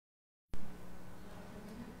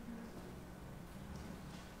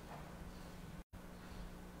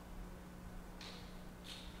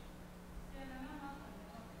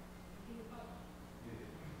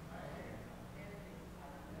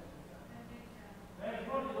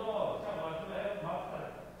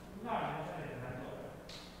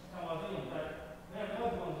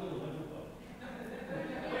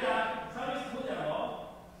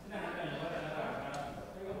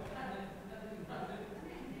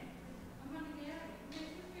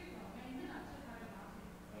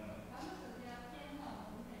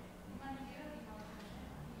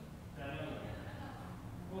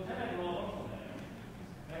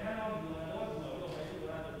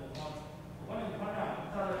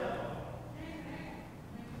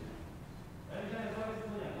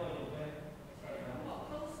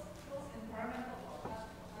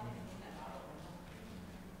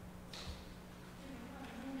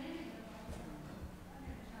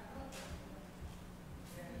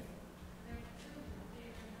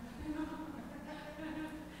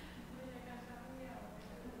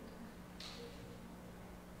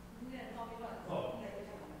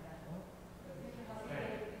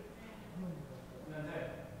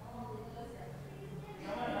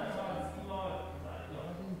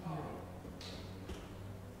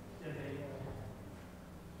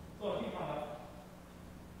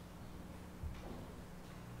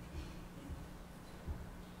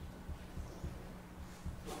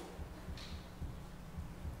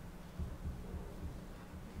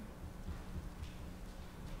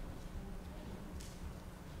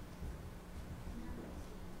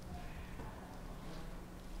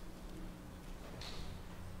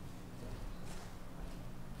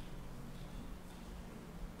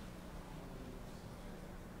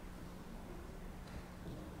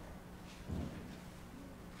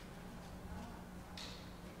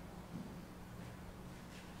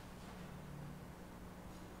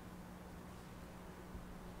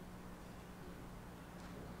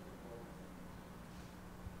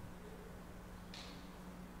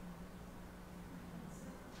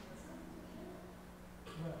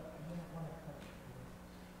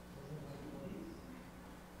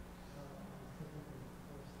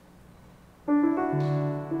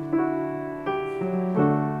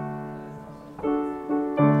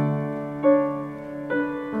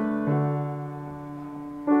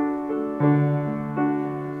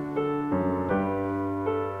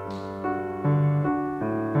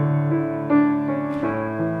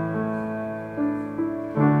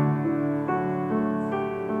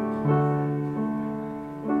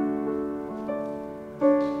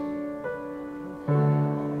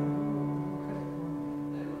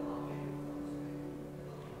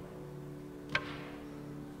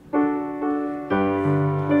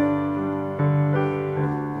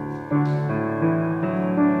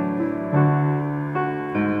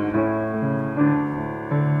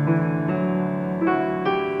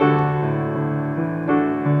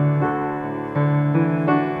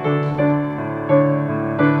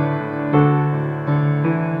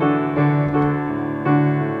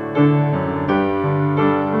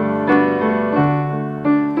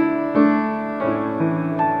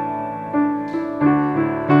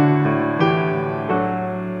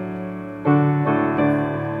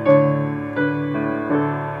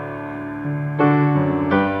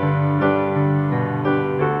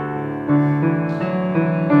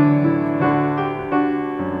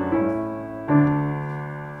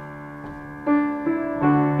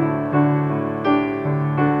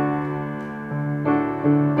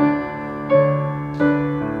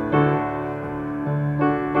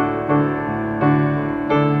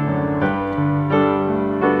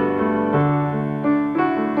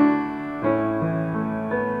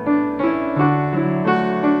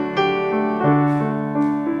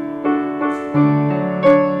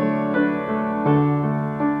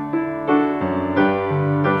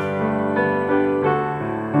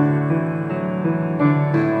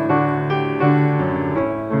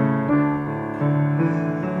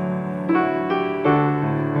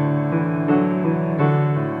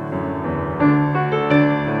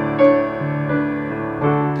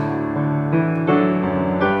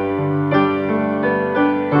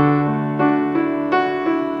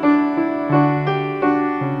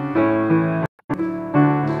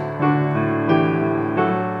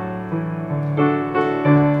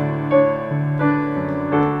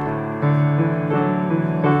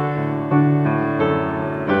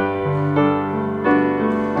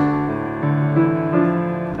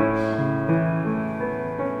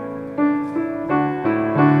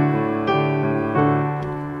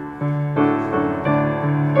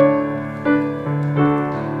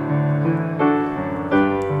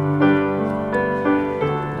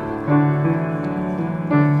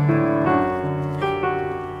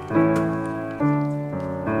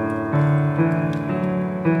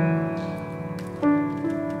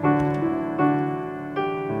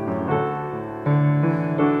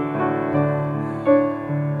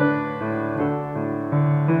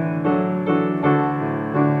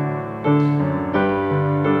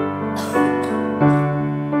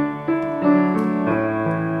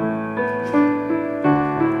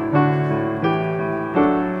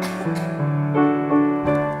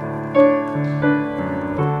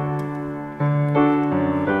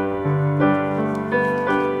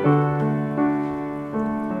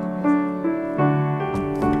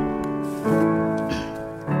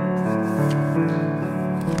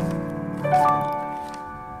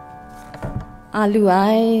อาลูไอ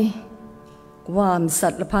ความสั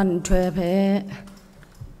ตว์ละพันเทวเพ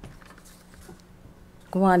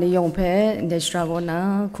กว่านิยมเพเดชรากนะ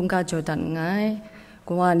คุงกาจดันไงก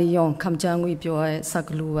ว่านิยมคำจางวิปโยสัก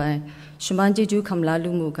ลูไอชมันจิจูคำลาลู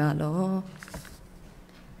มูกาโล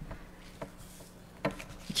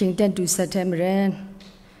ชิงเตนดูเซตเมเรน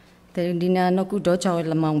แต่ดินานกุดอจาว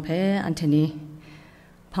ละมังเพอันเทนี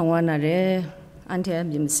พังวานาเรอันเท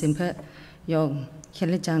บิมสิมเพยองเค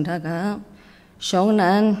ลจังทากาช่อง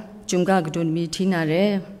นั้นจุงกากดุนมีที่นาเร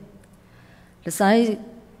ละไซ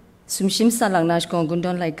สุมชิมสลังนาชกองกุนด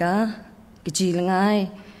อนไลกากจีลงไง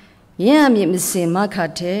เยี่ยมยิมสิมาคา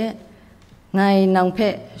เทไงนางเพ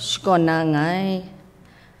ชกอนาไง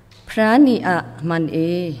พระนีอะมันเอ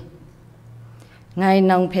ไง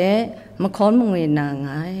นางเพมาคอนมงเวนาไง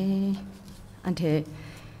อันเท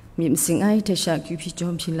มีมสิงไอเทชาคิวพิจอ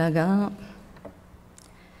มพิลากา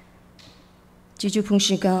จิจูพุง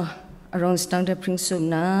ชิกาอารอนสตังเดพริงซุม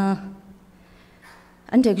นา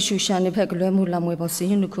อันเด็กชูชานิเพกเลมูลามวยบอสิ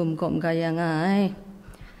ยุนุคุมกอมกายงไง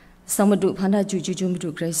สมดุพันธะจูมดุ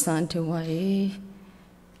เกรซันเทวาย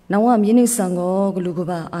นาวามีนิสังโกลูก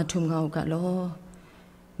บาอาทุมเงากะโล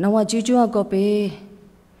นาวาจูอากอเป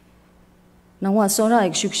นาวาสระเอ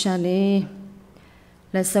กชูชานี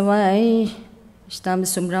และสวายสตาม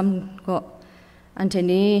สมรำก็อันเท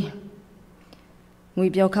นีงุย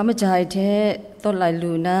เปียวคำใจเทต้นไหล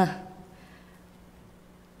ลูนะ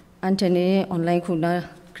อันเทนีออนไลน์คุณนะ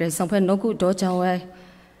เกรซังเพื่อนนกุดอจาว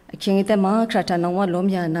ไอเคียงแต่มาคราตานองว่าล้ม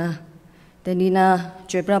ยานะ แต่นี่นะ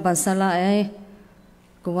ช่วยปราบันสลาย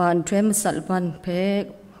กวนเทรมสัลปันเพก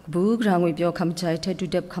บุกรางวิบยอคำใจเทดู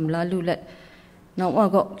เด็บคำลาลูเล็ดน้องว่า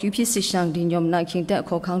ก็คิวพิสิชังดินยมนักขิงแต่ข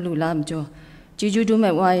อขังลูลามจ่อจีจูดูแม่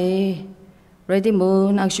ไว้เรดิมู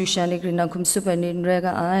นักชุชานิกรินักคุมสุปนินเรก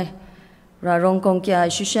ไอรารองกงกี้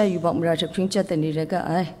ชุชาอยู่บ่มราชพริ้งจัดแต่นี่เรกไ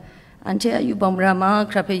ออันเทอยู่บ่มรามา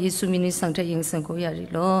ครับเยซูมินิสังเทยิงสังกุยาริ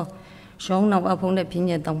โลช่องน้องว่าพงได้พิญ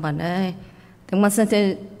ญาต้องปันได้ถึงมาสันเท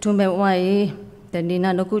ทุแม่ไว้แต่นี่นะ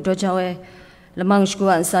นกุดเจ้าละมังสกุ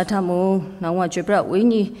อันสาธามูน้องว่าช่วยปราวิ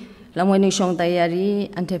ญญละวันนี้ช่องตายารี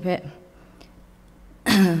อันเทเพ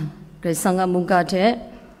เกสังกมุงกาเท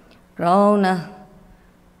เรานะ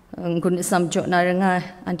คุณสัมจนาเรื่องไง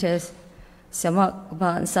อันเทสมัครบ้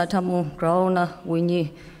านสาธามุเรานะวิญญา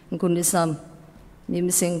คุณสัมมี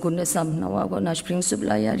มิสิงคุณสัมนว่าก็นัชพริ้งสุบ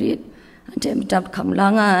ลายารีอันเทมิตับคำลา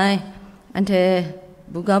งไงอันเท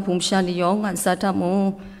บุกาภูมิชานิยองอันสาธามุ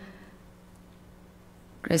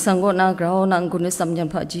เกสังก็นะเรานะคุณสัมยัน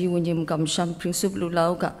พระจีวิญญาณกำชัมพริ้งสุบลุลา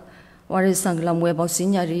วกะวาริสังลำเวบสิญ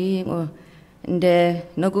ญารีเด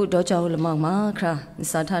นกุดเจ้าละมังมาครา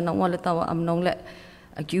สาธารณวัลตาวอัมนองเละ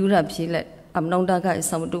กิวรับพิเละอัมนองดากา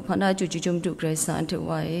สมุดุพันดาจุจุมดุเกรสานถ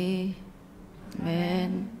วายเม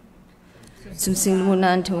นสุสิงมุ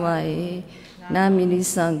นันถวายนามินิ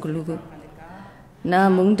สังกลุกนา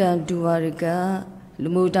มุงดังดูวาริกาลุ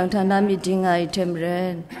มูดังทานามิติงไอเทมเร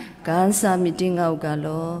นการสามิติงเอากาโล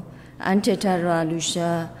อันเทธาราลุช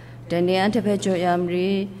าเดนีอันเทเพโจยามรี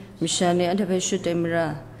มิชานีอันเทเพชุเตมรา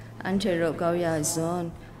อันเทโรกาวยาซอน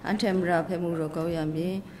อันเทมราเพมูโรกาวยามี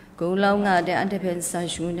กูเล่างาเดอันเทเพนสัน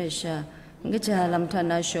ชูเนชางจะลำธ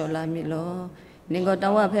นาโชลามิโลนิงก็ตา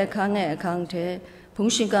วะเพค้างแง่ค้างเทพุง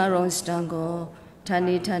ชิการองสตังโกธา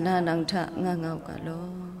นีธานานังทะงางาวกาโล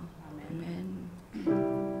อาเมน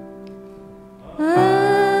อั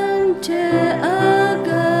นเทอาก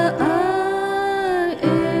าไอเอ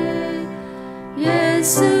เย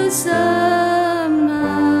ซูสัมนา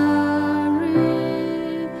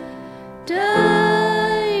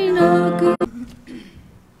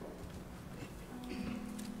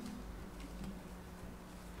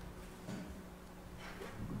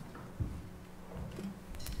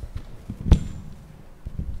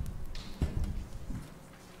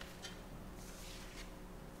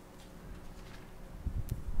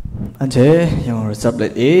อันเจยังรู้จับเลย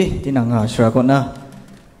ที่นังหาชราก่อนนะ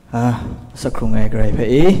สักครู่ไงไกรไป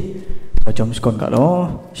เราจมสก่อนกันแล้ว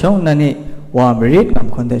ช่องนั้นนี่ว่าบริษน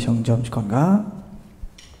ำคนแต่ช่องจมสก่อนกัน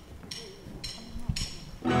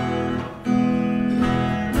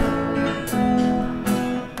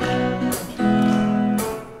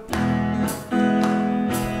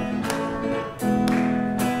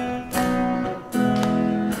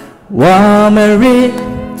ว่าบริษ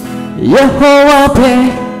ยะโฮวาเพ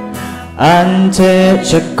อันเท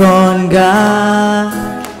ชกอนกา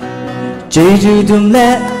จีจูดุมเล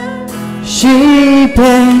ะชีเพ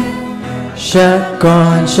ชกอ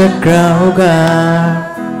นชกราวกา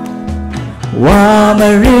วามา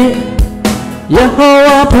ริยะโฮว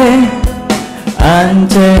าเพอัน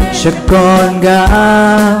เทชกอนกา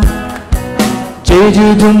จีจู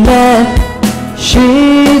ดุมเละชี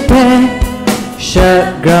เพช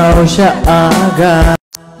กราวชะอากา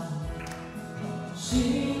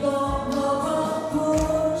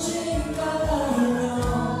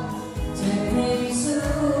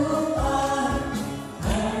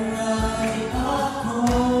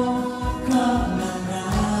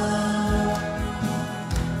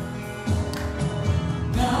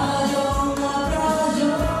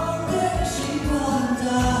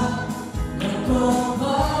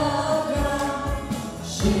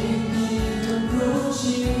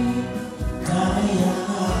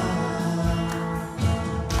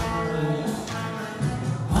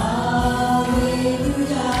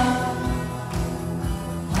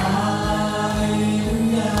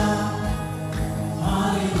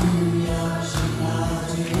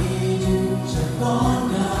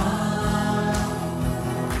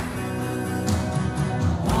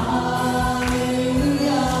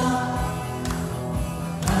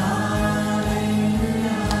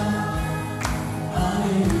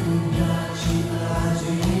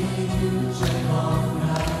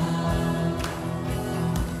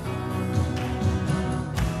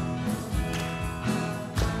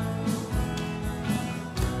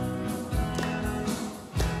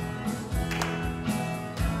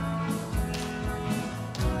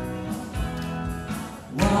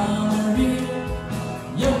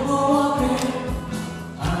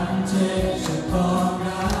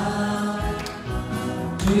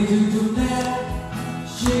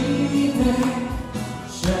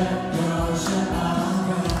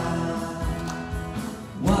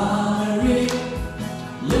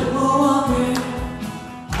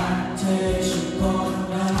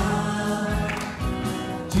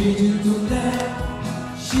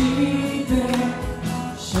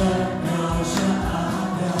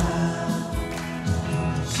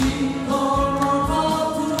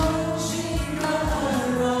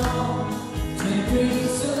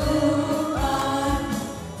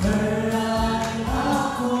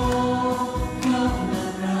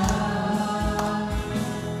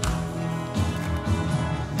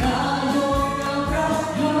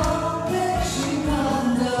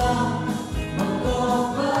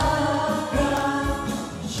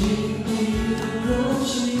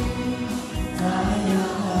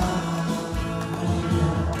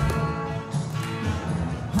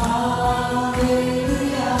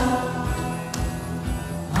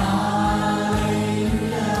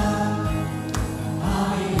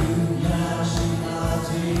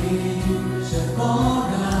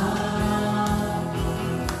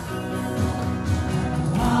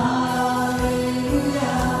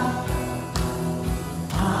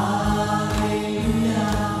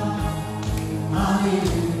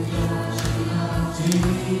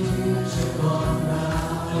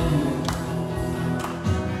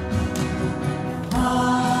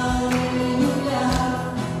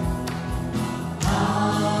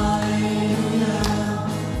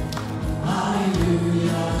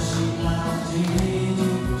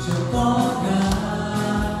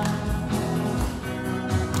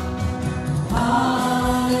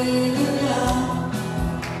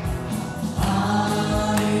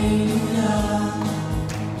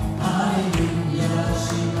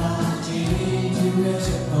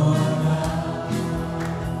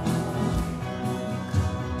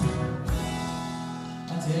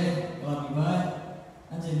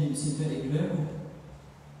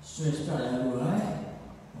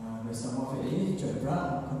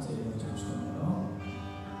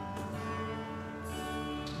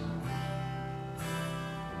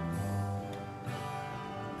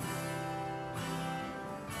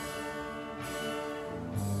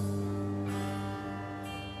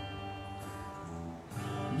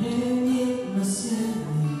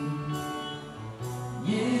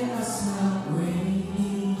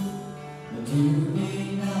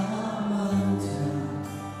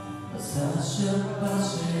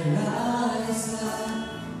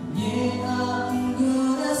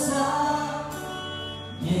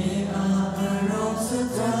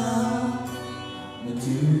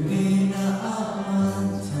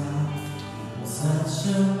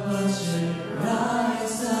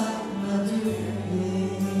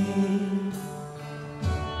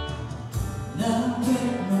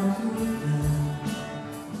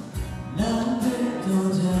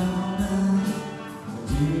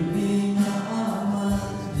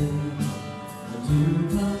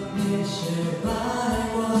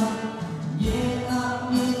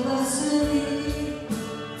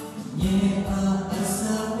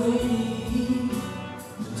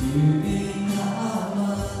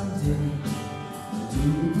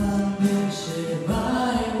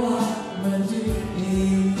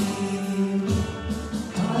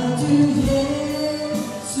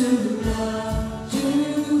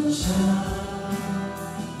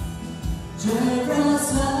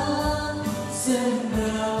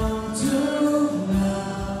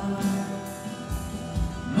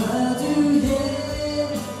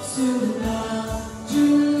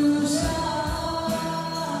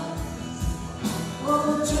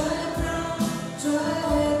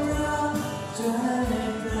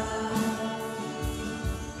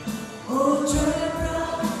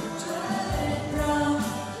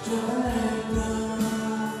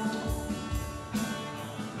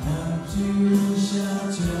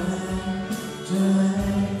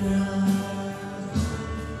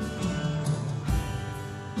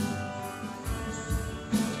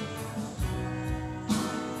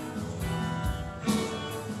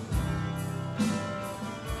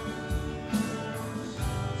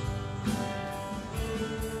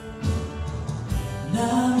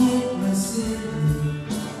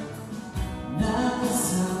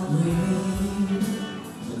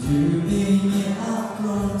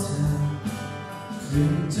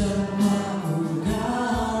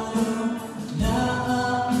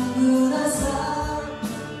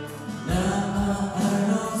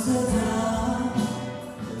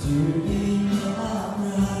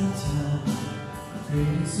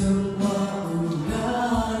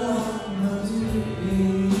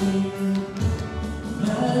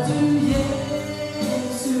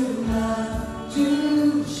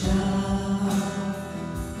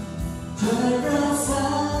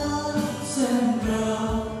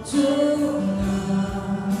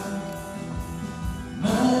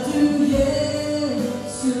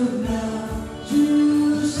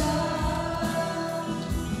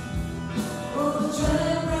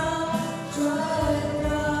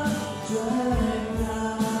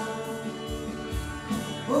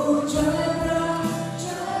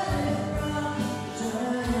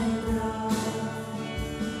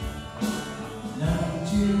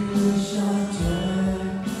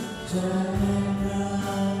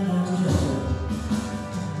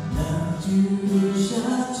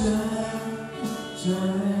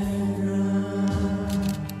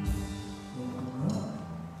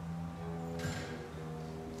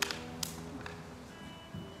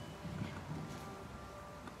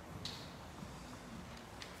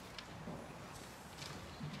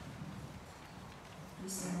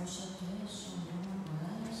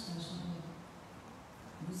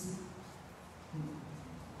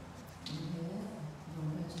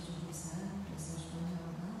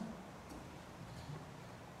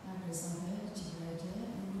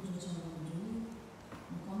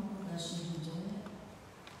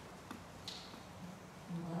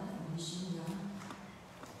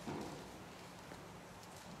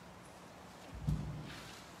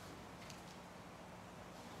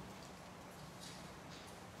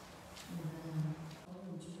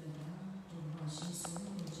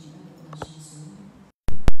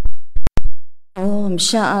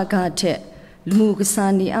Sha agate,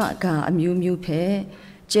 Lumusani aga, a mew pe,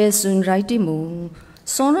 Jason righty moon,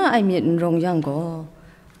 Sona I meet in wrong yango,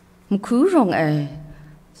 Mku wrong I,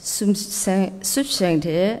 subshanked,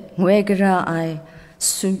 Wegara I,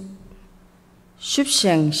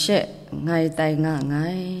 subshank she, Ngai dai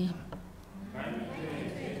ngai.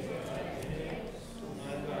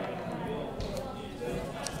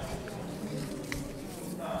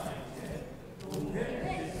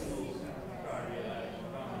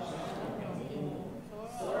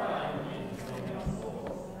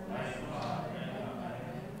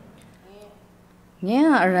 Nghe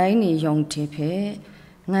arai ni yong te phe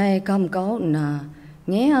ngai kam kau na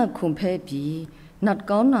nghe a khum phe bi nat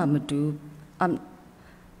kau na ma du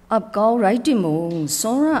ap kau rai ti mo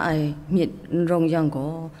sora ai mit rong yang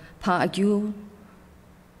go pha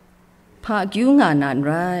gyu nga nan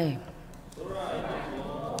rai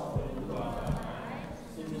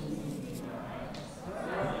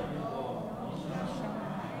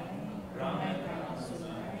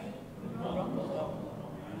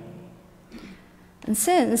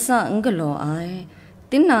Sen sa ngalo ai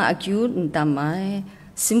tinna acute ntam ai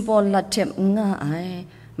simple latem nga ai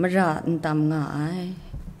mara ntam nga ai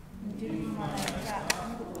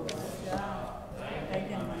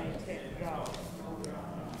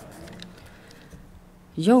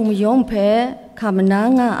yong phe kamna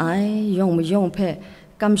nga ai yong phe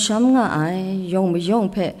kamsham nga ai yong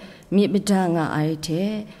phe mi bida nga ai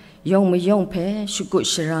the yong phe shuku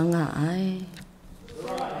shra nga ai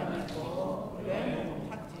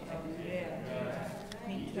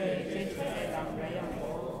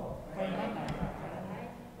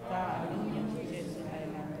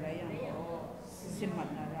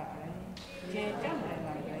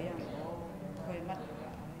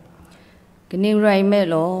Kning rai me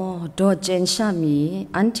lo do chen sha mi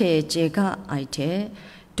ante che ka ai the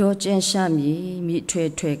do chen sha mi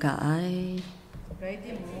thwe ka ai rai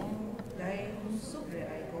ti mo dai su re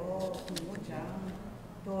ai go mu cha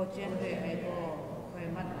do chen re ai go khoi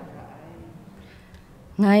mat ka ai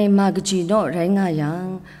ngai ma gi no rai nga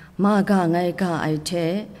yang ma ga ngai ka ai the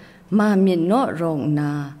ma mit no rong na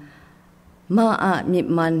ma a mit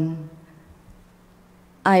man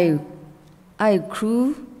ai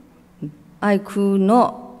crew no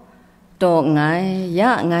to ngai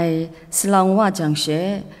ya ngai slang wa chang she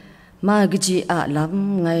ma gi a lam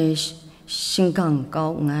ngai sing kang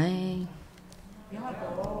kau ngai ya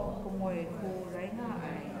bo ko moi ku rai nga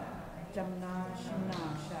ai cham na shin na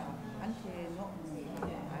sha an the no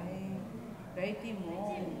ai dai ti mo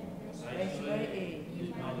dai sai e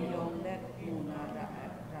yong that mu na ra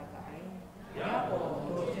ai ya bo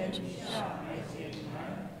do chen sha mai se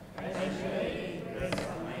dai sai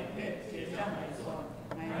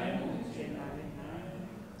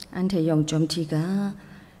Ante yong jom tiga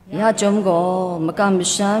ya jom go makam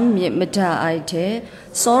sham mit mata ai the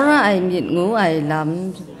sora ai mit ngu ai lam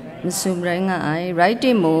msum rai nga ai right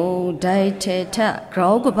ti mo dai the tha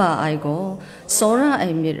grau ka ba ai go sora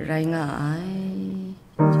ai mit rai nga ai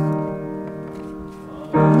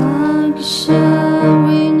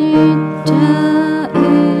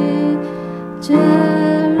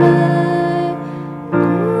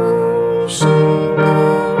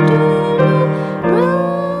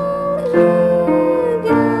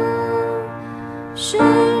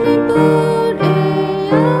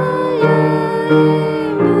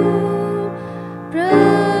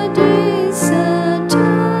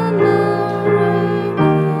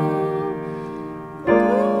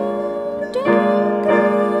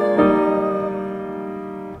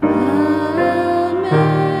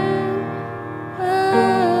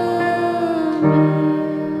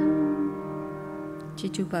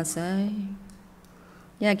Sai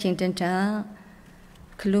ya king tenta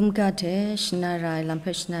คลุมกาเทชนารายลำเพ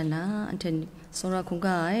ชนานาอันเทนสระคุงก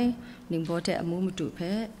ายนิงโบเตอมูมตุเพ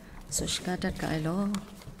สุชกาตัดกายโล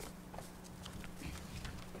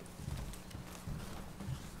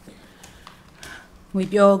มุย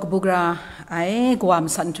เปียวกบุกราไอ้กวาม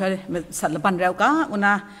สันทรสัตว์ละบันเร็วกะอุณ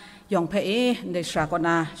ายองเพเอเดชรากน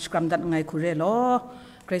าสกรัมดัดไงคุเรโล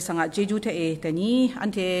เกรสังอาเจจูเทเอแต่นี้อัน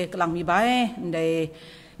เทกลังมีใบใน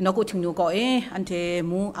นกุทิงนูก็เออันเท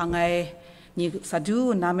มูอังไงนี่สัดู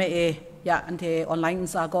นาเมเอยาอันเทออนไล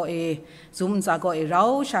น์ซาก็เอซูมซาก็เอเรา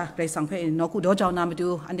ชาเกรสังเพนกุดอจาวนามาดู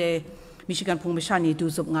อันเดมิชิกันพุงมิชานีดู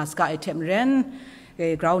ซุบงาสกาเอเทมเรน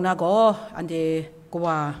กราวนาก็อันเดก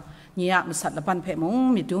ว่าเนี่ยมันสัตว์ละปันเพมง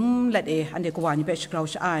มีดุมเล็ดอันเดกว่านี่เป็นสกราว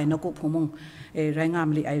ชาไอนกุพงมงแรงงาม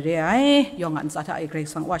ลีไอเรไอยองอันสัตย์ไอเกร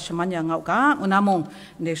สังว่าชมันยังเงากะอุณามง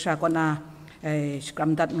เดชากนาสกรั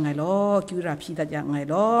มดัดไงล้อคิวราพีดัดยังไง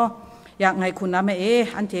ล้ออยากไงคุณน้าเม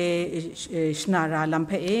อันเทชนาราลัมเ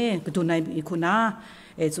พกดูในคุณน้า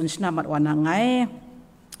สุนชนามัดวานังไง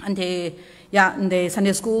อันเทอยากในซันเด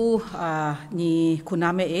สกูนี่คุณน้า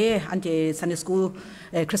เมอันเทซันเดสกู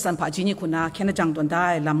คริสตันพาจีนี่คุณน้าแค่นจังตัวได้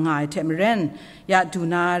ลำไงเทมเรนอยากดู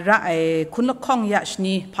นาระคุณละข้องอยากช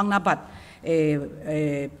นีพังนาบัด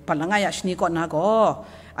ปัลลังไงอยากชนีก่อนนะก็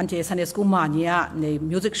อันเจสันเดสกูมาเนี่ยใน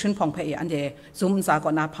มิวสิกชินพองเพย์อันเจซูมซาก่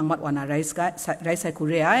อนนะพังมัดวันนะไรส์คุ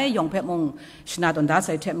เรียยองเพมงชนะตอนด้าใ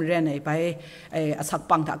ส่เทมเรนไปอาศัก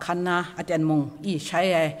ปังตะคันนะอาจารย์มงอีใช้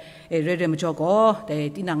เรื่อยๆมาจอกก็แต่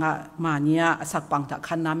ที่นางมาเนี่ยอาศักปังตะ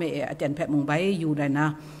คันนะไม่อาจารย์เพมงไปอยู่ได้นะ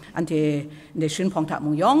อันเจในชินพองตะม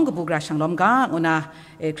งยองกับบุกราชังล้อมกาอุนะ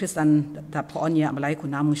คริสตันตะพอเนี่ยมาไล่คุณ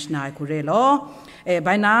น้ำมุชนาคุเรโลไป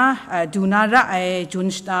นะดูนาระจุน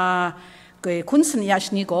สตาคุณสัญญาช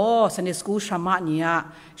นิโกสันนิสกูชามาเนี่ย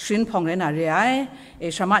ชินพองเรนาเรีย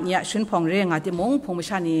ชามาเนี่ยชินพองเรงาที่มงพงมิ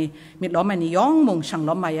ชานีมิดล้อมมันยองมงช่าง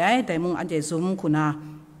ล้อมมาใหญ่แต่มงอันเดซุมคุณา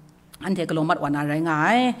อันเดกลมัดวันอะไรไง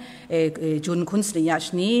จุนคุณสัญญาช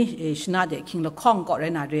นีชนะเด็กคิงละข้องก็เร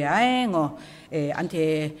นาเรียงอันเด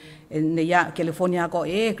ในยะแคลิฟอร์เนียก็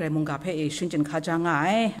เกรมงกาเพชินจันข้าจังไง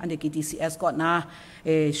อันเด KTCS ก็นะ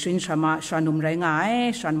ชินชามาชานุมไรไง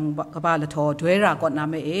ชานุมกบาลทอด้วยรักก็นะ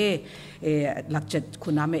เมหลักจัดคุ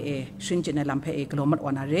ณน้าเมชินจันในลำเพกลมัด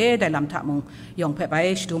วันอะไรได้ลำท่ามงยองเพไป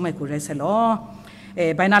ชดูไม่กูเรสโล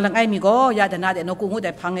ใบนาลังไอมีก็ยาดนาเดนกูงูไ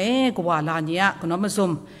ด้พังกว่าลานียคุณน้องมาซุ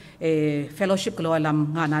มfellowship ก็ล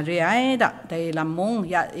ำงานอะไรได้แต่ลำมง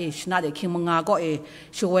ยาชนะเด็กคิงมงาก็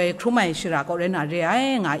ช่วยครูไม่ชิราก็เรนอะไร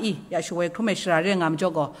งาอียาช่วยครูไม่ชิราเรื่องงามจ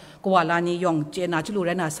ก็กว่าลานียองเจนาจิลูเ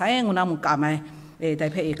รนาใส่งุนามุกาไม่ได้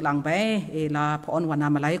เพอีกหลังไปลาพอนวันนา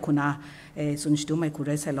มาไลคุณาสุนทรไม่คุเร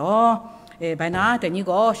สโลไปนะแต่นี่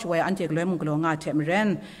ก็ช่วยอันเจกเลยมุกลงาเทมเรน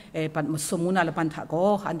ปัดมุสมุนาละปันทะก็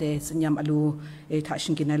อันเดสัญญามอลูทัชิ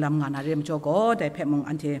งกินในลำงานอะไรมจก็ได้เพมง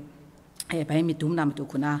อันเจไปมีตุ้มน้ำตุ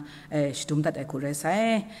คุณาสตุ้มตัดคุเรส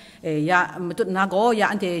ยามาตุนาก็ยา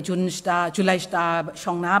อันเจจุนสตาจุลัยสตาช่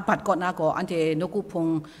องน้าปัดก็นาก็อันเจนกุพง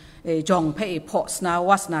จงเพย์พอสนา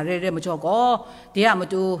วัสนาเร่มาจก็เดี๋ยวมา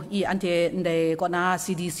ดูอีอันเจในก็นา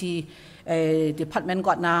CDC department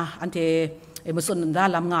ก็นาอันเจมุสลิมได้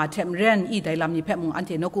ลำงานเทมเรนอีได้ลำนี้เพ่มอันเ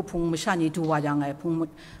ทนกุพงมิชานีดูว่าอย่างไง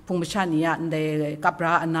พงมิชานีอันเดกับร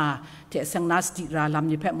าอันนาเทเซงนาสติราล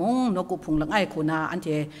ำนี้เพ่มนกุพงหลังไอคุณาอันเท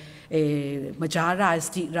มาจาราส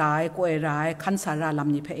ติรายกวยรายขันสาราล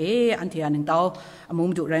ำนี้เพ่อันเทอันหนึ่งเต้ามุม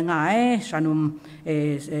ดูแรงไงชานุม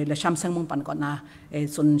และชัมเซงมุงปันก่อนนะ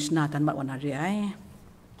สุนชนาตันบัดวันอะไร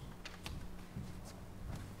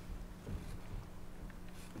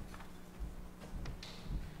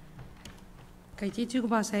ใครที่จุก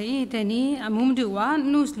ภาษาอีแต่นี้มุมดูว่า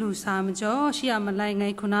นูสลูสามจ่อชียมาไลไง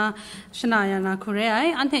คุณาชนายานาคุเรไอ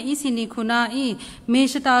อันเทอีสินีคุณาอีเม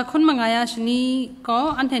ชตาคุณมังายาชนีก็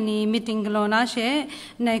อันเทนี้มีติงกลอนาเช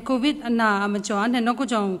ในโควิดอันน่ามาจ่ออันเทนกุ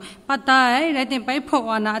จงปัตตาไรเต็มไปพบ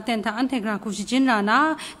วันน่ะอันเทนท่าอันเทกราคุชิจินรานะ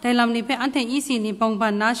แต่ลำนี้เพ่อันเทอีสินีปองปั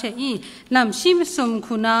นนาเชอีลำชิมสม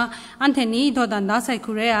คุณาอันเทนี้โดดันดาใส่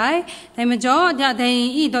คุเรไอแต่มาจ่อจะได้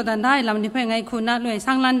อีโดดันได้ลำนี้เพ่ไงคุณาเลยส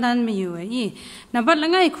ร้างลันดันมีอยู่อีนับละ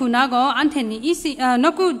ไงคุณาก็อันเทนี้อีสิน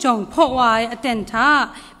กุจงพอวายอันเทนท่า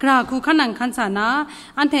กราคุขันังขันสานะ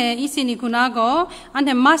อันเทอีสินีคุณาก็อันเท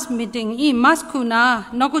มัสมีติ้งอีมัสคุณา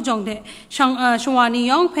นกุจงเดชวานี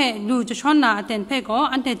ยองเพลูจะชอนนาอันเทนเพก็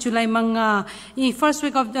อันเทจุลัยมังงาอี first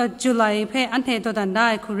week of July เพอันเทตัวดันได้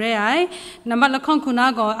คุเรไอนับละข้องคุณา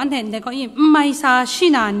ก็อันเทนเด็กก็อีไม่ซาชิ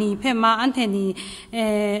นานีเพมาอันเทนี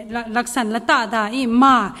ลักษณะละตาดาอีม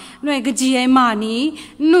าด้วยกจีไอมานี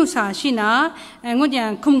นุสาชินา งดอย่า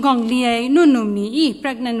งคุมกองเลียนุ่นนุ่มนี้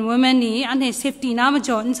pregnant women นี้อันเท safety น้ำมา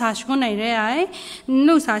จ่ออินสาชคนไหนเร่ไอ้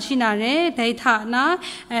นู่สาชินาเร่แต่ถ้านะ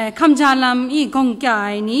คำจาลัมกองแก่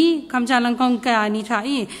นี้คำจาลัมกองแก่นี้ถ้า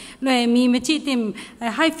เลยมีเมื่อจีติม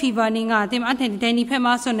high fever นี่งาติมอันเทเดนี่เพ่ม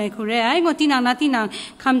าส่วนไหนคุเร่ไอ้งดที่นางนาที่นาง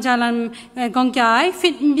คำจาลัมกองแก่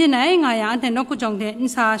fit เป็นไหนงาอย่างอันเทนกจงเดอิน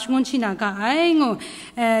สาชคนชินากาไอ้งด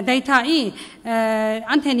แต่ถ้า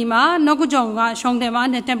อันเทนี่มานกจงก็ชงเดมาอั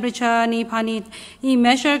นเท temperature นี่พานี่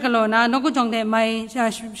measure กันแล้วนะนกจงเดไม่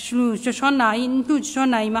ชูจะชนไหนดูชน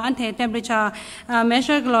ไหนมาอันเท temperature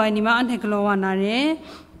measure กันแล้วนี่มาอันเทกันแล้วนะเร่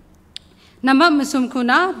นับว่ามุสลิมคุณ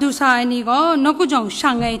นะดูสายนี่ก็นกจงช่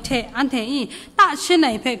างไงเทอันเทตัดชิ้นไหน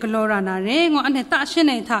เพ่กลัวรานาเร่งอันเทตัดชิ้นไห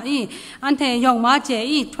นท่าอันเทยองมาเจ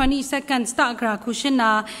20 seconds ตัดกราคุชิน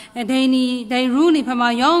าเดนี่ได้รู้นี่พม่า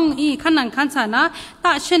ยองขันนังขันสานะ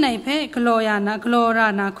ตัดชิ้นไหนเพ่กลัวยานะกลัวรา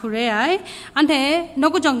นาคุเร่อันเทน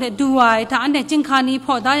กจงเดดูไว้ถ้าอันเทจิงคานีพ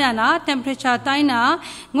อได้ยานะ temperature ใต้นะ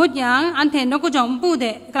งดยังอันเทนกจงปูเด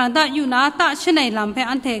กลางตัดอยู่นะตัดชิ้นไหนลำเพ่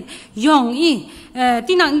อันเทยอง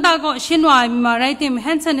ที่นั่งตาก็ชินวายมีมาไรติมแฮ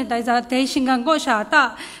นด์แซนิไทเซอร์เทชิงกันก็ชาตา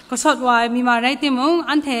ก็สดวายมีมาไรติม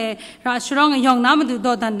อันเทราชรองยองน้ำมันดูโด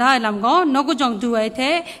ดันได้ลำก็นกจงดูไอเท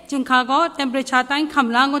จึงข้าก็เทมเปอเรเชอร์ตั้งค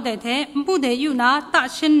ำล่างก็ได้เทผู้เดียอยู่นะตา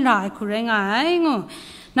ชินรายคุเรงไง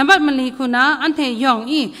นับบัดมันลีคุณนะอันเทยอง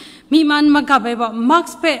มีมันมากลับไปบอกมาร์ค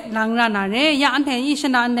เปหลังร้านอะไรยาอันเทช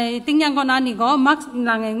นะในติ้งยังก็นั่นนี่ก็มาร์คห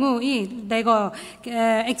ลังงูได้ก็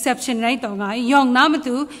exception ไรต่อไงยองน้ำมัน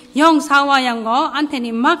ดูยองสาวยังก็อันเท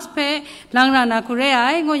นี่มาร์คเปหลังร้านคุเรไอ้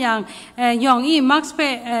ก็ยังยองมาร์คเป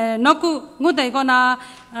นกุงูได้ก็น่า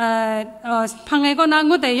พังไงก็น่า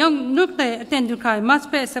งูได้ยองนุกได้เต็นดูใครมาร์ค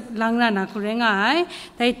เปหลังร้านคุเรงไง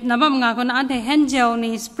แต่นับว่างาก็น่าอันเทแฮนด์เจล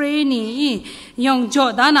นี่สเปรย์นี่ยองโจ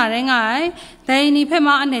ด้านอะไรไงแต่นี่เพื่อม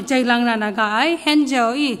าอันเนี้ยใจลังนานาก็แฮนด์เจล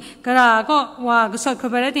กระก็ว่าก็สดเข้า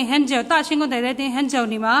ไปได้ที่แฮนด์เจลตาชิงก็ได้ที่แฮนด์เจล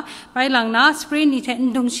นี่มาไปหลังนะสเปรย์นี่เทน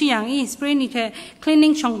ดงชิยังสเปรย์นี่เท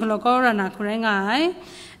cleaning ช่องก็แล้วก็รานาคุเรงไง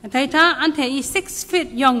แต่ถ้าอันเท6 feet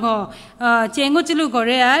ยองก็เจงก็จะรู้ก็เ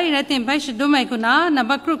รื่อยแล้วที่ไปสุดดูไหมคุณนะนั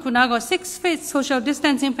บกรุคุณนะก็6 feet social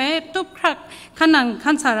distancing ไปทุกครั้งขันนัง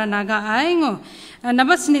ขันสารานาก็งนั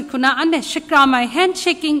บสนิทคุณนะอันเดชิกราไม่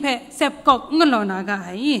handshaking เพ่เสพกบงั้นหรอนะก็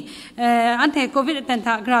อันเทโควิดแต่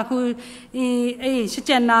ถ้ากราคูชิเจ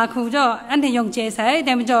นนาคูจ่ออันเทยองเจใส่แ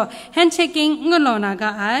ต่มันจ่อ handshaking งั้นหรอนะก็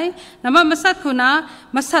นับมาสัตคุณนะ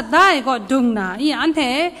มาสัตได้ก็ดุงนะอันเท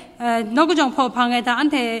นกจงพอพังไงแต่อัน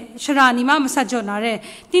เทชรานิมาสัตจดนะเร่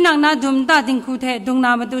ที่นางน่าดุมตาดิงคูเทดุงน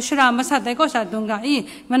ามาดูชรามาสัตได้ก็สัตดุงก็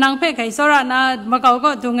มันนางเพ่ไก่สระนะมาเก่าก็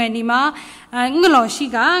ดุงไงนิมางูหล่อชิ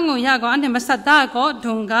กางูยาก็อันเทมาสัตได้ก็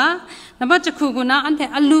ดุงก็นับจากคู่นะอันเท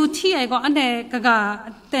อลูที่ไอ้ก็อันเทกะ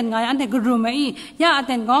เต็นไงอันเทกรุมยาอันเ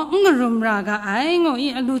ทก็งูรุมรากะงู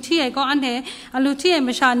อลูที่ไอ้ก็อันเทอลูที่ไอ้ไ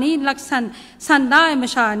ม่ชานี่ลักษณะสันได้ไม่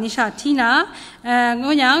ชานิชาที่นะงู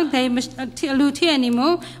ยังเทอลูที่ไอ้นี่มู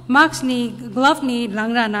มาร์คนี่กลอฟนี่หลัง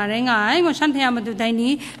ร้านอะไรไงงูฉันเทียมมาดูได้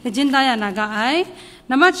นี่เลจินได้ยานากะ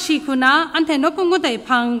นับชีคุณนะอันเทนกุงกุได้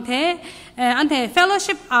พังเทอันเท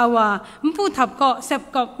fellowship hour พูดทับก็เสพ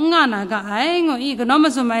ก็งานากะงูก็น้องมา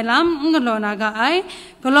สมัยล้ำงูโลนากะ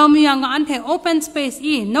ก็เรามีอย่างอันเท open space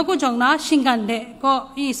นกุจงนะชิงกันเดก็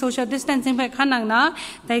social distancing ไปขันนังนะ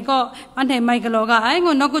แต่ก็อันเทไม่ก็โลกะ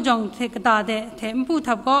งูนกุจงเทกตาเดเทพูด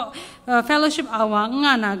ทับก็fellowship hour ง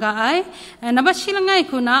านากะนับชิลง่าย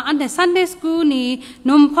คุณนะอันเท Sunday school นี่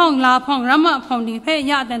นุ่มพองลาพองรำมะพองนี่เพ่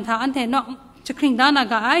ยาเดินทางอันเทนอกจะคริงด้านนั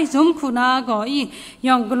กซุ่มคุณาก็ย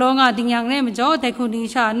องกลงาดิ่งยังเร่มจ่อแต่คุณดิ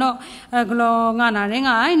ฉันเนาะกลงานาเร่ง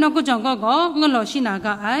นกจังก็งลอชินาก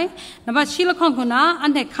ะนับชิลของคุณาอั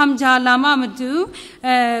นเดคำจาลามามาดู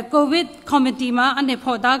โควิดคอมมิตี้มาอันเดพ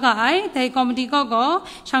อดากะแต่คอมมิตี้ก็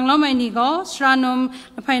ช่างล้อไม่นี่ก็สระนม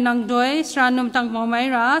ภายนังด้วยสระนมตั้งมองไม่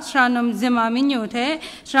ราสระนมเจมามินอยู่เท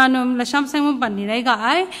สระนมละช้ำเซงมันปันนี่ไรกะ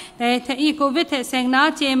แต่โควิดเซงนะ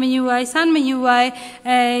เจมันอยู่สันมันอยู่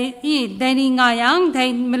เดนิงายังได้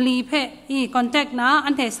มลีเพ่คอนแทคนะอั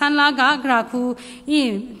นเทสันลากากราคู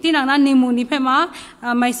ที่นังนั้นนิมูนิเพ่มา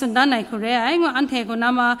ไม่สุดด้านไหนคุเร่งูอันเทก็นา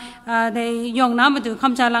มาได้ยองน้ำมาดูค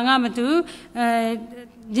ำจารังมาดู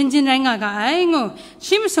จินแรงกะงู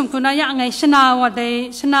ชิมสมคุณายะไงชนะวัดได้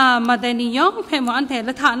ชนะมาได้นิยองเพ่มาอันเทล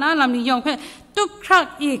ะฐานะลำนิยองเพ่ทุกครั้ง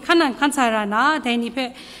ขันนังขันสารานะได้นี่เพ่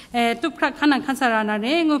ทุกครั้งขันนังขันสารานะเ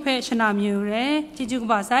ร่งูเพ่ชนะมีอยู่เร่จิจุก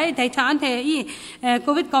บาไซได้ถ้าอันเทโค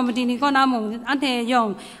วิดคอมมิตี้นี่ก็น้ำมงอันเทยอง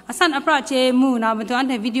สันอัปราเจมูนะมาดูอัน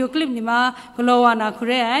เทวิดีโอคลิปนี่มากลัวนะคุเ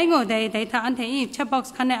ร่งูได้ถ้าอันเทแชทบ็อก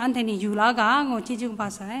ซ์ขันเนอันเทนี่อยู่ละกะงูจิจุกบา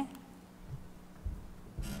ไซ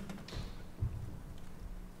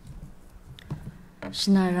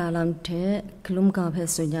Shnara lam te klumka phe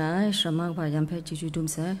sunya shama ba yam phe jiju dum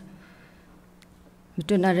se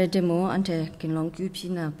mituna re demo ante kinlong kyu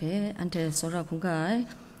phina phe ante sora khunga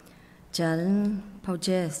jal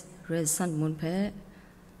phaujes re san mun phe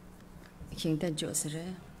king ta jo sere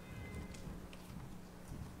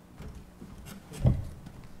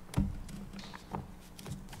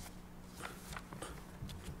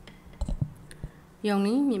Yang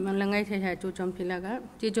ni memang lengai saya cucum pilaga.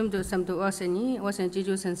 Cucum tu sam tu wasani, wasan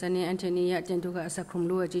cucu sensani anteni ya jentu ka asakrum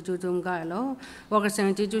lu cucu tum ka lo.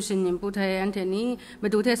 Wakasan cucu senyum putai anteni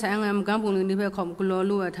betul te sayang am kampung ni pe kom kulo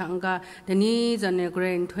lu thangka. Deni zane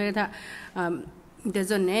grain thwe taแต่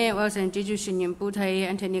ส่วนนี้ว่าเส้นจีจูชินยิมปูไทย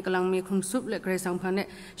อันเทนี้กำลังมีคุณซุปเล็กๆสังพันธ์เนี่ย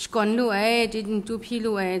สกอนลู่ไอ้จีจูพี่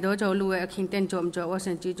ลู่ไอ้โดจอลู่ไอ้คิงเต้นจอมจอว่าเ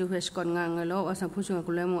ส้นจีจูเฟสกอนงางเลยว่าสังผู้ชม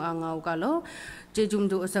กุเลมูอ่างเอากันแล้วจีจูม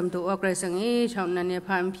ดูสัมตัวว่าเกรซังนี้ชาวนั้นเนี่ยพ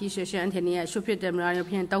ามพี่เชี่ยอันเทนี้ชุบพิเดมราเนี่ยเ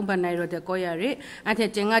พียงต้องบันไดรถเด็กก็อย่าริอันเท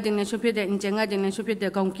เจงอาจึงเนี่ยชุบพิเดเจงอาจึงเนี่ยชุบพิเด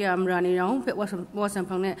กองเกียมรานี่เราเพื่อว่าสัม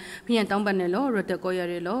พันธ์เนี่ยเพียงต้องบันไดล้อรถเด็กก็อย่า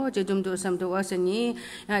ริล้อจีจูมดูสัมตัวว่าเส้นนี้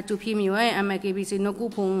จูพี่มีไว้MiKBCนกุ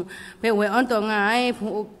พงเพื่อไว้อันตัวง่าย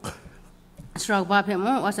สระบาเพื่อ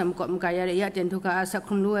มั้งว่าสมกมกายอะไรเจนทุกอาสักค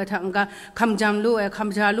นรู้ทางก็คำจำรู้ค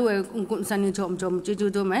ำจารู้กุศลนิจจมจิจู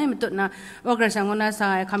ตัวไหมมันตัวน่ะว่ากระสังก็น่าสา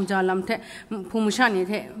ยคำจาลำเทภูมิชาติ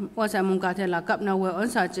เทว่าสมุกาเทลักกับนาเวอัน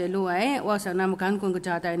สาเจรู้ว่าสนามการกุนกระจ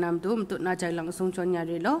ายนำตัวมันตัวน่าใจหลังทรงชนยา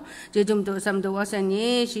ดีล้อจิจุมตัวสมตัวว่าเส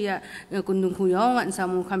นี้เชียกุนดุงคุยองอันส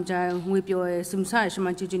มุคำจาวิปโยซึมซาสมั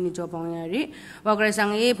นจิจุนิจปองยาดีว่ากระสัง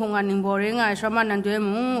พงอันนิงบริงสมานันตัว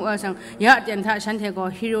มึงว่าสังยะเจนท่าฉันเทก็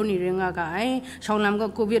ฮีโร่นี่เรื่องอะไรชาวน้ำก็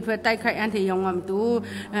โควิดเพื่อไต่ไข่อันที่ยองอันตัว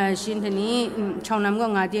ชิ้นนี้ชาวน้ำก็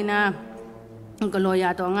งาดีนะก็ลอย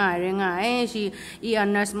ตัวง่ายเรื่องง่ายสิอัน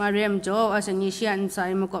นั้นมาเรียมจ่ออาศัยนิชันใส่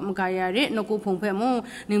มกมกายเรนกุพงเพมู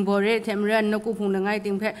นิงบริเทมเรนนกุพงง่าย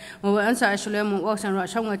ติงเพเมื่ออันสาชุเลมุว่าสันรั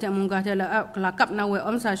ชงเทมุงกาเทละกับนาเว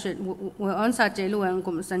อันสาเชเวอันสาเจลูเอง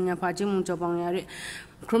กุมสัญญาพาจิมุงจ่อบางยาริ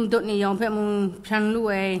ครุมตุนี่ยองเพมุงพันลูเ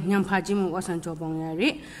อยามพาจิมุว่าสันจ่อบางยาริ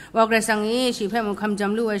ว่ากระสังนี้สิเพมุงคำจ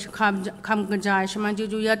ำลูเอคำกระจายสมัน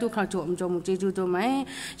จูยาตุขจมจมุจิจูตัวไหม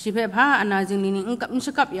สิเพพาอนาจินีนี่กับนิส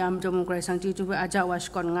กับยามจมุกระสังจิจูอาจารย์ว่าส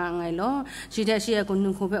กอนงางไงล้อสิเดชีกุนดุ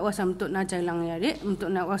งคูเปว่าสมตุน่าใจลังยาริมตุ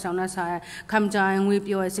น่าว่าสาวน่าสายคำจางวิป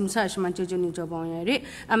โยสิมซาชมันจูนิจบองยาริ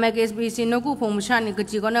MiKBCนกุพงมุชานิก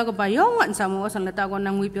จิกนักบายองอันสามว่าสันละตาก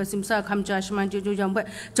นังวิปโยสิมซาคำจาชมันจูยังเป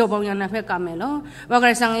จบองยานาเพกามล้อว่าก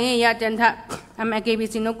ระสังนี้ยาเจนท่า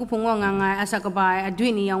MiKBCนกุพงงางไงอาศักบายอดุย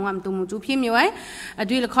นี่ยังอันตุมุจูพิมพ์ไว้อ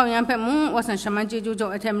ดุยละเขายังเพมุว่าสันชมันจูจ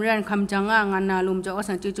เทมเรียนคำจางงานนาลุมจว่า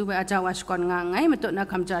สันจูไปอาจารย์ว่าสกอนงางไงมตุน่า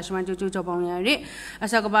คำจาชมันจูจบองยาริอา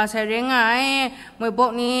ศักบาเสรีง่ายมวยบอ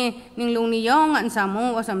กนี้นิ่งลุงนิยองอันสามุ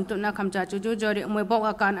ว่าสมตุนคำจ่าจูจอริมวยบอก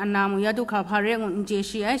อาการอันนามุยาดุขาวพาเรงอุนเจ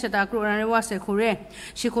ชีไอสตากรุรันว่าเสกุเร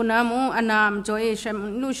ชิคุนามุอันนามจอยชม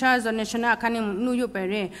นุชาจนชนะคันนุยุเป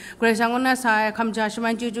เรเกรซังอุนาสายคำจ่าชมั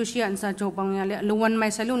นจูชีอันสาจบางยาเลลุวันไม่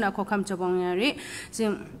สลุนักคำจบางยาริซิ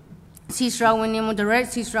ซีสราวันนี้มุดเรศ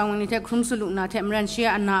ซีสราวันนี้เทครุมสุลุนาเทมรันเชีย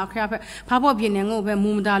อันนาคราเพพาพอเพียงเงาเพ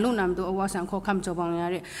มุมดาลุนำตัวอวสังขคำจบางยา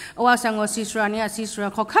ริอวสังก็ซีสราเนี่ยซีสรา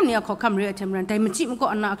ขคำเนี่ยขคำเรียเทมรันแต่มันจิมก็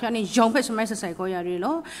อันนาครานี่ยองเพชรไม่ใส่ก็ยาริโล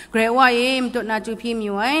เกรว่าเอ็มตัวนาจูพิมอ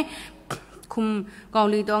ยู่ไว้คุมเกา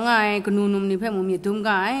หลีตัวง่ายกนูนุ่มนี่เพื่อมุมยิ่งดุมก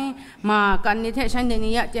ายมากันนี่เทฉันเด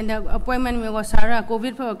นี่ยัดเจนเดอร์appointmentมันมีว่าสาระโควิ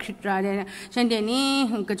ดเพื่อคลิปรายเดนฉันเดนี่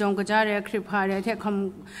กระจงกระจายคลิปหายเทค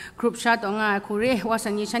ำครุบชาตัวง่ายคุเรว่าสั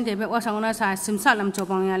ญญาฉันเดเป็นว่าสังนาสายสิมซาลำจ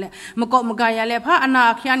บางอย่างเลยมกบมกายเลยพระอนา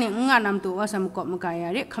คยานี่งานนำตัวว่าสมกบมกาย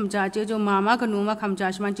เลยคำจ่าเจ้ามา กนูมาคำจ่า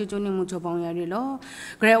ชมันเจ้านี่มุจบางอย่างเลยล้อ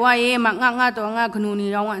เกรว่าเอมักงาตัวง่ายกนูนี่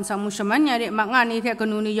ยองวันสมุชมันอย่างเลยมักงานนี่เทก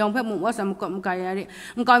นูนี่ยองเพื่อมุว่าสมกบมกายเลย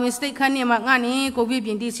ก็มิสเตคันนี่มักงานนี้โควิดเ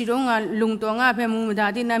ป็นที่สิรงลุงตัวง่าเพื่อมุมดา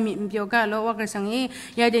ที่น่ามีเปียวกันแล้วว่ากระสังนี้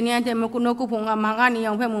ยาเดนี่อันเดียมกุนกุพงมักงานนี้ย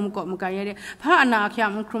องเพื่อมุมกบมกายเลยพระอนาคยา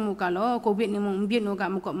มครุมกันแล้วโควิดนี่มุมเบียนก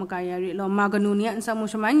มกบมกายเลยแล้วมากนูนี่อันสมุ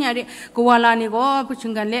ชมันอย่างเลยกัวลานี่ก็พูดถึ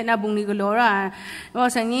งกันเล่นนาบุงนี่ก็ล้อละว่า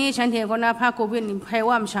สังนี้ฉันเทก็น่าพระโควิดนี่ให้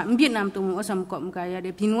ว่ามันฉันเบียนนำตัวมุสมกบมกายเล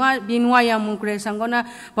ยบินว่ายามุกเรสังก็น่า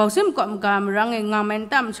เบาซิมกบมกามรังงามัน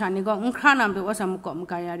ตั้มฉันนี่ก็ครานำตัวว่าสมกบม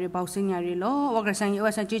กายเลยเบาซิงอย่างเลยล้อว่ากระสังนี้ว่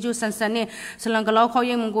าสังจิจูสันสันนี่สลังก็ล้อเขา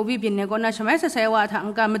ยังมุงโควิดเป็นเนี่ยก็น่าใช่ไหมเสียว่าทาง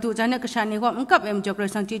การมาดูจานเนี่ยก็ฉันนี่ก็กับจกเร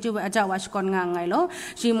สังจิจูไปอาจารย์ว่าสกอนงางไงล้อ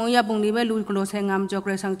ชิมวยาบุงนี่ไปลุยกลัวเสงามจกเ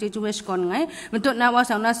รสังจิจูไปสกอนไงมันตัวน่าว่า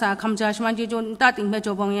สังน่าสาคำจ่าชมันจิจูตาติงไปจ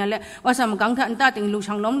บางอย่างเลยว่าสมกังทันตาติงลูก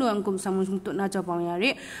ช่างล้มด้วยกลุ่มสมุนตัวน่าจบางอย่างเล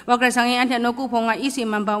ยว่ากระสังอันเทนกุพงอีสิ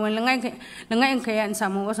มันบ่าวเล่นไงเขยันส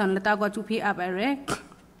มุว่าสังละตาก็จูพีอับอะไร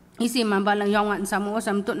isi mambalang yongan samu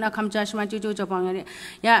sam tut na kamja shma juju jopang yare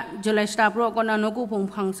ya July star pro ko na noku phung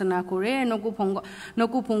phang sana kure noku phung go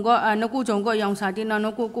noku jong go yong sa di na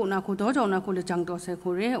noku ku na ku do jong na ku le jang do se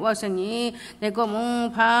kure wa san ni de ko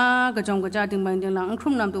mong pha ga jong ga ja ding bang ding lang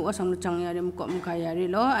khrum nam tu asam jang yare mu ko mu ka yare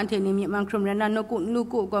lo ante ni mi mang khrum na noku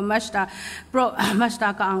ko master pro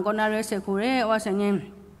master ka ang ko na re se kure wa san ni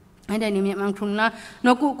anh đây niệm mang khung na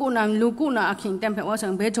nó cụ nam lu cụ na aking tem phảiว่าสั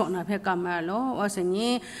งเบจอนะเพ่กำมาล้อว่าสัง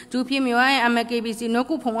นี้จูพี่มีไว้MiKBC nó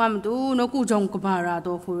cụพงามดูnó cụจงกบารา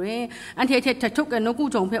ตัวคุเรอันที่จะทุกกันnó cụ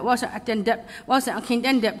จงเพ่ว่าสังattendedว่าสัง aking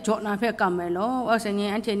เด็บจอนะเพ่กำมาล้อว่าสังนี้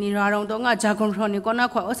อันที่นี่รารงตัวงาจากคนนี้ก็น่า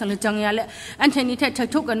ขวาว่าสังเลยจังยาเลยอันที่นี่จะ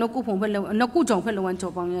ทุกกันnó cụพงเพ่nó cụจงเพ่ละวันจ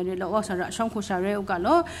บปังยาเลยล้อว่าสังระช่องคุชาเรอุกัน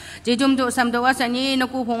ล้อเจจุมตัวซ้ำตัวว่าสังนี้nó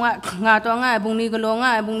cụพงงาตัวงาบุงนี้ก็ลงง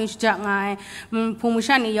าบุงนี้จักงาภูมิ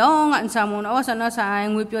ชันนี่ยองอันสามุนว่าสันน่าสาย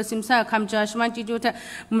งุยเปียวซิมซาคำจาชมันจิจูเท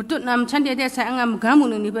มุตุนำฉันเดียดสายงามกามุ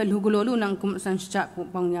นนี่เป็นลูกโลลูนังกุมสันจัก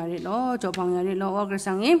ปังยาริโลจบปังยาริโลออกระ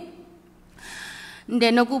สังนี้เด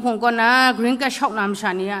นกูพงก็นะกรีนก็ชอบน้ำชา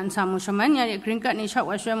นี่อันสามุชมันยาริกรีนก็นี่ชอบ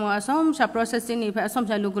ว่าช่วยมัวส้มชา processing นี่เพื่อส้ม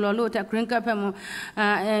ชาลูกโลลูแต่กรีนก็เพื่อมัว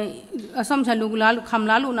ส้มชาลูกลาลูคำ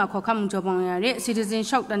ลาลูน่ะขอคำจบปังยาริ citizen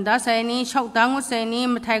ชอบดันดาเซนี่ชอบดังว่าเซนี่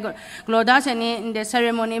มาไทยก็กลัวดาเซนี่เด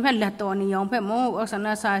ceremony เพื่อเล็ดตัวนี่ยองเพื่อมัวอักษร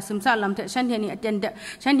น่าสายซิมซาลำเทฉันเทียนี่ attend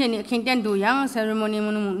ฉันเทียนี่คิงเต้นดูยัง ceremony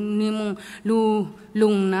มันนี่มุงลุ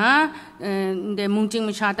งนะเดมุงจิง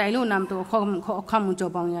มิชาไตลูนำตัวข้อมุงจบ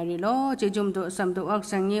ปังยาริโลเจจุมตัวสัมตัวอัก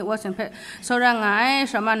ษรนี้ว่าสัมเพสระงาย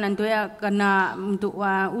สมานันตัวกันนาตัว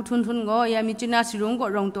อุทุนก็ยามิจินาสิรุงก็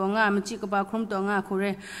รองตัวงามิจิกบาครุมตัวงาคุเร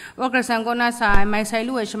ว่ากระสังก็น่าสายไม่ใส่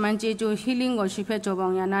ลู่สมันเจจูฮิลิงก็ชิเพจบปั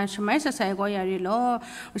งยานาสมัยใส่ก็ยาริโล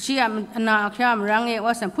ชีอานาขยามรังว่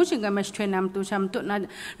าสัมผู้ชิงกันมาช่วยนำตัวชมตัวน่า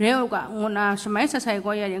เร็วกว่างนาสมัยใส่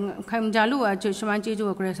ก็ยาริคำจาลู่จุสมันเจจู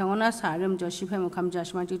กระสังก็น่าสายเริ่มจะชิเพมุคำจา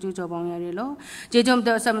สมันเจจูจบปังยาริโลเจจุม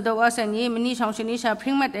ตัวสัมตัวว่าสังนี้มันนี่ช่องชนิชาพ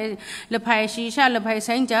ริ้งมาแต่ละภัยชีชาละภัย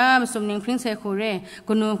สังจามสมนิงพริ้งเสคุเรก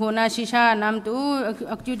นูโคนาชีชานำตัว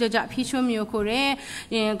อักจุดจะพิชวมิวคุเร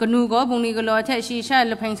กนูก็บุงนี้ก็รอแท้ชีชา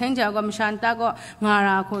ละภัยสังจาก็มชันตาก็งาร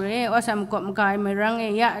าคุเรว่าสัมกบกายไม่รังเอ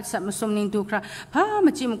ยะสัมสมนิงตุคราพาม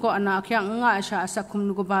าจิมก็อนาคยังงาชาสักคุม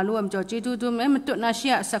นุกบาลูมจอจิตุเมมตุนาชี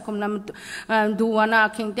ยสักคุมนำดูวานา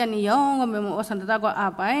คิงเตนยองก็เมมว่าสันตาก็อา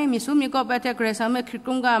ไปมิสุมิก็ไปแต่เกรซัมเมคริ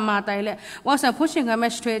กุงก็มาไตเลยว่าสัมผู้ชิงก็ไม่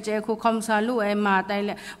ช่วยเจ้าคุคำสาลูเอมาไตเล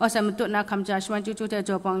ยว่าสัมตุนาคำจาชมันจุเตจ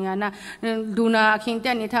บปังยานะดูนาคิงเต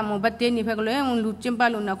นี่ทำมุบัดเตนี่เพื่อเลยมุลุจิมบา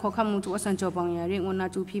ลุนาขอคำมุตัวสันจบปังยาเรื่องนา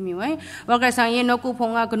จูพิมีไว้ว่ากระสังเยนกูพ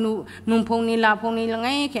งกนูนุ่มพงนี่ลาพงนี่ละไง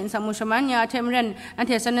เขียนสมุชมันยาเทมเรนอันเ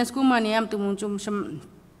ทสันสกุมานี่ยามตุมุจุม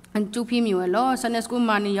อันจูพี่มีวะล้อสันสกุ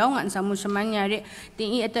มานี่ยองอันสมุชมันยาเรติ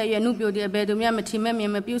อีแต่ยานุปิวเดียเบดุมยามาทิมเมีย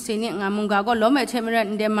มาปิวเสนี่งามุงกาก็ล้อมเทมเรน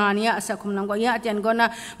เดมานี่ยสักคุมนังก็ยาเจนก็นะ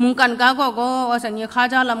มุงกันกาก็ว่าสัญญาข้า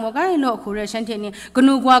จ้าลำก็ไอ้โลคุเรชันเทนี่ก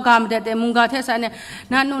นูกว่ากามแต่มุงกาเทสันเนี่ย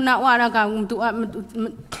นั่นนู่นน่ะว่านะกาตัว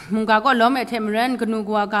มุงกาก็ล้อมเทมเรนกนู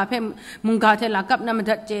กว่ากาเพ่มุงกาเทลักกับน้ำมัน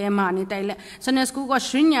เจมานี่แต่ละสันสกุก็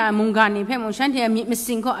ชิญญามุงกานี่เพ่มุงชันเทมี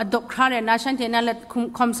สิ่งก็อดคราเรนะชันเทนั่นแหละ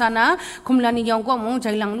คมสานะคุมลานี่ยองก็มุงใจ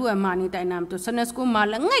ลังลู่มานี่แต่น้ำตัวสันสกุมา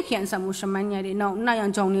ละง่ายเขียนสมุชมันยาดีน้องน่ายัง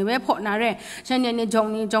จงนี่เว้พอนาเร่ฉันเนี่ยจง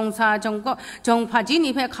นี่จงซาจงก็จงพาจี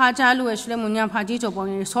นี่เพ่ข้าจ้าลู่เฉลยมุนยังพาจีจบปอง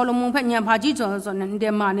ยาโซโลมอนเพ่ยังพาจีจบส่วนนั้นเด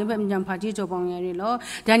มานี่เพ่ยังพาจีจบปองยาดีล้อ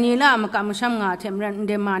แต่นี่ละมันกำชังงาเทมเรนเ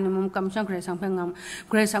ดมานี่มันกำชังเกรซังเพ่งงาม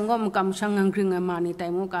เกรซังก็มันกำชังงังกริงมานี่แต่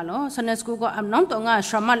มุกาล้อสันสกุก็น้องตัวงา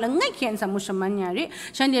สมาละง่ายเขียนสมุชมันยาดี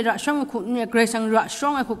ฉันเนี่ยรัชช่องคุณเนี่ยเกรซังรัชช่อ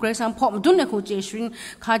งไอ้คุณเกรซังพอมดุนเนี่ยคุณเจชิน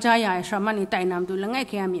ข้าจ้ายาสมานี่แต่น้ำตัวละง่าย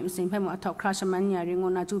เขียนมีสิ่งเพ่งมาทอกคราชมันยาดีง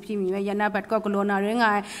นาจูพี่มีไว้ยานาบัดก็กลัวนาเรื่องไง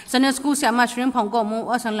สันสกุเสียมาชิมพองก็มู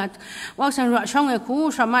ว่าสันละว่าสันรัชช่องไอ้คุณ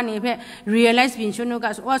สมานี่เพ่ realize บินชุนุกั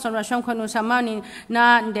สว่าสันรัชช่องคนนุสมานี่นา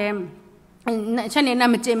เดมฉันเนี่ยน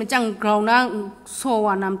ำเจมันจังกราวนะโซว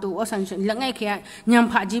านำตัวสันละไงแค่ย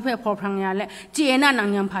ำผาจีเพ่พอพังยาและเจน่านาง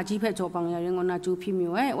ยำผาจีเพ่จบังยาเรื่องนาจูพิมี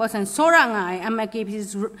ไว้ว่าสันโซร่างไง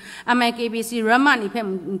MiKBC รามานี่เพ่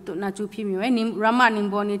ตัวนาจูพิมีไว้นิมรามานิม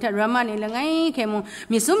บอนี่แต่รามานี่ละไงแค่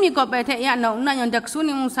มีสุมีก็ไปแต่ยาน้องนั่งยำดักซุ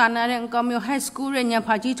นิมุสานาเรื่องก็มีไฮสคูลเรียนยำผ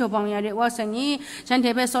าจีจบังยาเรื่องว่าสันนี้ฉันเท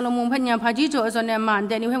เพ่โซโลมอนเพ่ยำผาจีจส่วนเนี่ยมันแ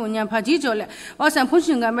ต่นี่เพ่ยำผาจีจเลยว่าสันพูด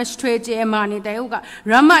ถึงกันไม่สเตรทเจมานี่แต่ว่า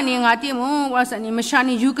รามานี่งาที่มูว่าสันนี่ไม่ใช่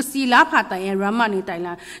นี่ยุคสีลาพัดแต่ยังรามานี่แต่ล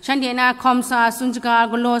ะฉันเดียนะคอมซาสุนทร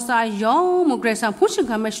กโลซายอมุกเรซังพูดถึง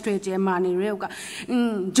คำไม่สเตรทเจมานี่เร็วกะ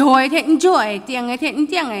joy เท่ enjoy เตียงเท่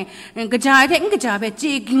เตียงกระจายเท่กระจายไป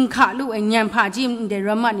จีกินขาลู่ยังพาจีมเดร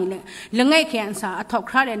ามานี่เลยเรื่องไงแค่สาทอก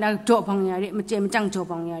คราเลยนะโจบังยาเรมันเจมันจังโจ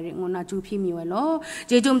บังยาเรงนาจูพี่มีไว้ล้อเ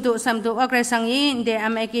จจุมตัวซ้ำตัวอักเรซังยินเด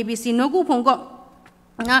MiKBCโนกูพงก็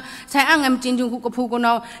นะใช้อ่างเงินจินจุงกุกพูกุนเอ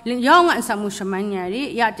าย่องอันสมุสมัยเนี่ยดิ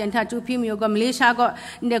อยากจะทัดจูพิมพ์อยู่กับมาเลเซียก็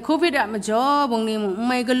เด็กโควิดมาจ่อบางทีไ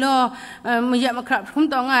ม่ก็ล้อไม่อยากมาครับคุ้ม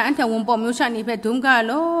ต้องอันที่วงปอมิวชันนี่เพื่อดุมกัน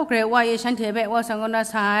ล้อเกลียวว่าฉันเทเบว่าสังกัด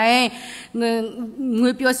สายเง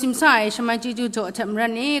ยเปียวซิมสายสมัยจีจูโจทำรั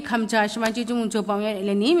นนี่คำจ่าสมัยจีจูมุนโจปองเนี่ยเล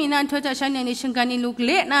ยนี่มีนั่นทั่วจะฉันเนี่ยนี่ฉันกันนี่ลูกเ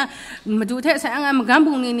ล็กนะมาดูเทใช้อ่างมันกัน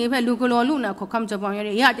บุงนี่เพื่อลูกล้อลูกนะขอคำจ่าปองเ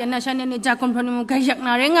นี่ยอยากจะนั่นฉันเนี่ยนี่จากคนพนุมุกยักน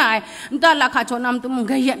าเรื่องไงแต่ราคาชนนำตัวมุ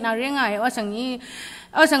กยักนาเรื่องไงว่าสังนี้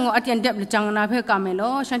สังอาเตียนเด็บจังนาเพื่อกาเมโล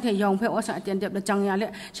ฉันเทยองเพื่อว่าสังอาเตียนเด็บจังยาเลย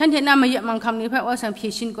ฉันเทน่ามาเยอะมังคำนี้เพื่อว่าสังพิ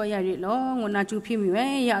ชินก็ยาริโลงนาจูพิมีไว้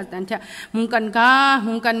ยาแต่เถอะมุง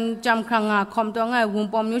กันจำครั้งคอมตัวง่ายวง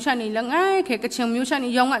ปอมมิวชันนี่ละง่ายแค่กระเชียงมิวชัน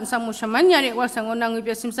นี่ยองอันสมุสมันยาริว่าสังนางวิเ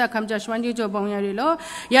ปียสิมซาคำจัชวันยูโจบองยาริโล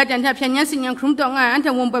ยาแต่เถอะเพียงยันสิยังครุ่มตัวง่ายอันเถ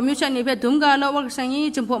อะวงปอมมิวชันนี่เพื่อดุมกาโลว่าสังนี้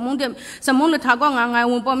จุ่มพวกมุงเด็บสมุนเลยทักก็ง่าย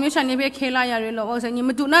วงปอมมิวชันนี่เพื่อเคลายาริโลว่าสังนี้ม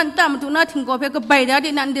าดูนั่นตามาดูนั่นถึงก็เพื่อก็ไปได้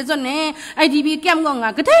ที่นั่นเดี๋ยวเนี่ยไอดีบีแก้มก็ง่า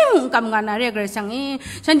ยก็ได้มุงกำงานอะไรก็สังนี้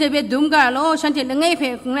ฉันจะไปดุมกันแล้วฉันจะง่ายเพี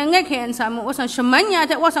ยงง่ายแค่อันสามว่าสังสมัยเนี่ยแ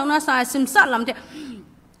ต่ว่าสังน่าสายสิมสัลลัมแต่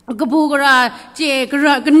กบูกระเจกร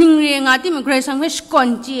ะกนิ่งเรียงที่มันเคยสังเวชก่อน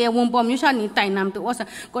เจวงปอมยุชานี่ไต่น้ำตัวว่าสัง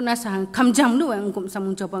ก็น่าสังคำจำด้วยองคุมส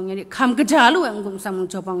มุนจบางอย่างคำกระจาด้วยองคุมสมุน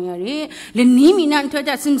จบางอย่างเรื่องนี้มีนั่นเธอจ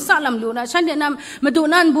ะสิมสัลลัมรู้นะฉันเดินนำมาดู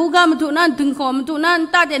นั่นบูกามาดูนั่นถึงคอมาดูนั่น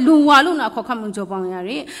ตาเดลูวาลูนะขอคำจบางอย่าง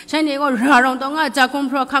ฉันเองก็รารองตรงอ่ะจากคน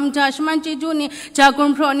พระคำจาชมันเจจูนี่จากคน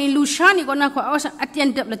พระนี่ลูชานี่ก็น่าขอว่าสังอัตยัน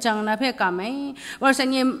เด็บละจังนะเพื่อกาไม่ว่าสัง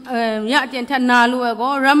เนี่ยยาอัตยันท่านนาลูก็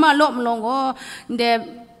รามาลบลงก็เด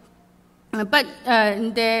ปัจ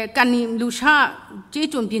เด็กกันนิลูชาเจ้า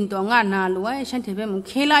จุนพินตัวงานนาลูฉันถือเป็นมุขเ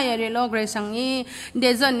คลายอะไรล้อเกรซังนี้เด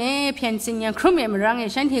ซอนเนี่ยเพียงสิ่งอย่างครุ่มอย่างรัง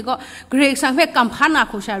ฉันถือก็เกรซังเพื่อกัมพันนา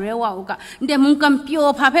คุชาเรียว่าอุกะเดมุงกัมพิโอ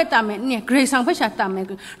พาเพื่อตามเนี่ยเกรซังเพื่อชัดตาม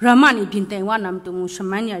รามานิพินแต่ว่านำตัวมุส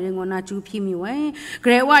มันอย่างเรื่องนาจูพิมีไว้เก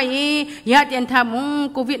รว่าญาติยันทามุง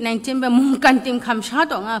โควิด-19แบบมุงกันติมคำชา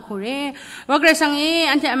ตัวงาคุเรว่าเกรซังนี้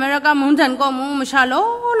อันที่อเมริกามุงทันก็มุงมชาโล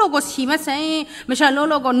โลก็สีมาใส่มชาโ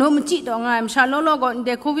ลก็โนมจิตตัวง่ายมชาโลก็เ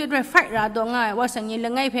ด็กโควิดเรไฟราตัวง่ายว่าสังเกต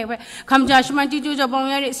ง่ายเพ่คำจ่าชมันจู่ๆจะบอง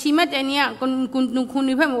ยาริสีมาแต่เนี่ยคุณ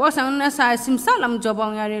นี่เพ่ว่าสังน่าสายสิมซาลำจะบอ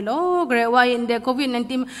งยาริโลเกรว่าเด็กโควิด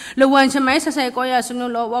-19ลวันใช่ไหมสายก็ยาสนุ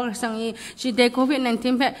โลว่าสังชีเด็กโควิด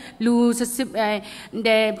-19เพ่ลูสิบเ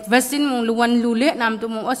ด็กวัคซีนมุงลวันลูเล่นำตัว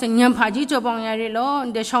มุงว่าสังยามพาจีจะบองยาริโล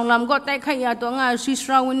เด็กช่องลำก็แต่ขยะตัวง่ายสิส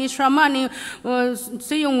ราวินิสรามานี่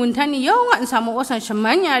สิยงวุ้นท่านี่ยองอันสามว่าสังช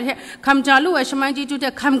มันยาริคำจ่าลูกชมันจู่ๆจ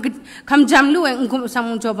ะคำจำลูกกุมส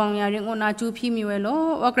มุนจบางอย่างเรื่องนาจูพิมีเวล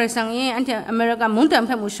ว่าเกรซังเอันที่อเมริกามุนตันเ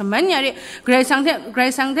พื่อมุสมันอย่างเกรซัง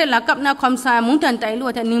เทลักกับนักความสายมุนตันไตลูก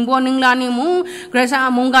แต่นิมบัวนิงลานิมุงเกรซัง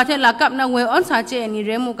มุงกาเทลักกับนักเวออนซาเจนี่เ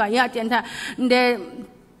รื่องมุกายะเจนท่าเด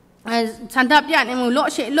สันทับยานี่มุโล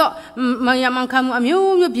เชโลมายามังคามุอามิว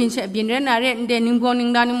บินเชบินเรนาเรเดนิมบัวนิง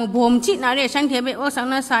ลานิมุบอมจินาเรฉันเทเบว่าสัง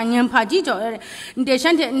นาสายยังพาจีจ่อเดฉั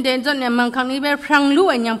นเทเดจนเนี่ยมังคังนี้เบพรังลู่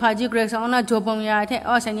ยังพาจีเกรซังนาจบงยาเท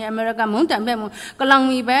ว่าสัญญาอเมริกามุนแต่เบมุกำลัง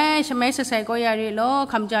มีเบใช่ไหมสายก็ยาริโล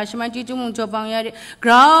คำจ่าใช่ไหมจีจุมุจบงยาริก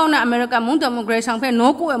ราวน่ะอเมริกามุนแต่มุเกรซังเบโน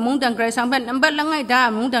กุมุนแต่เกรซังเบนับเป็นลังไงดา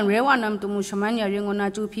มุนแต่เรวานำตัวมุสมันยาริงนา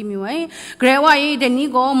จูพิมีไว้เกรว่าเดนี่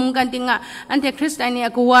ก็มุงกันติงอ่ะอันเทคริสต์เนี่ย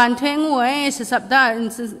กวนเทงไว้สัปดาห์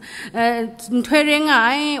ทเวเรงไง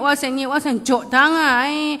ว่าสัญญาว่าสัญโจทังไง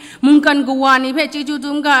มุงกันกวนนี่เพื่อจีจู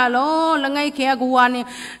ดุมกันแล้วลังไงแค่กวนนี่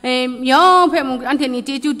ยองเพื่อมุงอันเทนี่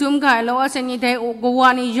จีจูดุมกันแล้วว่าสัญญาได้กว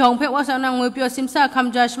นนี่ยองเพื่อว่าสัญญาเงยเปียวซิมซาค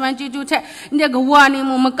ำจัชมันจีจูเทเด็กกวนนี่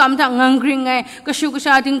มุงมันกำทังงังกริงไงก็ชุกช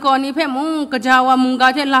าติงก่อนนี่เพื่อมุงกระจาวมุงกา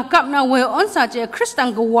เทลักกับนาเวออนซาเจคริสตัน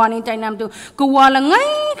กวนนี่ใจนำตัวกวนลังไง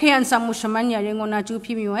แค่อันสามุสมันอย่างเรื่องนาจู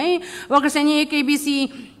พิมีไว้ว่าก็สัญญา MiKBC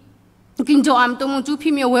กินจอมตัวมุจูพิ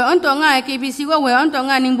มีเวออนตัวง่าย MiKBC ว่าเวออนตัว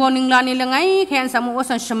ง่ายนิงบอนิงลานี่ละไงแค่สามุว่า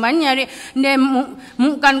สันสมันยาริเดมุ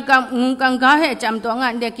กันกาเหจำตัวง่า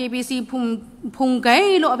ยเด็ก MiKBCพุงไก่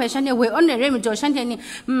โลกเพฉันเนี่ยเวออนเนี่ยเรื่องมันจอฉันเทนี่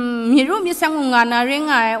มีรูปมีสังงานอะไรไ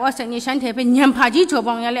งว่าสัญญาฉันเทเป็นยามพาจีจบ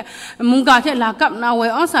างอย่างเลยมุงกาเทลักกับนาเว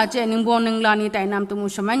ออนสาเจนิงบอนิงลานี่แต่นำตัวมุ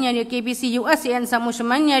สมันยาริ MiKBC USAN สามุส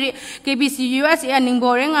มันยาริ MiKBC USAN นิงบ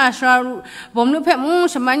อเรงอาชาบ่มลูกเพมุ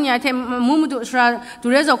สมันยาเทมุมุดุชาดู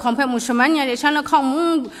เรื่องของเพมุสมันยาริฉันละข้องมุ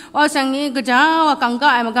งว่าสังนี้ก็จะว่ากังกา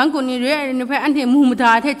ยมากังกุนี่เรื่องนี่เพอันที่มุมุด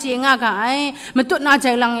าเทเจงากายมันตุนาใจ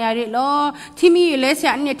ลังยาริล้อที่มีเลเซี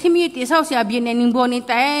ยเนี่ยที่มีตีเศร้าเสีย biên nên bồn này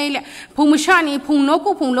tay phùng mשה này phùng nấu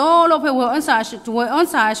cú phùng lô phải vừa ăn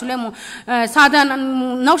sa số lem sa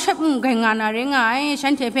đan nấu xếp cái ngàn nào đấy ngay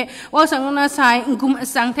sáng thế phải ở sang nó sai cũng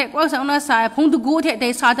sang thế ở sang nó sai phùng du gu thế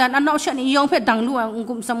thế sa đan nấu xếp này yong phải đằng luôn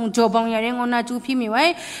cũng sang cho bằng nhà đấy ngon na chú phim mi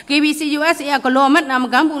vậy KBC USA có lo mất nam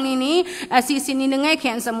gam bung này CC này ngay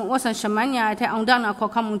khen sang ở sang shaman nhà thế ông đang có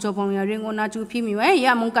không cho bằng nhà đấy ngon na chú phim mi vậy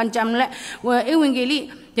ya mong can chăm lại evangeli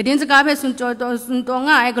jadi đến giờ phải sun to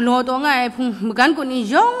ngay cái lo to ngay phùng gan cũng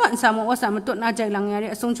ní yong anh sang ở sang một tuần na chạy lăng nhà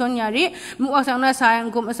đấy sung chọn nhà đấy mua sang nó sai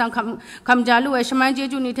cũng sang khăm giá luôn shaman chế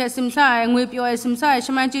chú ní thế sim sai người biểu sim sai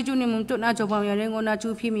shaman chế chú ní một tuần na cho bằng nhà đấy ngon na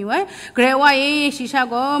chú phim mi vậy cái vậy shisha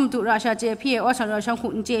có một tuần ra sa chế phi ở sang ra sang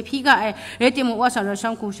khung chế phi cái đấy thì một ở sang ra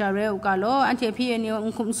sang khung sa rồi cái lo anh chế phi này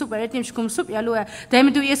khung sup đấy thì khung sup ya luônแต่มั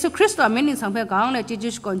นตัวเยซูคริสต์อาเมนสังเกตกันเลยจีจู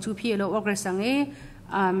สก่อนชูพี่เราออกกระสังเอ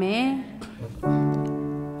อาเมน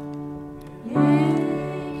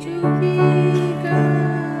ชูพี่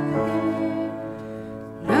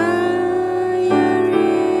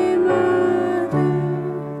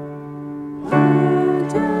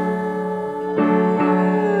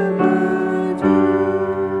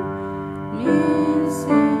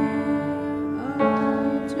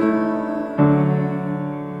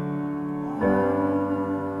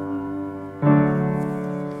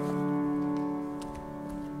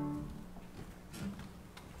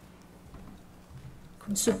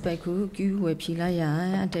สุดไปคือคิวเวพีลายา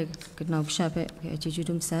อันเด็กก็นอกชาเปจีจู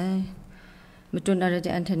ดุมไซมาตุนอะไรจ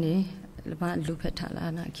ะอันเทนี้ละบ้านลูกเพชรทาลา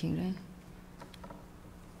นาคิงเลย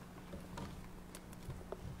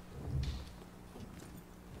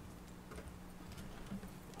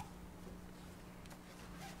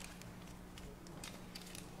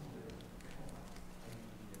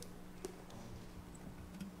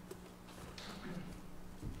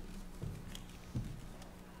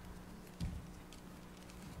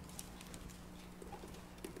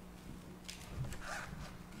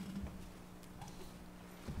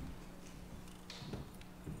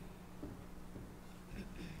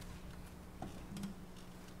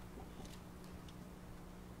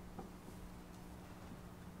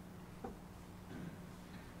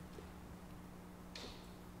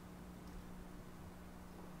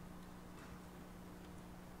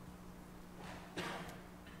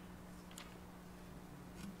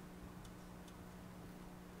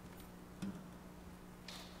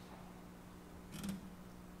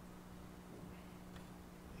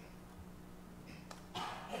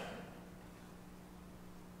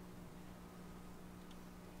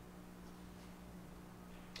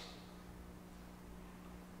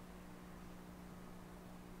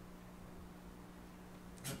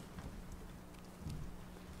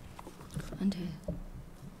And here.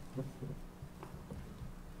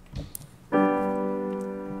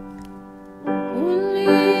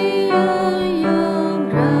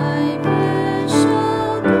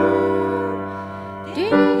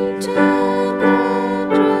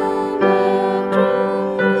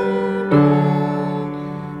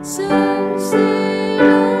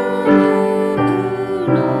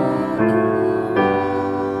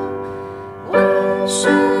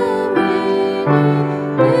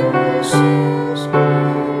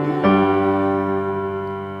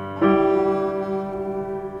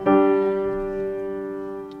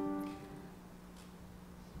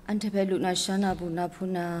 Luna shana buna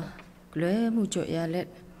puna gle mu joya let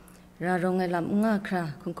ra rong lam nga kra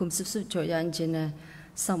kum sup joya anjena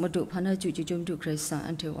samadu phana ju jum du kresa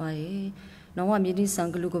ante wai nawa midi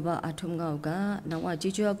sanglu ko ba athum ngau ga nawa ji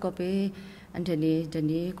jo ko pe ante ni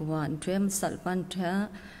dani ko wa antrem salpan tha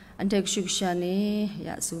ante shukshani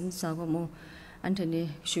ya sum sa ko mo ante ni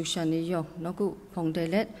shukshani yo noku phongde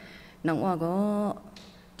let nawa go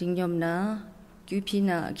dingyom na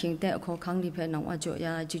Pina King Te ko Kang Li Pe Nang Wa Jo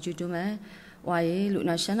Ya Ji Ju Du Me Wai Lu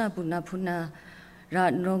Na Shana Puna Puna Ra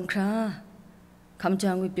Rong Kra Kam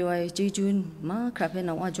Jang Wi Pi Wai Ji Jun Ma Kra Pe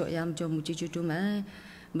Nang Wa Jo Yam Jo Mu Ji Ju Du Me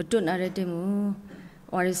Mutun Are Te Mu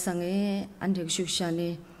Wari Sang E Ante Shuk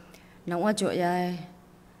Shani Nang Wa Jo Ya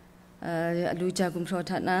Lu Ja Kum Pro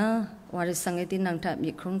That Na Wari Sang E Tin Nang Ta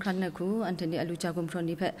Mi Krong Kran Na Ku Ante Ni Lu Ja Kum Pro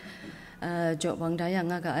Ni Pe Jo Wang Da Ya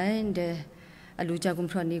Nga Ga Ai De Lu Ja Kum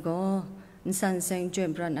Pro Ni Go San Saint Joe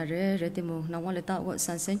Brand are retimu nawa leta wo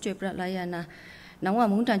San Saint Joe Brand layana nawa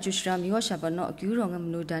mung tan jusram yo shaba no gyuro ngam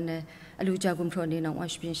nu dane aluja gum pro ni nawa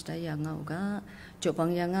shpin sta ya ngau ga jo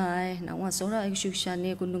bang ya ngai nawa sora ek shukshan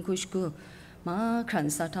ne kundung kushku ma khan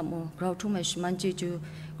sa thamo grau thu mai shman ji ju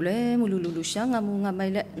gle mu lu shanga mu nga mai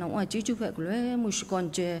le nawa ji ju phe gle mu shkon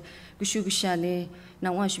je kushu kushan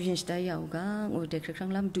nawa shpin sta ya ga ngo de krang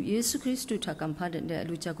lam du Yesu Christu tha kam pha de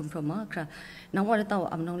aluja gum pro ma kra nawa le taw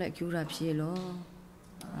am nong le kyura phie lo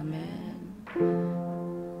阿门。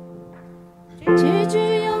结局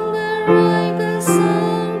用个爱个上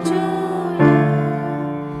着呀，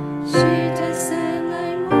是他生来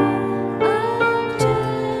我爱着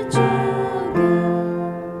这个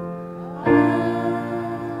阿门。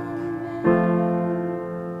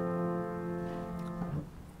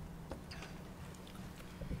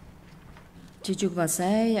结局把塞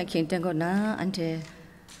呀，看见过那安特。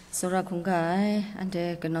Sora kungai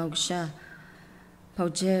ante kenausha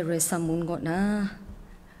pauje resamun got na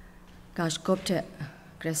gash kopte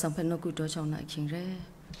kresam penoku do chau na kingre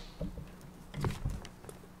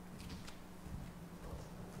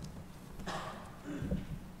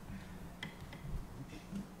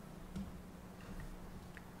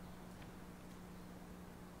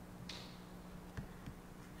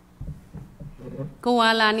กวา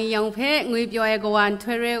ลานียองเพงุยปยอยกวานท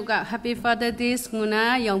เรวกะ Happy Father Days งูนะ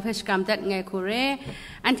ยองเพชกรรมตัดไงคุเร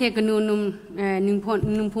อันเทกนูนุมนิงพง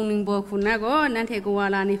นิงบัวคุณนะก็นั่นเทกวา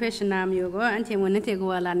ลานีเพชนามอยู่ก็อันเทวันนั้นเทก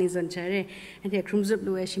วาลานีสนใจเรอันเทครุมซุบ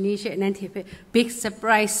ลูเอชนีเชนั่นเทเพ big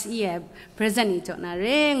surprise เย่ present อีจอนะเร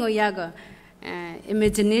งอยากก็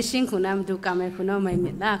imagination คุณนะดูกรรมคุณนะไม่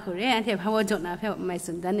มีได้คุเรอันเทพาวจอนะเพไม่ส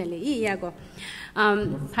นใจเลยอีอยากก็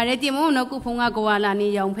ภายในที่มุ่งนักกุพงากวาลานี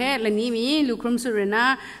ยองเพลนี้มีลูกครุมสุรนะ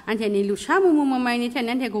อันเทนี่ลูกชามุมุมาไม่นี่เท่า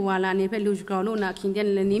นั้นเทกวาลานีเพลูกกรอลูนักขิงเดน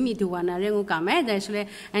ลนี้มีตัวนาเรื่องอุกาแม่แต่เฉลย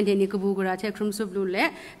อันเทนี่กบุกราเทครุมสุบลูเล่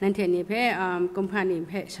นั่นเทนี่เพคอมพานีเ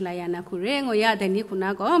พเฉลยานาคุเรงอยาแต่นี่คุณนะ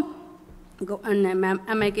ก็อันนั้น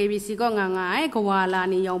MiKBC ก็ง่ายๆกวาลา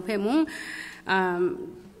นียองเพมุ่ง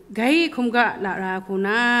ไงคุมกะลาราคุณน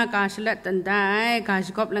ะกาชลัดตันได้กาช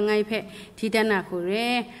กบละไงเพที่เดนาคุเร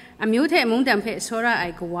อามิวเทมุงดัมเพโซระไอ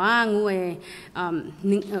กว่างู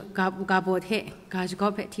กาโบเทกาจก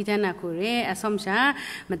เพที่เดนาคุเรอสมชา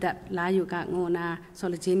มาดับลาอยู่กะงูนาโซ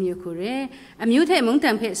ลจิมอยู่คุเรอามิวเทมุง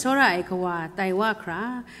ดัมเพโซระไอกว่าไตว่าครา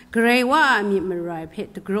เกรว่ามีมรายเพ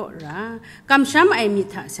ตกรอรากำช้ำไอมี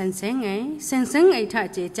ท่าเซนเซงไงเซนเซงไอท่า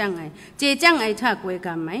เจจังไงเจจังไอท่ากวยก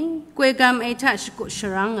ำไงกวยกำไอท่าสกุช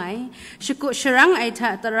รังไงสกุชรังไอท่า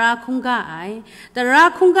ตราคุงกะไอตรา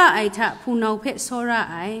คุงกะไอท่าผู้นาวเพโซระ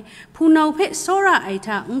ไอผู้นาวเพโซระไอ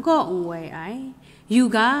ท่าองก็องเวไอยู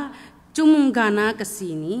กาจุมุงกานากสี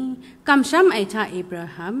นีกำช้ำไอท่าอับรา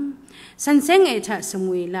ฮัมสันเซงไอท่าส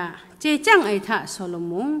มุยลาเจจังไอท่าโซโล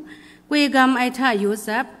มอนกวยกำไอท่าโยเซ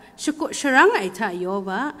ฟสกุชรังไอท่าโยว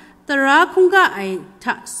าตราคุงกะไอ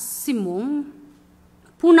ท่าซิมง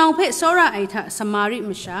ผู้นาวเพโซระไอท่าสมาริ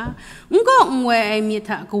มชาองก็องเวไอมี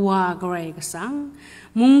ท่ากวากรกสัง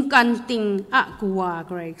มุงกันติงอะกวา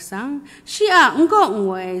กรกสังชีอะองก็องเ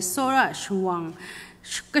วโซระชวัง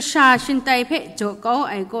กษาชินไตเพโจโก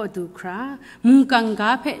ไอโกดูครามุงกังก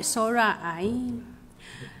าเพโซระไอ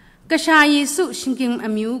กษาเยซูชิงกิมอ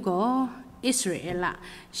มิวโกอิสราเอล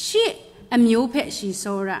ชีอมิวเพชีโซ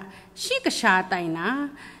ระชีกษาไตนา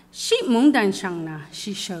ชีมุงดันชังนา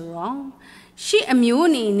ชีชรองชีอมิว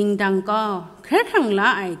นี่นิงดังก็แค่ทั้งละ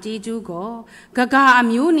ไอเจจูก็กะอ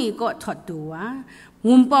มิวนี่ก็ถอดตัว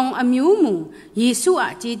มุมปองอมิวมุงเยซูอะ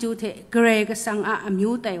เจจูเทเกรกสังอะอมิ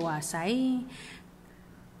วไตว่าไซ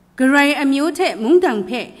กระไรอมิวเทมุงดังเ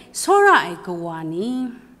พโซระไอกวานี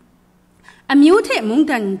อมิวเทมุง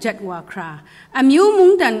ดันจัดว่าคราอมิวมุ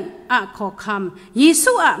งดันอะขอคำเย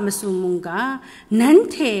ซูอะมสุมุงกานั้น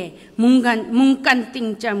เทมุงกันติง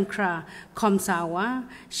จำคราคอมสาวะ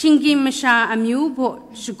ชิงกิมชาอมิวโบ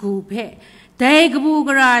สกูเพแต่กบูก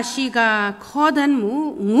ราชิกาขอดันมู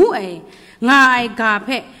งูไองาไอกาเพ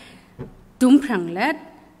ดุมพรังเล็ด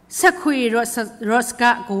สักคุยรสก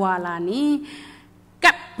ะกวาลานี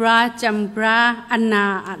กับปราจำปราอันนา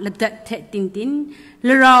ละดัดเทตินตินล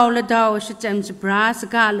ะเราละดาวชจำจปราส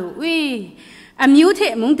กาลุวีอามิวเท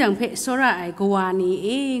มุงดังเพโซระไอกวานี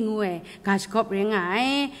งวยกาชกบเรงไง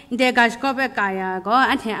เดกาชกบเอกายาก็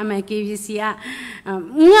อันเทMiKBCอะ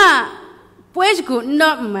งะป่วยกูน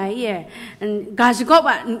อบไม่เย่กาชกบ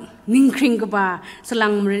อะนิ่งคริงกบ่าสลั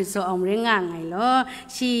งมริโซอมเรงไงลอ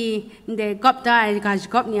ชีเดกบได้กาช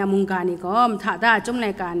กบเนี่ยมุงกานี่ก็ถ้าได้จุ่มร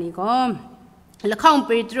ายการนี่ก็ละข้องไป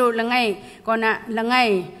ตรูละไงก็นะละไง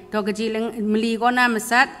ดอกจีมลีก็นะมา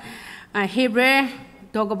สัตเฮเบร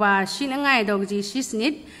ดอกบาชิละไงดอกจีชิสนิ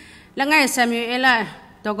ดละไงซามูเอล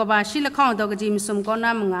ดอกบาชิละข้องดอกจีมสมก็น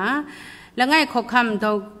ะมงาละไงขอคำด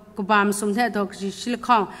อกบามสมแท้ดอกจีชิละ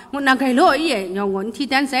ข้องงดนักไกลโลอียองนที่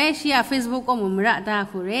ดันเซชีย Facebook ก็มุมระดา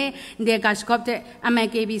คุเรเดกาสกอบเต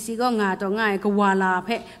MiKBC ก็งาตัวง่ายกวาลาเพ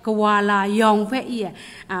กวาลายองเพอี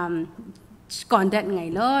ก่อนเด็ดไง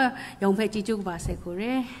ล่ะยองเพจิจุกบาเซคุเร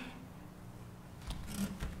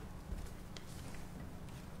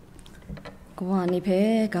กวานี่เพ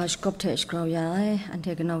กาชกบเทชกราวยายอันเท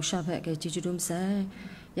กนาวชาเพกจิจุดุมเซ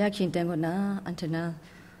อยากขินแต่งคนนะอันเทนะ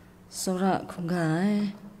สระคงกาย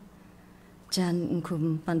จันคุม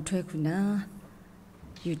ปันถ้วยคุณนะ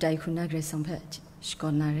อยู่ใจคุณนะเกรซังเพชสกอ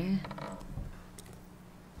นนาเร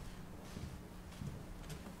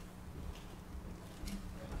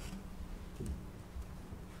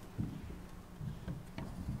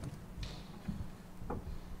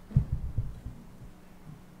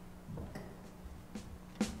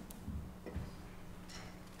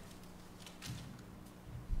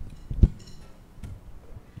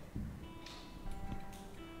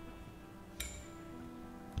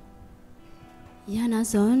ยานา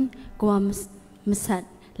ซอนกวามมสัด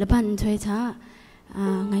ละบันถวยท้า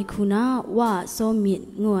ไงคุณนะว่าโซมิด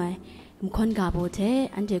งวยมคนกาโบเท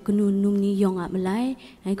อันเดกุนุนุมนิยองอะมาไล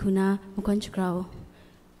ไงคุณนะมคนชกราว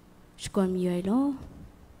ชกอนมีไอโล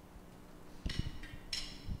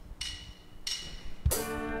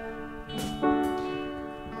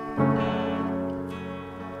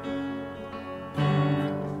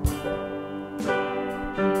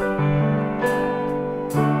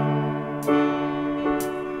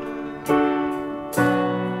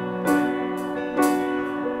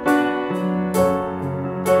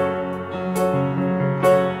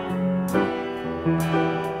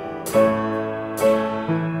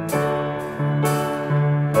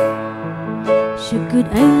Good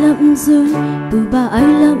I love you, Buba I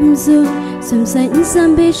love you. Some say in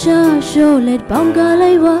some besha show let bonga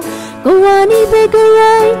laiwa. Go on back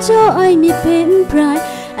right, so I me pain pride.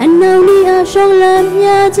 And now we are shong lam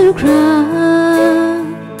ya to cry.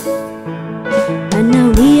 And now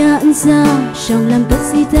we are insa shong lam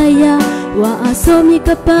kasitaya. Wa so mi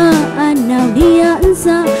kapa and now we are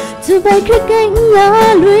insa to buy cricket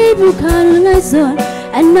la lui bukan ngai son.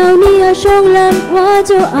 And now we are shong lam wa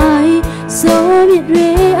jo I. So it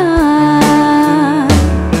real.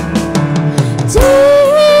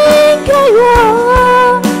 Take I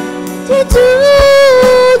walk, take to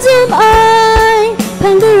them I.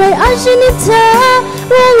 Pangarai Ashinita,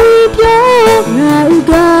 when we go,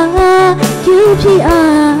 Rauga,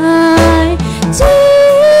 QPI.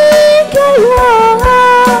 Take I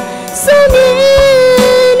walk, so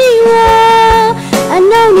many well. And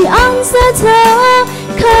now the answer,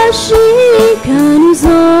 Kashi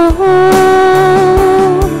Kanzo.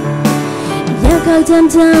 Jam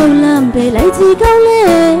tau lambe lai ti kau le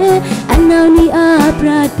anau ni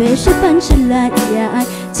abrat be shapan shalat ya ai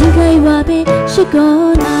jing kai wa be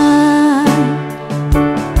shikon ai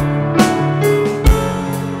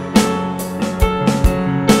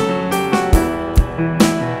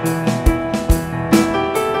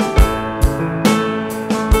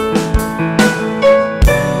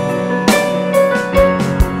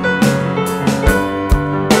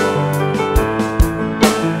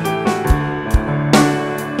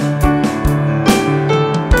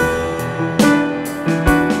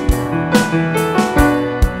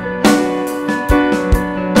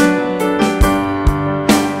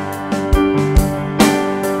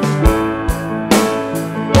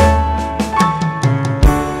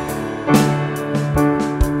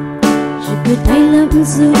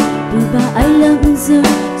Buba I love you.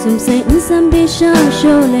 Some say in some besha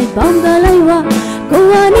show like bonga laiwa. Go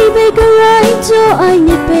on back right, so I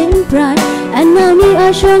need pain pride. And now we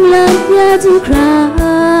are shong lam ya to cry.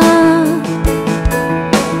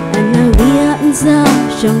 And now we are insa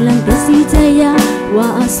shong lam kasitaya.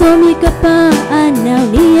 Wa so mi kapa and now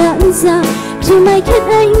we are insa. To my kid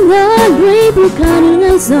I know we bukan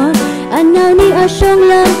ngai son. And now we are shong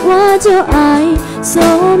lam wa jo I. So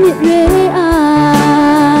mi real.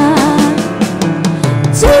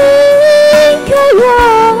 Take I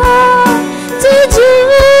walk, did you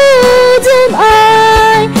them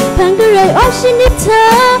I? Pangarai Ashinita,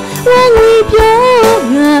 when we go,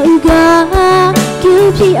 Rauga,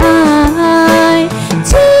 QPI.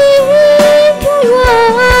 Take I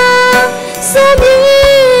walk, so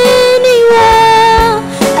many well.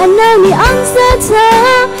 And now the answer,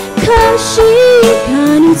 Kashi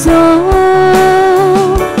Kanzo.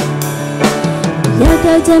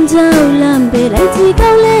 Jam tau lambe lai ti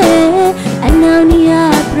kau le anau ni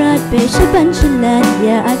abrat be shapan shalat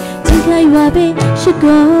ya ai jing kai wa be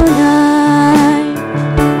shikon ai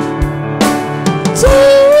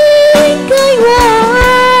jing kai wa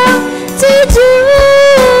ti tu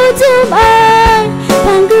dum ai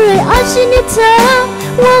pangarai ashinita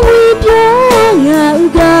wa we pyo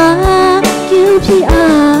ngauga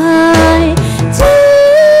QPI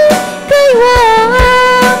jing kai wa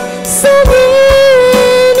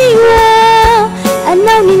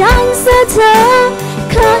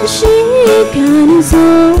Kashi Kanzo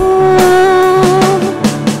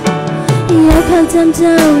Ya kau jam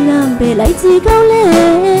tau lambe lai ti kau le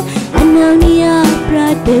anau ni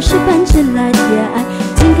abrat เบชปันฉลาดยา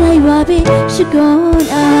ทิ้งใครว่าเบชก่อน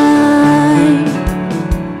อาย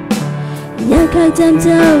อยากใครจำเ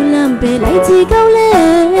จ้าลำเปไหลที่เกาเล่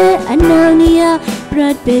อันนาเนียปรั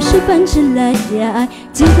ดเบชปันฉลาดยา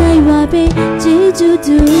ทิ้งใครว่าเบจีจู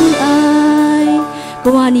ดูอายก็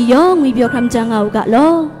ว่านี่ยองมีเบียวคำจังเอากะโล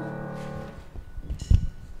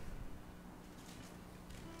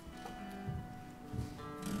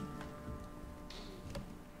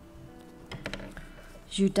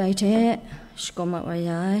อยู่ใต้เทสกอมาวา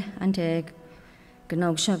ยายอันเทกนอ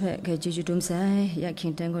กชอบแค่จีจูดุมใส่อยากเขีย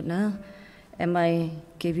นแตงกดนะ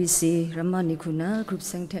MiKBC รัมมานิคุณนะกรุ๊ป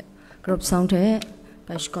สังเทกรุ๊ปสังเท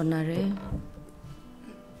กัชกอนนาเร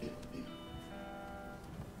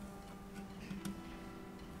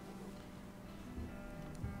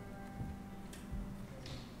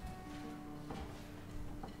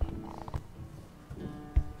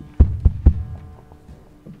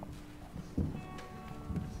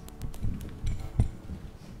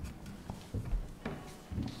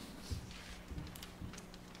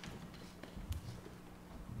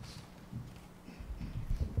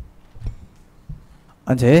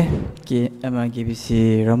อันเจMiKBC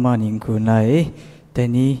รัมมานิคุณนายแต่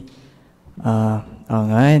นี้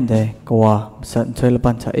ไงเด็กกว่าสันช่วยละ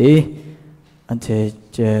ปันใจอันเจ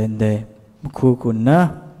เจนเด็กคู่คุณนะ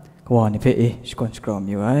กว่านี่เพ่สกอนสกรอม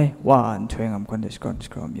อยู่ไอ้ว่าอันช่วยงามคนเด็กสกอนส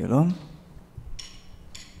กรอมอยู่ล้ม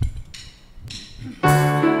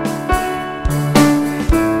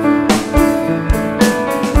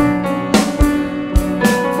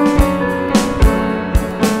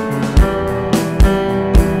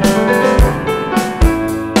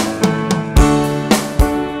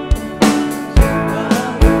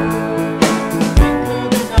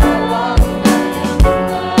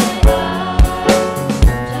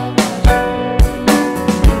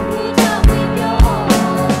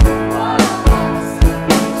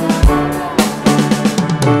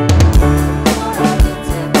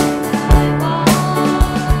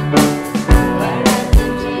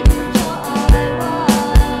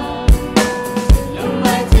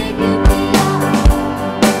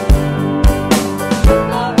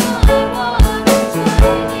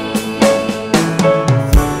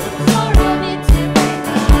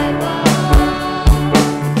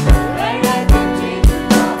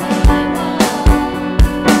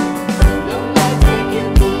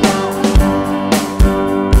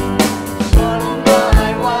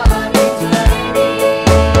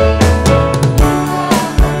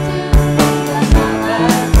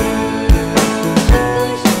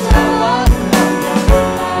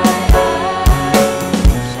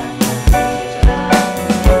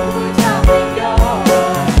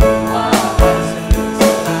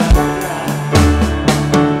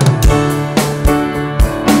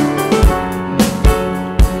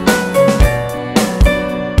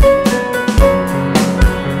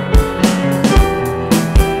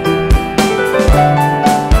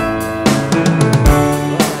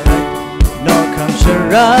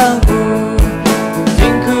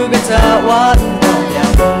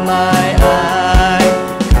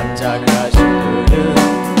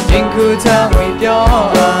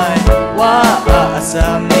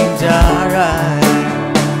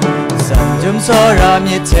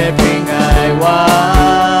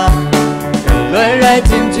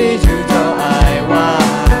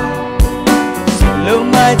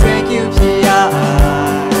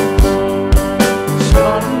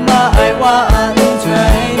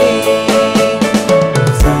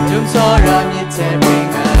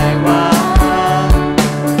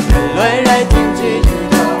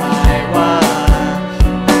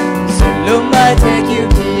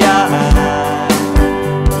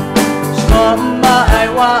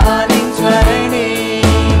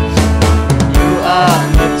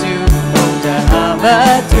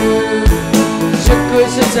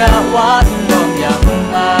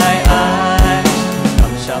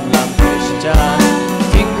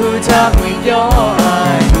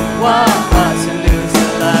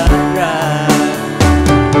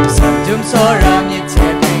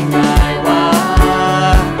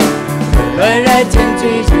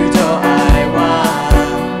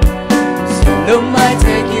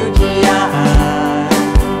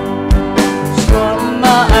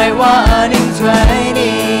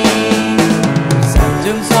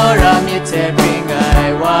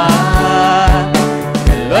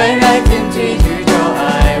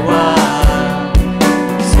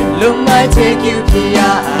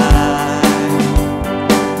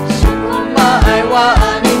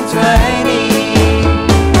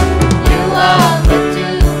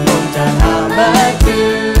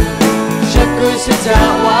จะ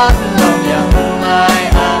วัดลงอย่างไม่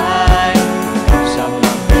อายชำล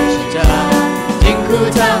ำ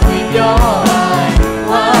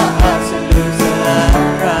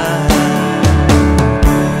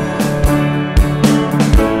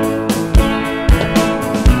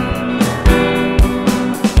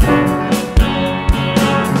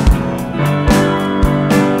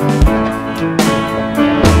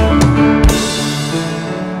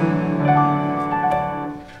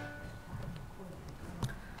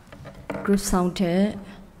กรุ๊ปซาวด์เท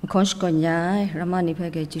คอนสก่อนย้ายรามานิเพ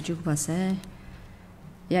กจิจุปัสเซ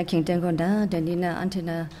อยากเข่งเต็งก่อนดาเดนินาอันเท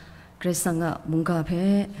นาเกรซังะมุงกาเพ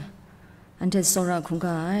อันเทสระคุงก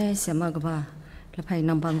าเสียมากบ่าละไพน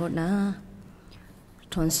ำบังกดนะ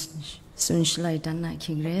ทอนสุนชไลดันนะเ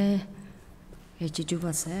ข่งเรจิจุ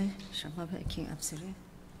ปัสเซชามาเพเข่งอับเสเร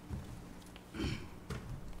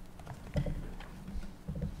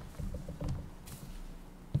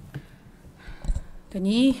ที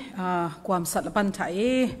นี้ความสัตย์ละปันไทย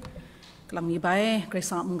กลังมีใบเกร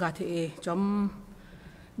ซังมุงกาเทจอม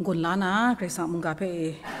กุนลานะเกรซังมุงกาเพ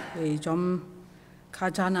จอมข้า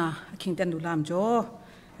จานะคิงเตนดูลามจ่อ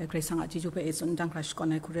เกรซังอาจิจูเพสุนจังคลาชก่อน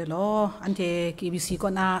ในคุเรโลอันเทกีบีซีก่อ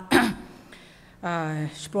นนะ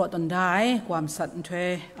สปอร์ตอนได้ความสัตย์ช่วย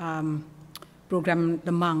โปรแกรมด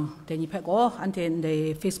มังเดนิเพก็อันเทใน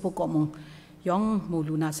เฟซบุ๊กก็มงยองมู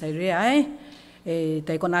ลูนาไซเรียแ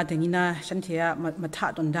ต่ก่อนหน้านี้นะฉันเทียมาถ่า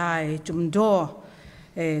ตอนได้จุ่มโด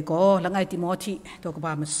ก็หลังไอติมอที่ตัวกบ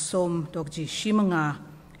ามาส้มตัวจีชิมัง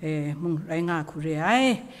มึงไรงาคุเรีย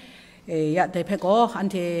อยากได้เพก็อัน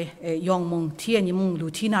เทยองมึงเทียนี่มึงลู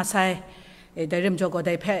ที่นาไซได้เริ่มจก็ไ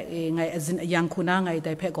ด้เพไงยังคุณาไงไ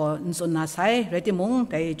ด้เพก็นสนนาไซเรติมึง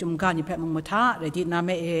ได้จุ่มการนี่เพมึงมาถ่าเรตินาเม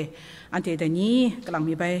อันเทแต่นี้กำลัง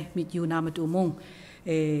มีไปมิดยูนามาตูมึง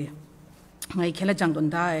ไงแค่ละจังตน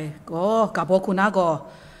ได้ก็กาบคุณาก็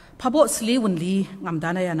พระบสลีวันลีงามดา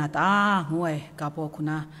นายานาตาห่วยกาบคุ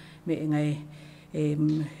ณาเมื่อไง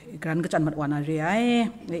กรันก็จันมัดวานาเรีย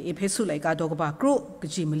เพสุไลกาโดกบากรุก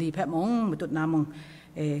จิมลีแพมงมาตุนามง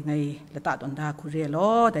ไงละตาตนดาคุเรียล้อ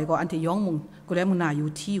แต่ก็อันที่ยองมงก็แล้วมึงนาอยู่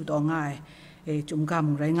ที่อยู่ต่อง่ายจุ่มกาม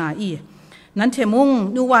งไรงายนั้นเทมง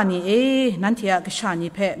นูวานี่นั้นเทียกชานี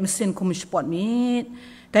แพมิสินคุมสปอร์ตมี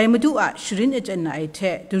แต่มาดูชรินเอเจนไอเท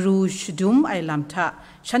ดูรูชดุมไอลำทะ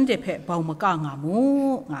ฉันเดเพเบามากางามู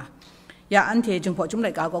งาอย่าอันเทจึงพอจุ่มไหล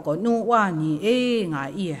กาก็นูว่านี่งา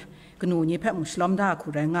กนูนี่เพมุสลิมดาคุ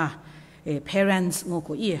เรงาparents ง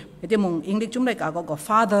กูแต่มงอังกฤษจุ่มไหลกาก็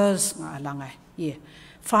fathers งาลังไง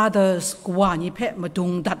fathers กว่านี่เพมาดุง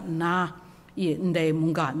ดัดนาอันใดมุ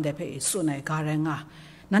งกาอันใดเพสุนัยการงา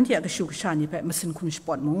นั้นที่ก็ชุกชานี่เพมาสินคุณสป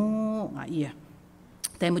อร์ตมูงา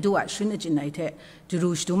แต่มาดูว่าฉันจะไหนเถอะจะ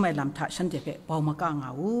รู้ดูไม่ลำทัฉันจะไปเป่ามากางเอ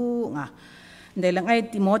าในหลังไอ้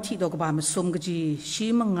ติโมธีตัวกบามาสมกจีชี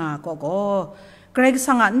มังก็เกรง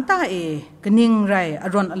สังอันตาก็นิ่งไรอ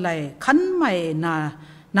รอนอะไรขันไม่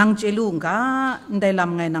นางเจลุงกาในล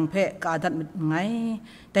ำไงนางเพะกาดัดไง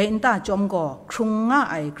แต่อินตาจอมก็ครุง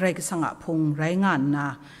ไอเกรงสังพงไรงาน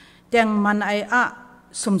แจงมันไอ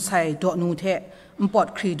สมใส่ดอกนูเทะปอด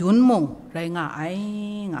ครีดุนมงไรงาไอ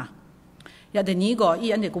ยาเดนี้ก็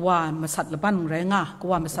อันเดียกว่ามาสัตว์ละบ้านแรงก็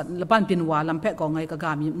ว่ามาสัตว์ละบ้านเป็นว่าลำเพะก็ไงก็ก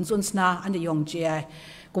ามีมันส่วนสนาอันเดียยองเจ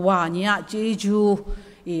ก็ว่าเนี่ยเจจู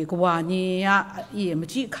ก็ว่าเนี่ยมัน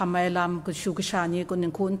จีคำไม่ลำก็ชูกชานี่ก็หนึ่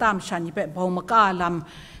งคนตามชานี่เปะเบามากาล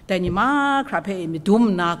ำแต่นี่มาครับเพะมีดุม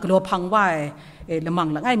นากลัวพังไว้ละมัง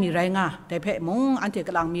ละไงมีแรงแต่เพะมงอันเดียก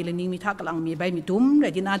ำลังมีเลนิงมีท่ากำลังมีใบมีดุมแต่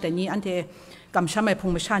ที่น่าแต่นี่อันเดียกำช้ำไม่พง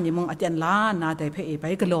มาชานี่มงอันเดียนล้านนะแต่เพะใบ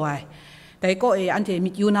กลัวแต่ก็อันเทมิ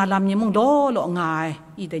ยูนาลำยังมึงโลง่าย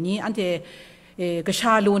แต่นี้อันเทกระช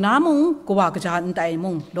าลูน้ำมึงก็ว่ากระชาอันใดมึ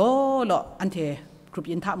งโลอันเทกรุ๊ป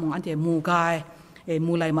ยินท่ามึงอันเทมูกาย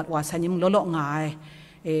มูไลมัดว่าสัญญมึงโลง่าย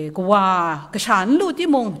ก็ว่ากระชาลูที่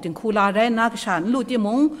มึงถึงคูลาเรนนะกระชาลูที่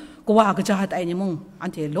มึงก็ว่ากระชาอันใดมึงอั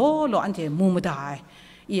นเทโลอันเทมูไม่ได้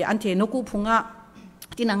อันเทนกุพุง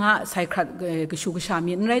ที่นางใส่ขัดกระชูกระชา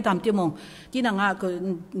มีอะไรตามที่มองที่นาง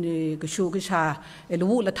กระชูกระชาลู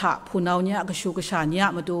ละถะพูนเอาเนี่ยกระชูกระชาเนี่ย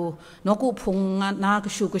มาดูนกุพงนากร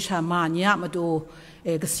ะชูกระชามาเนี่ยมาดู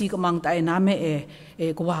กระสีกำมังแต่น้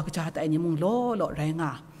ำกว่ากระชาแต่เนี่ยมงโลแรง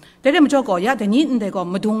แต่เรื่องมันจะก่อยาแต่นี้แต่ก็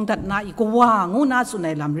มาดุงตัดนาอีกว่างูน่าสุ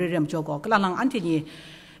นัยลำเรื่องมันจะก่อกำลังอันที่นี่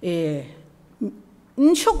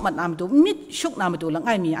ชุกมันนำตัวมิดชุกนำตัวหลังไง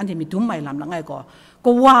มีอันที่มีดุมไม่ลำหลังไง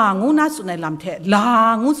ก็ว่างูน่าสุนัยลำเทลา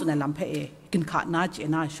งูสุนัยลำเพกินขาดน่าเจ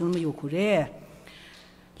น่าชุนไม่อยู่คุเร่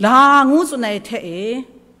ลางูสุนัยเท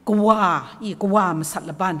ก็ว่ามันสัตว์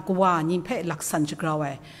ละบ้านก็ว่ายิงเพหลักสันจะกล่าว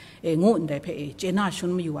งูอันใดเพเจน่าชุ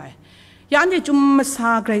นไม่อยู่ยาอันเดจุมมาซา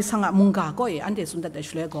เกรสังมุงกาก็อันเดสุนทรเดช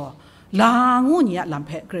เลก็ลางูเนี่ยลำเ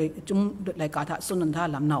พเกรจุมรายการท่าสุนันทา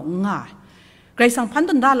ลำหนาวง่ายเกรสังพัน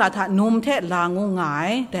ตันดาลาท่านุ่มเทลางูง่าย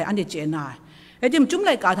แต่อันเดเจน่าไอ้ที่มันจุ่ม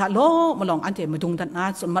รายการท่าโลมาลองอันเดมาดุงตันนา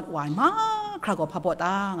สมบัติวายมากคราวก็พาปอต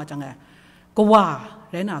างจังไงก็ว่า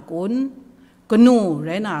เรนากุนก็นูเร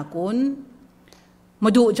นากุนมา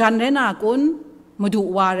ดูจันเรนากุนมาดู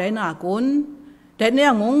ว่าเรนากุนแต่เนี่ย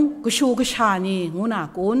งงก็ชูก็ชานีงูนา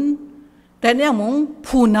กุนแต่เนี่ยมง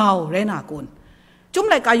พูนาวเรนากุนจุ่ม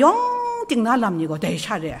รายการยองจริงน่าลำนี่ก็ได้ช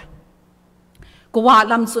าเรีย กว่า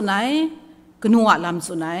ลำสุนัยกนัวลำ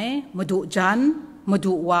สุนัยมาดูจันมา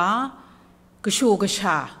ดูว่ากชูกช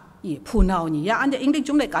าอีผู้นานี่ยาอันเดียอิงได้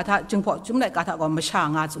จุ่มได้กาท่าจึงพอจุ่มได้กาท่าก็มาช่าง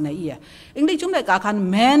งานสุนัยอีอิงได้จุ่มได้กาคัน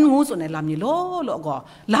แมนงูสุนัยลำนี่โลก็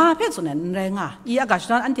ลาเพศสุนัยแรงอ่ะอีอากาศ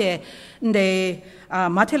นั้นอันเดียเด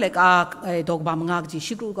มาเทเลกาดอกบามงาจี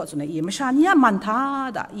ชิกรูก็สุนัยอีมาช่างนี่มันท่า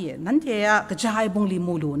ด่าอีนั่นเทียกระจายบุงลี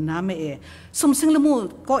มูลูน้ำเอสมสิงละมู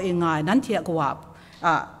ก็เองไงนั่นเทียกว่า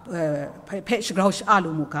เพชรเราอาลู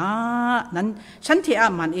มุกานั้นฉันเทีย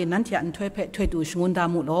มันเองนั้นเทียอันถ้วยดูชงุนดา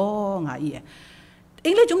มุโลไงอีเอ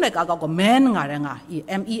งเลยจุ่มเลยก็แมนงาเรงอ่ะอี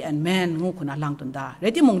MEN แมนงูคนลังตุนดาเร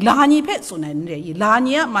ติมงลานีเพศสุนัยเนี่ยอีลา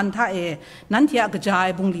นีมันท่านั้นที่กระจาย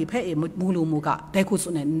บุงลีเพศมูลูมุกะแต่คุณสุ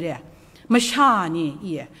นัยเนี่ยไม่ชานี่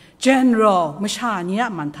อี general ไม่ชานี่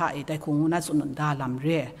มันท่าแต่คุณน่าสุนันดาลำเ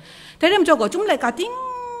ร่แต่เรื่องจก็จุ่มเลยก็ติ้ง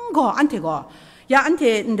ก็อันที่ก็ยาอัน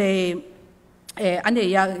ที่อันเดี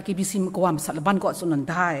ยกิบิซิมกวามสัลบันก็สุนัน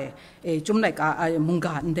ได้จุ่มไหนก็มุงก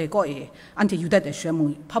าอันเดียก็อันที่อยู่ได้แต่เชื่อมุง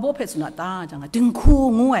พระบุเพศสุนันตาจังดึงคู่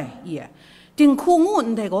งูดึงคู่งูอั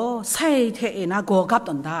นเดียก็ใส่เทน่าโกกับ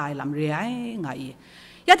ตันได้ลำเรียไง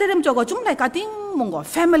ยาแต่เรื่องจก็จุ่มไหนก็ติ้งมุงก็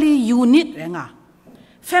family unit เรง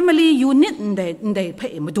family unit อันเดียเพศ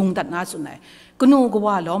มาดุงตัดน่าสุนัยก็นูก็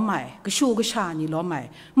ว่าล้อไม่ก็ชูก็ชานี่ล้อไม่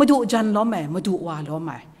มาดูจันล้อไม่มาดูว่าล้อไ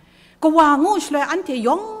ม่ก็ว่างูเฉลยอันที่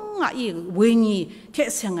ยองอีเวนีเท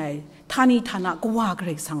เสียงไงท่านี้ท่านะก็ว่าเกร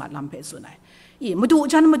กสังกัดลำเพสุนัยมาดู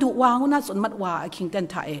จันมาดูว่างูน่าสนมัดว่าคิงเตน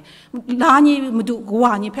ไทยลานี่มาดูกว่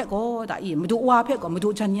านี่เพก็ได้มาดูว่าเพก็มาดู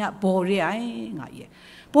จันเนี่ยโบเรียไง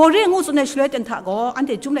โบเรียงูสุนัยเฉลยเตนท่าก็อันเ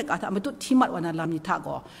ดียจุ่มเล็กอาท่ามาดูที่มัดวันนั้นลำนี่ท่า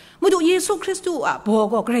ก็มาดูเยซูคริสต์โบ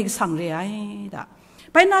ก็เกรกสังเรียได้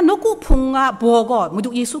ไปนั่นนกูพุงโบก็มาดู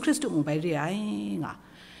เยซูคริสต์มึงไปเรียไง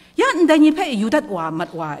ยันได้ยี่เพอยู่ดัดว่ามัด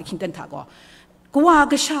ว่าคิงเตนท่าก็กว่า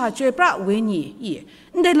กษาเจอพระเวนี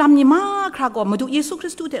ได้ลำนี้มาคราก็มาดูเยซูคริ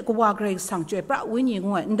สต์เด็กกว่าเกรกสังเจอพระเวนีง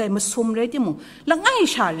วยได้มาสมเรติมุงแล้วไง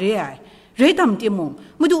ชาเรดำติมุง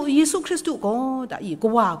มาดูเยซูคริสต์ก็ได้ก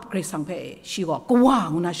ว่าเกรกสังเพชีก็กว่า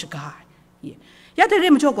งูน่าสกายยาแต่เรื่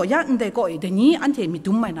องมันโจก็ยาได้ก็เดี๋ยวนี้อันเทมี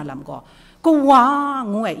ดุมไม่น่าลำก็ว่า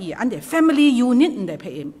งูอันเด family unit อันเดเพ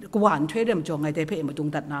กว่าอันเทเรื่องมันโจไงได้เพมาดุง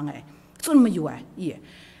ตัดนางไงส่วนมาอยู่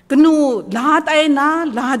ก็นูลาไตนะ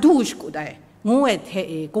ลาดูสกุได้งูเท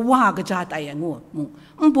ก็ว่ากระจายไตงู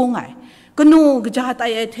มุงปุงไงก็นูกระจายไต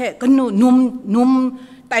เทก็นูนุ่ม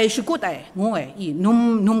ไตสกุไตงู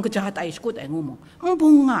นุ่มกระจายไตสกุไตงูมุงปุ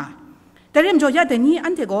งอ่ะแต่เรื่องจอยาแต่นี้อั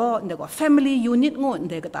นเทก็ family unit งูอัน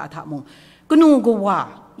เทก็ตาถามงก็นูก็ว่า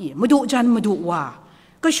มาดูจันมาดูว่า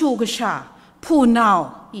ก็ชูก็ชาผู้นาว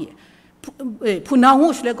ผู้นาวงู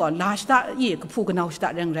เลยก็ลาสตาก็ผู้ก็นาวสตา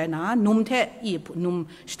แรงไรนะนุ่มเทนุ่ม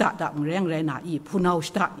สตาดับแรงไรนะผู้นาว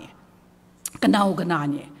สตาเนี่ยกันเอากันนา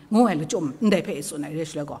เนี่ยงูเลยจมได้เพศส่วนไหนเรื่อง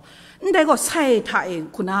แล้วก็ได้ก็ใส่ถ่าย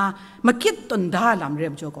คุณอามาคิดตนได้ลำเรีย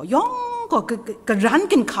มจก็ย่องก็กระรัน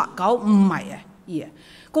กินขาเก่าใหม่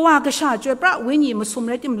ก็ว่ากระชาเจอพระวิญญาณมาสม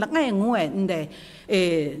เลยที่มันละไงงูไ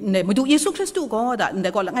ด้มาดูเยซูคริสต์ก็ได้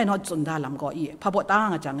ก็ละไงนอจนได้ลำก็พระบตั้ง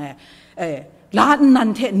จังไงล้านนั้น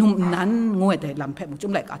เทนุ่มนั้นงูได้ลำเพศมุจ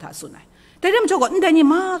มไหลกาถาส่วนไหนแต่เรื่องจก็ได้นี่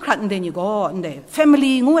มากครับได้นี่ก็ได้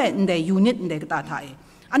family งูได้ unit ได้ก็ตาไทย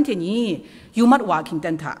อันที่นี้ยูมัดว่าคิงเต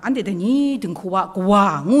นท่าอันเดียนี้ถึงคู่ว่า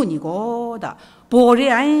งูนี่ก็ได้โบเรี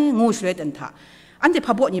ยงูเฉลยเตนท่าอันเดียพ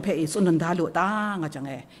ระบุนี่เพย์สุนันดาลุตางจัง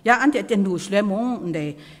ยาอันเดียเตนดูเฉลยมงเด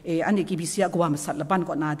อันเดียกิบิเซียกว่ามาสัตว์ละบัน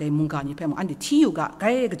ก็น่าเดมุงการนี่เพย์มงอันเดียที่อยู่กะไก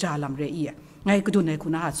กระจายลำเรียไงก็ดูในคุ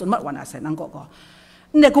ณาสุนมัดวันอาศัยนั่งก็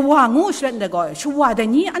เด็กว่างูเฉลยเด็กก็ชัวร์เด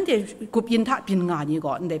นี้อันเดียกุบยินท่าพินงานนี่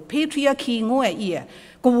ก็เด็กเพทรียคีงู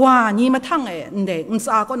ก็ว่านี่มาทั้งเด็กอุตส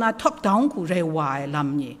าหก็น่าท็อปดาวน์กูเรวายล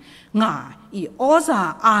ำนี่ง่ายโอซา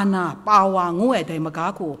อาณาปาวางูเดมกา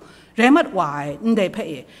กูเรมัดวายเด็กเพ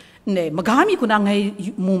เนี่ยมกามีคุณางไง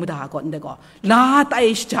มูมดาก่อนเด็กก็ลาไต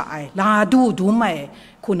ชจ่ายลาดูไม่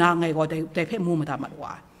คุณางไงก็เด็กเพมูมดามัดว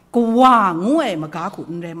ายก็ว่างูมกากู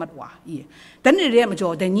เรมัดวายแต่ในเรื่องมันจะ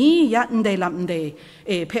แต่นี้ยันเดลำเด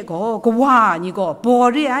เพก็ว่านี่ก็บ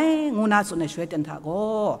ริไองูน่าสนใจช่วยเต็นท่าก็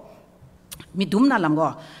มีดุมนั่นลำก็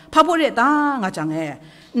พระบุเรตางาจัง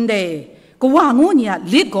เดก็ว่างูเนี่ย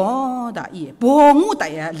ลิดก็ได้โบงูแต่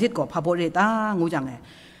ลิดก็พระบุเรตางูจัง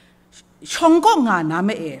ช่องก็งานนะไ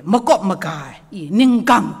ม่มกบมกายนิ่ง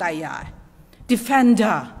กังแต่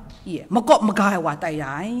defender มกบมกายว่าแต่ไ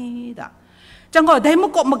ด้จังก็ได้ม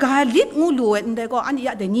กบมกายลิดงูล้วนได้ก็อันนี้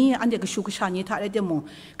เดี๋ยวนี้อันเดียก็ชุกชานี่ท่าได้เดี๋ยวมง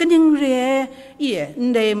ก็ยังเร่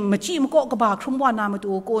เดมาจีมก็กบาครุ่มว่านามาตั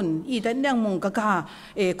วกุนแต่เนี่ยมงก็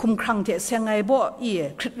คุมครังเทเสียงไงบ่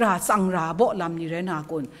คริตราสังราบ่ลำนี่เรนา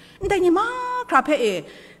กุนได้นี่มากครับเพ่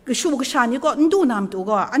ก็ชูกชานี่ก็ดูน้ำตัว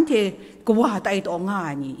ก็อันเทก็ว่าไตตัวง่า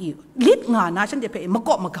ยนี่อีลิดงานะฉันจะไปมะก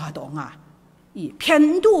อกมะกาตัวง่ายอีเพี้ยน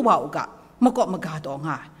ดูว่าวกะมะกอกมะกาตัว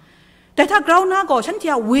ง่ายแต่ถ้าเราหน้าก็ฉันจ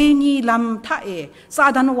ะเวนีลำท่าซา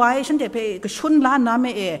ดันไว้ฉันจะไปก็ชุนล้านน้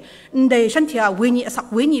ำเเดฉันจะเวนีสัก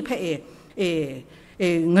เวนีเพเ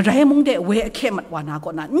งยมุงเดเวเข้มัดวานาก่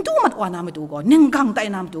อนนะดูมัดวานาไม่ดูก่อนนึ่งกังไต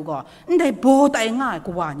น้ำดูก่อนได้โบไตง่ายก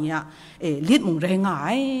ว่านี้ลิดมุงแรงง่า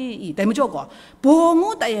ยแต่ไม่จบก่อนโบงู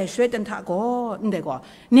ไตช่วยตันท่าก่อนได้ก่อน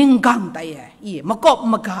นึ่งกังไตมากบ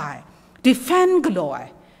มากาย defend กันเลย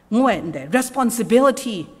งูได้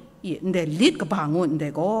responsibility ได้ลิดกับบางงูได้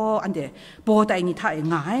ก็อันเดโบไตนี่ท่า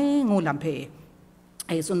ง่ายงูลำเพ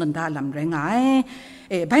สุนันทาลำแรงง่าย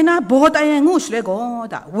ไปนะโบไตงูสเลยก็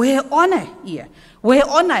ได้เวออนเว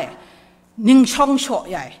ออนนิ่งช่องโฉ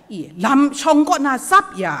ใหญ่ลำช่องก็น่าซับ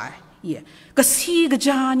ใหญ่ก็สีกระจ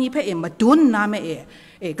านี่เพ่มาดุนนะแม่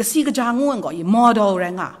ก็สีกระจางูก็โมเดลแร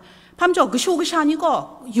งอ่ะพัมจ่อกระชูกระชานี่ก็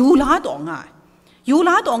ยูลาตองอ่ะยูล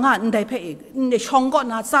าตองอ่ะได้เพ่ได้ช่องก็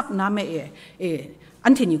น่าซับนะแม่อั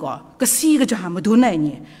นที่นี่ก็สีกระจามาดุนไหน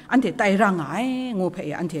นี่อันที่ไตร่างไงงูเพ่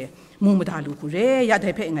อันที่มูมาดาลูกุเรยาได้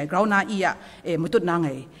เพ่ไงเราหน้ามาตุดนางไง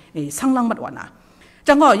สังลังมัดวานะ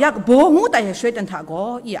จังก็อยากโบงูแต่ช่วยตันทาก็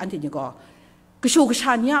อันที่นี่ก็กชูกช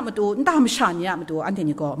านี่มาดูตามชานี่มาดูอันที่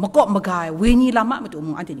นี่ก็มะกอกมะกายเวนีลามะมาดู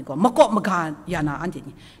อันที่นี่ก็มะกอกมะกายยานาอันที่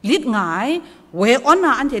นี่ลิดง่ายเวออนน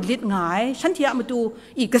าอันที่ลิดง่ายฉันที่มาดู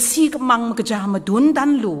กสีกมังมะกจามาดุนดั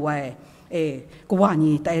นลู่ไว้กว่า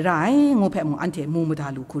นี่แต่ไรงูเพ่มอันที่มูมาดา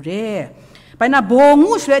ลูกุเรไปนะโบ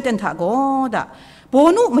งูช่วยตันทาก็ได้โบ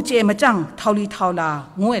นุมาเจมาจังเท่าลีเท่าลา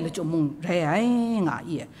งวยเลยจมุงเร่งอ่ะ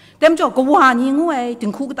แต่มจ่อกว่านี่งวยถึ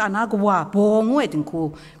งคู่ก็ตานะกว่าโบงวยถึงคู่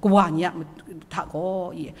กว่านี่ถ้าก็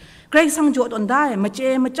ใครสังโจตนได้มาเจ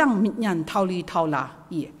มาจังมิญญาณเท่าลีเท่าลา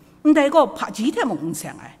แต่ก็พระจีแท้มงเสี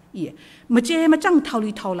ยงมาเจมาจังเท่าลี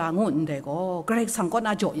เท่าลางวแต่ก็ใครสังก็น่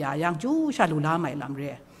าโจยายังจูชาลูลาไม่ลำเ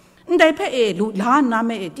ร่ได้เพ่ลูลาน้ำ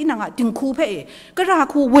เที่นางถึงคู่เพ่ก็รา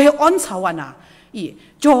คู่เวออนสาวนา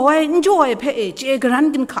จอยเพ่เจกรัน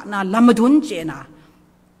กินขานาลำดุนเจนะ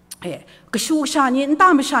ก็ชูชานีตา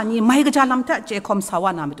มชานีไม่ก็จะลำเทเจคอมสาว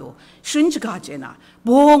นาไม่ดูชินจกาเจนะโบ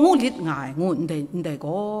งูลิดง่ายงูได้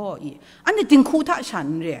ก็อันนี้ติงคู่ท่าฉัน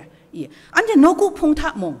เร่อันนี้นกุพงท่า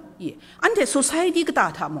มงอันนี้ society ก็ตา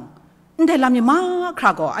ท่ามงได้ลำยังมากคร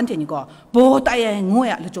าก็อันนี้ก็โบตายงู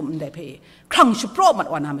อ่ะเลยจมได้เพ่ครั้งชุบโปรมัด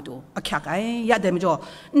วานาไม่ดูอักขายยาเดมจ่อ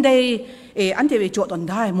ได้อันที่โจตน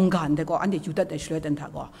ได้มุงกันได้ก็อันที่จุดได้ช่วยตันทัก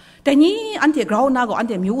ก็แต่นี้อันที่เราหน้าก็อัน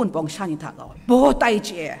ที่มิวอุ่นปองชานิทักก็โบตายเจ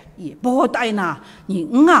โบตายน่ะนี่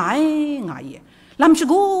ง่ายลำชิ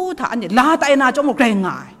กูถ้าอันที่ลาตายน่ะจมูกแรง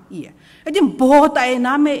ง่ายไอ้ที่โบตายน่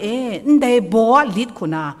ะไม่ได้โบลิดคุณ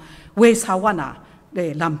น่ะเวสาวน่ะได้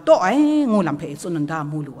ลำโตงูลำเพสุนันดา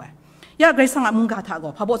มูลูยาเกรซังมุงกาทาก็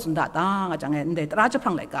พระบทสุนดาตางจังเงินเดตราชพั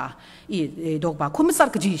งเลยกาดอกบาคุมสัต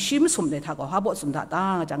กจีชิมสมเดทาก็พระบทสุนดาตา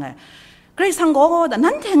งจังเงินเกรซังก็แต่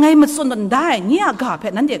นั้นเทไงมันสุนดันได้เนี่ยกาเพ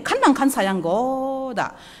นั้นเดขันนังขันสายังก็ได้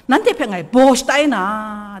นั้นเดเพไงโบสไตน่ะ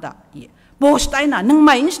ได้โบสไตน่ะนึ่งไ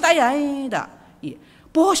ม่สไตไอ้ได้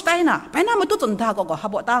โบสไตน่ะไปน่ามาตุจนทาก็พระ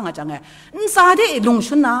บทตางจังเงินซาเดลง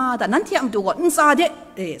ชุนน่ะแต่นั้นที่อันดูก็ซาเด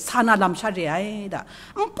สานาลำชาเรียได้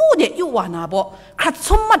พูดเดอยู่วานาบ่ขัดส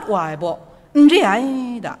มมัดวายบ่เรีย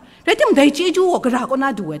ได้แต่ที่มันได้จีจูก็ราก็น่า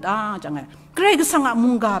ดูได้จังไงใครก็สังมุ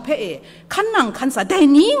งกาเพ่ขันนังขันสาได้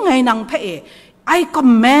นี้ไงนังเพ่ไอ้คอม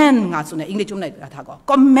เมนต์งาสุนัยอังกฤษจุ่มไหนก็ท่าก็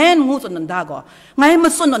คอมเมนต์งูสุนันดาก็ไงมั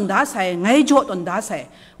นสุนันดาใส่ไงโจตันดาใส่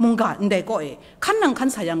มุงกาอันใดก็ขันนังขัน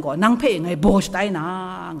สายังก็นังเพ่ไงโบสได้นะ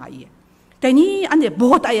ไงแต่นี้อันเดียโบ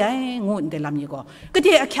ตายงูเดลามีก็เ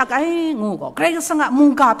ดียแค่ไอ้งูก็ใครก็สังมุง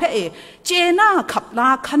กาเพ่เจน่าขับลา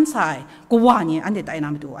ขันสายกูว่านี่อันเดียตายน้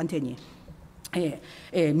ำดูอันเทนี้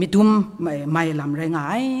มิดุมไม่ลำแรงไง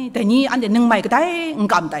แต่นี้อันเดียนึงไม่ก็ได้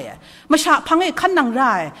กำได้มาชาพังไอ้ขันนังไร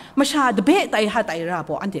มาชาเดเบตไตหาไตรา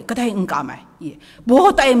บ่อันเดียก็ได้กำไหมโบ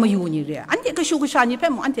ตายมาอยู่นี่เรียอันเดียก็ชูกชานี่เพ่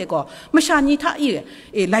มอันเดียก็มาชานี่ถ้า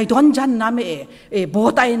ไลดอนจันน้ำโบ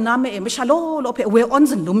ตายน้ำมาชาโลเพ่เวออน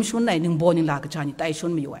สันลุมชุนไหนหนึ่งโบนี่ลากชานี่ไตชุ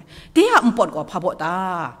นไม่อยู่เดียอุปกรณ์ก็พาบตา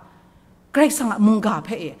ใครสังมุงกาเ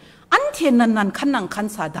พ่อันเทียนนันขันนังขัน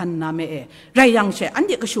สาดันนาเมไรยังเชอันเ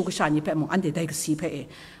ดียก็ชูกชานี่เพ่มอันเดียได้ก็สีเพ่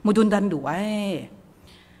มุดุนดันดูไว้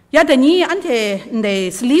ยาแต่นี้อันเทใน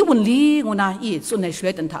สลีวุนลีงูนาสุนัยช่ว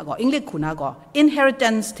ยตันทาก็อังกฤษคุณาก็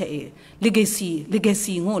inheritance เท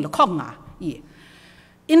legacy งูละข้องงา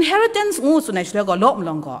inheritance งูสุนัยช่วยก็ล้มล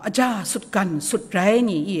งก็อาจาสุดกันสุดไร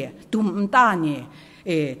นี่ตุมตานี่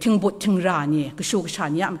ถึงบุตรถึงรานี่ก็ชูกชา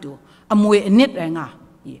นี่อันดูอมวยนิดแรง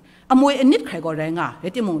อมวยนิดใครก็แรงเดี๋ย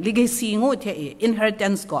วที่มึง legacy งูเท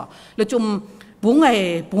inheritance ก็แล้วจุ่ม บุ้งเล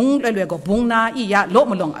ยก็บุ้งนาอียาโล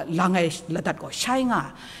มาลงลังระดับก็ใช่ง่า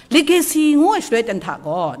legacy งูช่วยตันทัก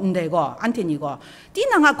ก็เด็กก็อันที่นี่ก็ที่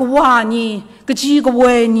นั่งก็ว่านี่ก็จีก็เว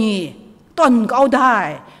นี่ต้นก็เอาได้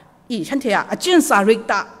อีฉันเทียอาจารย์สาริก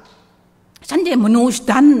ตาฉันเทียมนุษย์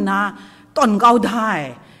ดันนะต้นก็เอาได้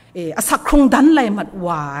สักครงดันเลยมัดว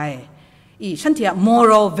ายอีฉันเทีย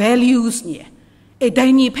moral values เนี่ยได้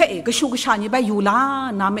นี่เพ่ก็ชูกชานี่ไปอยู่ละ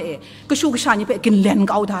น้ำก็ชูกชานี่เพ่กินเล่น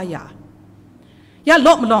ก็เอาได้อย่าล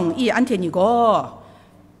บมาลองอีอันที่นี่ก็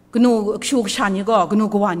กนูชูกชานี่ก็กนู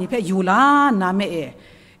กวานี่เพ่อยู่ละน้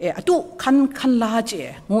ำตุคันลาเจ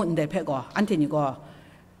งูนเดเพ่ก็อันที่นี่ก็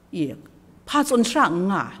อีพาจนสร้าง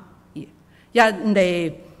ง่ะอย่าเด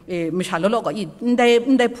ไม่ใช่แล้วก็อี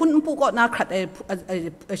เดพุ่นปุ๊ก็น่าขัด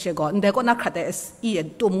เชก็เดก็น่าขัดอี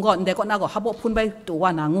ตุ่มก็เดก็น่าก็ฮับพุ่นไปตัว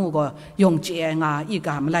นางูก็ยงเจงาอีก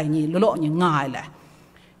ามอะไรนี่แล้วนี่ง่ายแหละ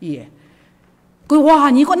อีก็ว่า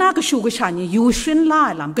นี่ก็น่าก็ชูกชานี่ยูชินไล่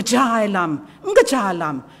ลำกระจายลำกระจายล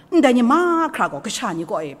ำเดนี่มากคราก็กระชานี่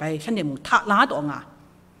ก็ไปฉันเดมุทักล้าตัวงา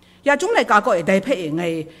อย่าจุ่มเลยก็ได้เพ่ไง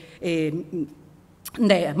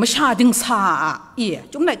เนี่ยไม่ชาดึงสา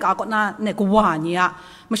จุ่มเลยก็น่าเนี่ยก็ว่านี่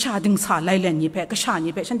ไม่ชาดึงสาไล่เล่นนี่เพ่กระชา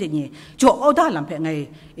นี่เพ่ฉันเดนี่จ่อเอาได้ลำเพ่ไง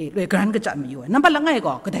เลยกรันก็จะมีอยู่นั่นเป็นละไง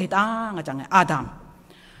ก็ได้ตั้งจังไงอา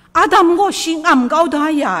ดัมก็ชิงก็เอาได้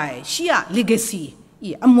ใหญ่เชีย legacy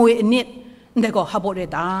มวยเนี่ยเด็กก็ฮับเร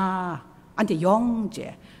ตาอันที่ยองเจ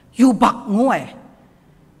ยูบักงวย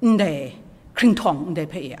เด็กครึ่งทองเด็ก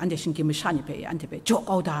เพ่อันที่ชิงกิมชานี่เพ่อันที่เพ่จ่อเ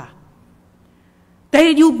อาได้แต่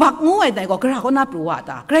ยูบักงวยเด็กก็กระก็น่าปลัว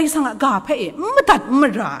ตาใครสังกาเพ่ไม่ตัดไม่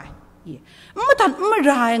ไ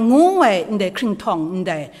ด้งวยเด็กครึ่งทองเ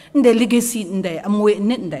ด็ก legacy เด็กมวยเ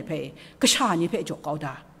นี่ยเด็กเพ่กระชานี่เพ่จ่อเอาไ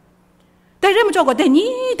ด้แต่เรื่องมันจ่อก็แต่นี้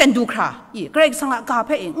แต่ดูคราใครสังกาเ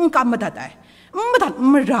พ่กำไม่ตัดได้ไม่ตัด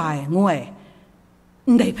ไม่ได้งวย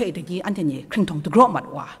ได้เพ่เด็กนี้อันนี้ครึ่งทองตะกรอมัด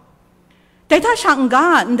ว่าแต่ถ้าช่างกั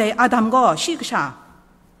นได้อาดัมก็ชิกชา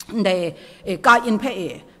ได้กาอินเพ่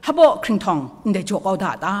ฮับบ่ครึ่งทองได้จกเอาต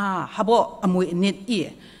าฮับบ่อมวยนิด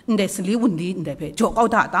ได้สลีวุ่นดีได้เพ่จกเอา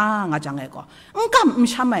ตางาจังไงก็กำไม่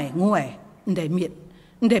ใช่ไหมงวยได้มีด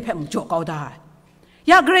ได้เพ่จกเอาตา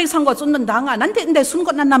ยาเกรซังก็จุนดังนั่นได้สุน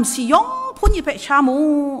ก็นั่นนำสิยองพูนี่เพ่ชามู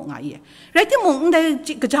ไงเรื่องที่มึงได้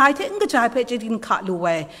กระจายเท่กระจายเพ่จะดินขาดรว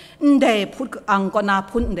ยได้พูดอังก็น่า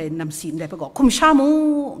พูดได้นำสิได้เพ่ก็คุมชามู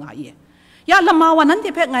ไงยาละมาวันนั้น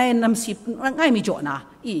ที่เพ่ไงนำสิไงมีโจนะ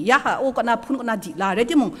ยาโอ้ก็น่าพูดก็น่าดีละเรื่อง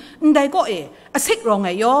ที่มึงได้ก็สิกรองไง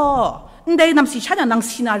ย่อได้นำสิฉันนาง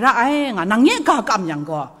สินาระไงนางเงี้ยกากำยัง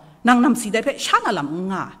ก็นางนำสิได้เพ่ฉันละมึ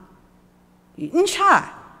งอินชา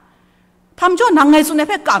ทำจนนางไงสุนัยเ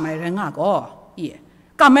พ่กำไม่แรงก็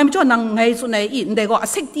กำไม่จนนางไงสุนัยได้ก็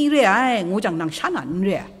สิกตีเรื่อยงูจังนางฉันนั่นเ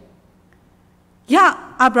รื่อยยา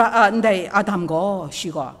ได้อาดัมก็สิ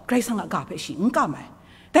ก็ใครสังกาเพ่สิกำไม่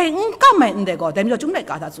แต่กำไม่ได้ก็แต่ไม่จุ่มได้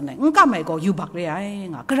กาตาสุนัยกำไม่ก็ยูบักเรื่อย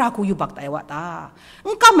กระกูยูบักแต่ว่าตา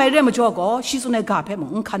กำไม่เรื่อยมาจ่อก็สิสุนัยกาเพ่มึ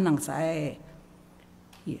งขันนางใส่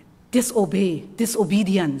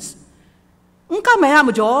disobedience กำไม่อะม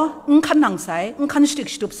าจ่อขันนางใส่ขันสติก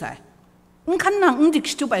สตุบใส่ขันนางดิก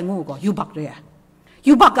สตุบไปงูก็ยูบักเรื่อย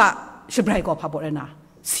ยูบักก็สิบไรก็พาบเลยนะ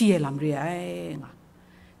เสียลำเรื่อย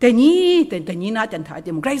แต่นี้นะจันทร์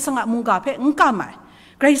ที่มึงใครสังมุงกาเพ่กำไม่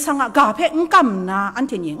ใครสังกาเพ่กำนะอัน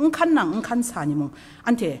ที่นี้ขันนางขันสานี่มึง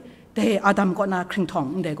อันที่แต่อาดัมก็น่าครึ่งทอง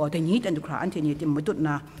เด็กก็แต่นี้จันทร์คราอันที่นี้ที่มันตุดน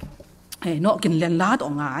ะเนาะกินเลี้ยงลาดอ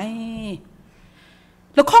อกไง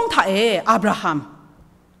แล้วข้องถ่ายอับราฮัม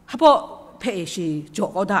ฮับบ่เพ่ชีโจก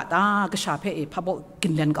เอาตากระชาเพ่พับกิ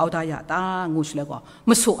นเลี้ยงเอาตายาตางูสิเลยก็ม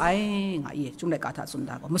าสู้ไอ้ไงจุ่มเลยกาถาสุน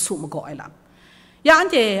ดาก็มาสู้มาก่อไอ้ลำยาอัน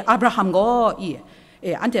เจอับราฮัมก็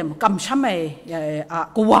อันเจกำช้ำไอ้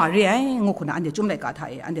กูว่าเรื่องงูคนนั้นอันเจจุ่มเลยกาถา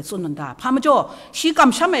อันเจสุนดาพามาจ่อชีก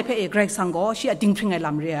ำช้ำไอ้เพ่เกรกสังก็ชีดิ้งพิงไอ้ล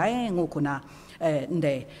ำเรื่องงูคนนั้นเด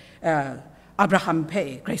อับราฮัมเพ่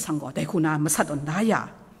เกรกสังก็แต่คนนั้นมาสัตว์อันได้ยา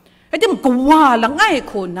ไอ้ที่มันกูว่าหลังไอ้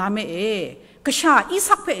คนนั้นไม่กระชาอี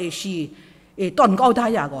สักเพ่ชีตอนก็เอาได้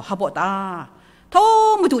ยาก็ฮับตาท้อ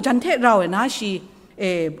มาดูจันเทเรานะชี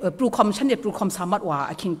ปลูกคอมฉันเด็กปลูกคอมสามารถว่า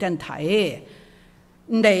คิงเตนไทย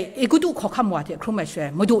ได้กูดูขอคำว่าเถอะครูไม่ช่วย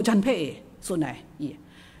มาดูจันเพ่ส่วนไหน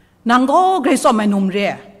นางก็เกรซอมไม่นุ่มเรี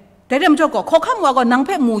ยแต่เรื่องเจ้าก็ขอคำว่าก็นางเ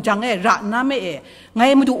พ่มูจังระน้ำไม่ไง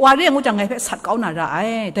มาดูว่าเรื่องงูจังไงเพ่สัตว์เก่าหน้าระ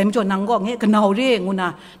แต่ไม่จนนางก็เงี้ยกันเอาเรื่องงูนะ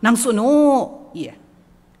นางสุนุ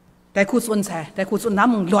แต่คู่ส่วนแสแต่คู่ส่วนน้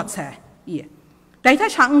ำมึงหลอดแสแต่ถ้า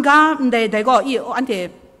ช่างกันได้ก็อันที่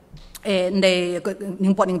ได้ห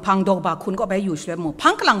นึ่งปอหนึ่งพังดอกบาคุณก็ไปอยู่เฉยมั้งพั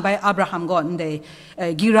งกำลังไปอับราฮัมก็ได้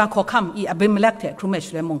กิราขอคำอับเมเลกเถอะครูเมช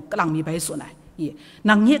เลยมั้งกำลังมีไปส่วนไหน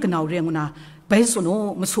นางเงี้ยกันเอาเรื่องนะไปส่วนนู้น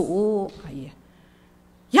มาสู้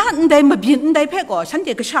ยาอันใดมาบินอันใดเพ่ก็ฉันเ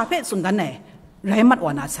ด็กกระชาเพ่สุนดันไหนไรมัดว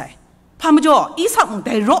านาใส่พามาจ่ออีสักมึงไ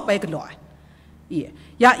ด้รบไปกันเลย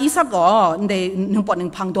ยาอีสักก็อันใดหนึ่งปอดหนึ่ง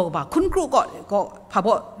พังโดบ่าคุณครูก็พา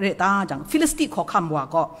บ่เรตาจังฟิลิสตีขอคำว่า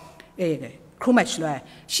ก็ครูแมชเลย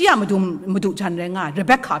ชียมาดูจันแรงง่ายเรเ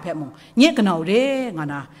บคคาเพ่มงเนี่ยกันเอาเรงา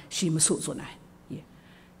นะชีมาสู้ส่วนไหน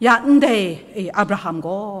ยาอันใดอับราฮัม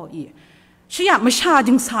ก็ชียมาชา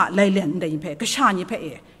จึงสาไลเลนอันใดยิ่งเพ่ก็ชายิ่งเพ่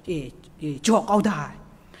จอกเอาได้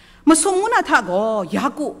มาสมมุตินะถ้าก็ยา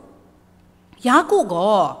กุก็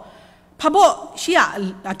พะบ่ชีย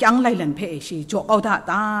จังไลเลนเพ่ชีจอกเอาได้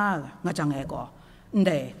ตางาจังเอก็อันใ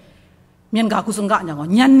ดเมียนกากุสงกะจังก็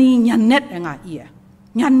ยันนี่ยันเน็ตงา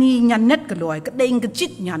ยันนี่ยันเน็ตก็ลอยก็เด้งก็จิ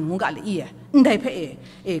ตยันงงกะเลยอันใดเพ่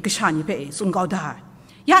ก็ชานี่เพ่สุนกเอาได้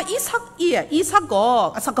ยาอีสักก็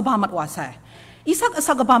สักกะบามัดว่าใส่อีสัก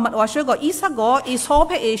สักกะบามัดว่าช่วยก็อีสักก็โซเ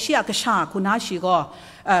พ่ชียก็ชาคุณาชีก็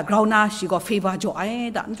กราวนาชีก็เฟวาจ่อ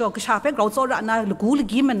ดันจ่อกระชาเพ่กราวโซระนาลูกูลู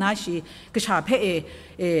กิมันนาชีกระชาเพ่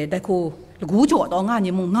ได้คูลูกูจ่อตองาน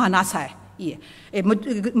ยังมุงงานาใส่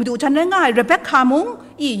มาดูฉันได้ง่ายเรเบคคามุง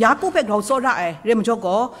ยากูเพ่กราวโซระเรื่องมันจ่อ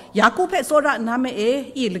ก็ยากูเพ่โซระนาไม่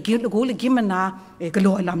ลูกูลูกิมันนากระโด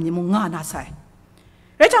ดลำยังมุงงานาใส่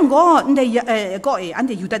แล้วจังก็อันเดียก็อันเ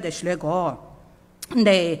ดียอยู่แต่เด็กเลยก็อันเ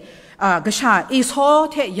ดียกระชาโซ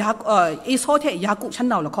เทยากุฉัน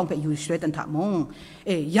เอาละคงไปอยู่ช่วยตันถามง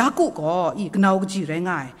ยากุก็กนาวกจีแรง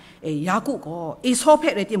ง่ายยากุก็โซเพ่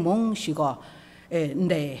เรติมงชิก็อัน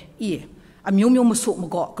เดียมิวมุสุม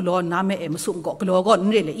ก็กลอนน้ำมุสุมก็กลอนก็นั่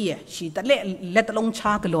นเลยชีตะเละตะลงช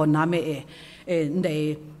ากลอนน้ำอันเดี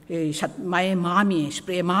ยชัดไม่มามีสเป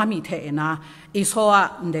รย์มามีเทนะโซ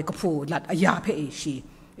อันเดียก็พูดหลัดยาเพ่ชี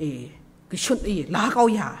ก็ชุดลาเขา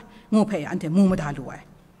ยางูเพ่อันเดียมูมาดาลวย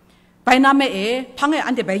ไปน้ำพัง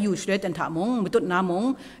อันเดียไปอยู่ช่วยตันถามงไม่ตุนน้ำมง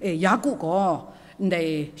ยากุก็ใน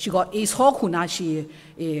ชีก็โซคุณาชี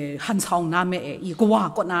หันสองน้ำอีกว่า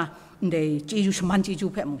ก็นะในจีจูชมันจีจู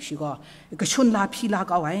เพ่มงชีก็ชุนลาพีลา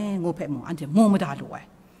ก็ไว้งูเพ่มงอันเดียมูมาดาลวย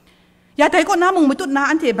ยาแต่ก็น้ำมงไม่ตุนน้า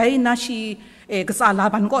อันเดียไปนาชีกษาลา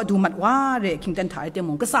บันก็ดูมัดว่าเรคิงตันถ่ายเดียม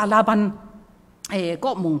งกษาลาบันก็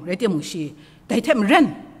มงเรเดียมงชีแต่เทมเรน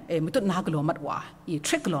ไม่ตุนน้ากลัวมัดว่าท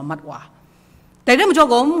ริกกลัวมัดว่าแต่เรื่องมันจะ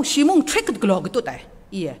ก็ชิมุงทริกกลัวก็ตัวแต่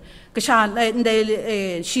ก็ชาใน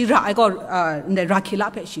ชีระก็ในราคิลา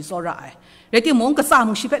เปชีโซระเรื่องที่มงก็สร้าง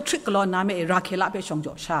ชีเปทริกกลัวน้ำราคิลาเปชงจ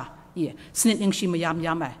ชาสนิทยังชีมายาม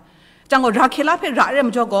จังก็ราคิลาเประเรื่อง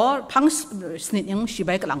มันจะก็พังสนิทยังชีใบ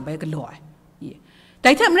กลังใบกลัวแต่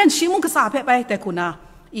ถ้ามันชิมุงก็สร้างเปไปแต่คุณนะ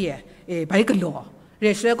ใบกลัวเ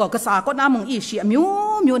รื่องเรื่องก็สร้างก็น้ำมงชีมิ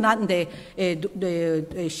วนั่นเด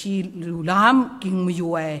ชีลูลามกิงมิ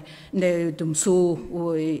วในตุ่มสู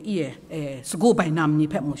สกูไปน้ำนี่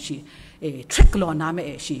เพ่มชีทริกลอน้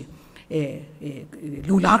ำชี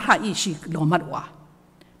ลูลาคราชีลอมัดว่า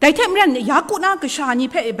แต่เทมเรนยากุน่ากระชานี่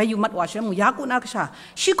เพ่ไปอยู่มัดว่าใช่ไหมยากุน่ากระชา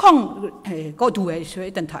ชีคงก็ดูช่วย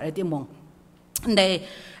ตันถ่ายได้มองใน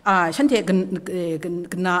ฉันเทกัน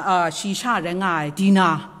ชีชาแรงง่ายดี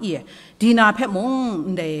นาเพ่มง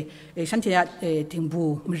ในฉันเทถึงบู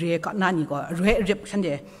มเรียกนั่นนี่ก็เรียบฉันเท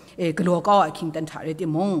กลัวก็คิงตันถ่ายได้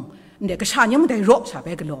มงในกระชายังไม่ได้รบชาไป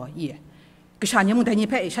กลัวกระชายังไม่ได้นี่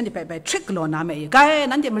เพ่ฉันจะไปทริกกลัวน้ำก็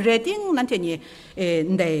นั่นเทมเรติ้งนั่นเทนี่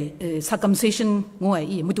ใน circumcision งวย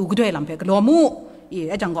ไม่ดูก็ด้วยลำเพ่กลัวมู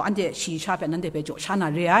ไอ้จังก็อันเทชีชาเพ่นั่นเทไปโจชานา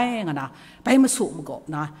เรียงั้นนะไปมาสู้มันก็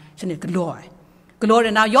นะฉันเทกลัวกลัวเล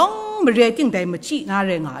ยนะยองมเรติ้งได้มาจีน่าเ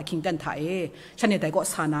รงอ่ะคิงตันไทยฉันเนี่ยได้ก็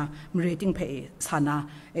สานามเรติ้งเพสานา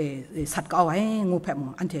สัตว์ก็เอาไว้งูเพ่ม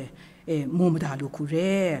อันเทมูมาดาลูคูเ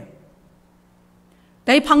ร่แ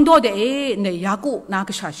ต่พังโดเดในยากุนาก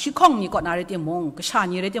ระชาชิคองนี่ก็นาเรติมงกระชา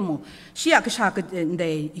นี่เรติมงชียกระชาก็ใน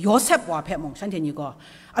โยเซฟว่าเพ่มฉันเทนี่ก็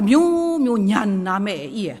มิวยันนาเม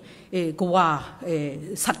ก็ว่า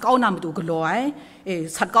สัตว์เก้านามาดูกันลอย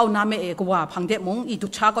สัตว์เก้านาเมก็ว่าพังเดมงตุ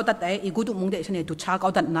ชาก็ตัดแต่กูตุมงเดฉันตุชาก็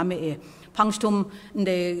ตัดนาเมพังสตุมใน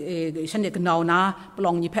ฉันก็นาวนะปล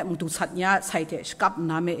องยี่เพ่มงตุสัตว์เนี่ยใส่เทสกับ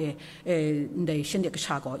นาเมในฉันก็ช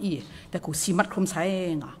าก็แต่กูสีมัดคลุมใส่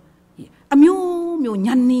งะมิว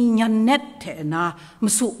ยันนี่ยันเน็ตเถอะนะมา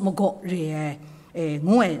สุมโกเร่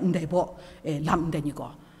งวยในบ่ลำเดนี่ก็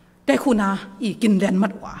แต่คุณนะกินแรงมั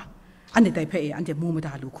ดว่าอันเดียได้เพ่อันเดียมูมาด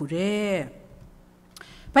าลูคูเร่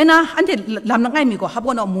ไปนะอันเดียลำนักไงมีก็ฮับ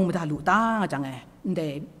ว่าน้องมูมาดาลูตั้งจังไงอันเดี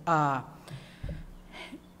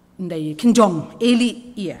ยคินจงเอลี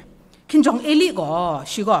คินจงเอลีก็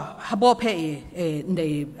ชีก็ฮับว่าเพ่อันเ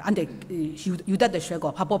ดียยูดัดเดชก็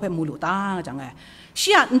ฮับว่าเพ่มูลูตั้งจังไงชี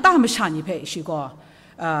อ่ะอันตามชานี่เพ่ชีก็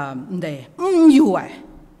อันเดียอยู่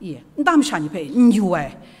อันตามชานี่เพ่อยู่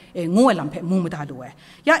งูลำเพ่มูมาดาลู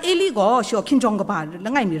ยาเอลีก็ชัวคินจงก็บาแล้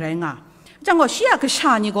วไงมีแรงอ่ะ จังก็เชียกระช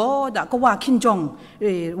านี่ก็ดะก็ว่าคินจง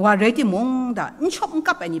ว่าเรติมงดะชอบ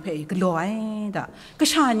กับอันนี้เพกลอยดะกระ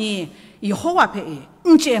ชานี่ยโฮวาเพ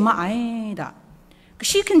เจมาไอดะก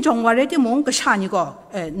ชีคินจงว่าเรติมงกระชานี่ก็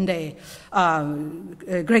เด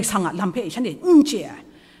เกรกสังลำเพฉันเดเจ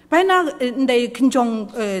ไปนะเดคินจง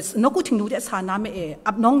นกุทิ้งดูเดสานาเม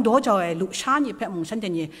อับน้องโดจอยลุชานี่เพมงฉันเด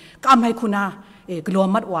นี่กำให้คุณากลัว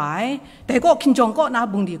มัดไว้แต่ก็คินจงก็น่า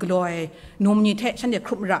บุงดีกลัวนมนี่เทฉันเดค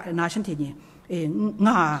รุมระนาฉันทีนี่ง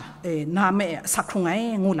านาเมสักครุงไง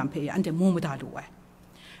งูลำเพอันเดมูไม่ได้ด้วย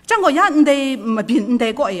จังก็ยันเดมาบินเด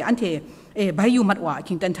ก็อันเดใบยูมัดว่า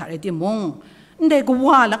คิงตันถ่ายเดมงเดก็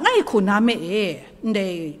ว่าละไงคุณนาเมเด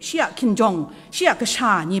เชียคินจงเชียกระช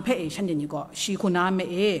านี่เพฉันเดนี่ก็ชีคุณนาเม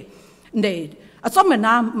เดอาจจะมัน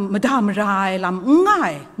น้ำมาดามรายลำง่า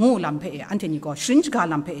ยงูลำเพอันเทนี่ก็ชินจกา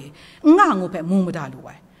ลำเพง่ายงูเพมูมาดาลุ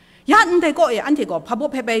ยยันเดก็อันเทก็พับ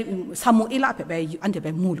เพไปซามูเอลาเพไปอันเทไป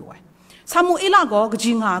มูลุยซามูเอลาก็จ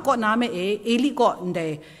ริงอ่ะก็น้ำเอลิก็เด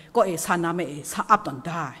ก็สาน้ำสาอับตันไ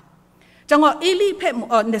ด้จังว่าเอลิเพ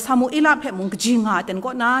เดซามูเอลาเพมุงจริงอ่ะแต่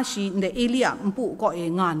ก็น่าชีเดเอลีอ่ะมุก็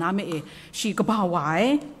งาน้ำชีกบ่าวไว้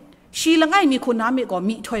ชีละไงนี่คุณน้ำก็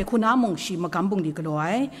มีถอยคุณน้ำมงชีมากำบุงดีก็เล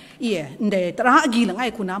ยเดตระกีละไง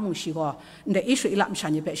คุณน้ำมงชีก็เดอิสุอิลามชั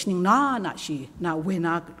นยี่เปชนิงน่าชีน่าเว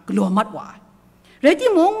น่ากลัวมัดว่าเรติ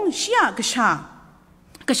มงชีกระช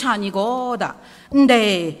านี่ก็ด่าเด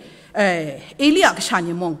เอเลียกระชา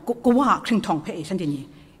นี่มงก็ว่าครึ่งทองเพชฉันทีนี้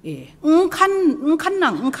คันหนั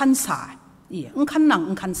งคันสาคันหนัง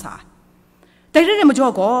คันสาแต่เรื่องมันจะ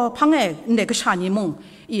ก็พังเดกระชานี่มง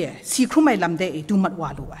สีครุไม่ลำเดดูมัดว่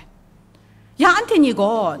าลุยยาอันเทนี่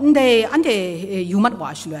ก็อันเทยูมัดว่า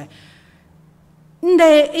ชเลย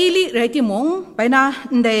เอลิเรติมงไปนะ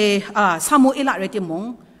ซามูเอลาเรติมง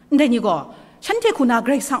นี่ก็ฉันเทคุณาเก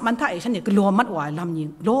รกสักมันท่าฉันเนี่ยกลัวมัดว่าลำนี้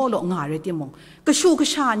โลงาเรติมงก็ชูกระ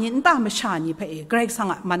ชานี่ตาไม่ชานี่เพเกรกสั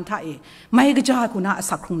กมันท่าไม่กระจายคุณา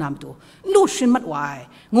สักครุงน้ำตัวลูกชินมัดว่า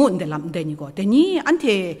งูลำนี่ก็แต่นี่อันเท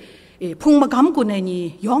พุ่งมากำกุนนี่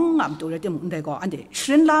ย่องอ่ำตัวเรติมงก็อันเท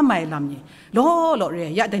ชินลาไม่ลำนี่โลเรีย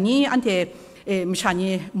ยะแต่นี่อันเทมชานี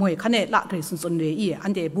มวยขันละกระสุนเลยอั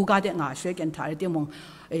นเดบูกาเดงาช่วยกันถ่ายเดียมง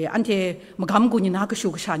อันเดมกำกุญนักชู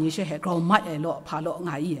กชานีเชื่อเราไม่โลพาโลง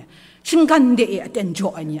าชิงกันเดเต็นโจ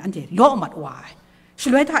อันนี้อันเดโลมัดวายช่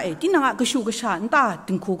วยถ่ายที่นักชูกชาอันตา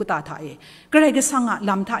ถึงคู่ก็ตาถ่ายก็เลยก็สัง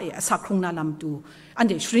ลำถ่ายสักครุงนาลำตูอันเ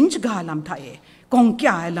ดชินจกาลำถ่ายกองแ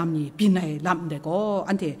ก่ลำนี้ปีไหนลำเดก็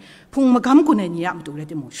อันเดพุ่งมากำกุญนี่อันตัวเร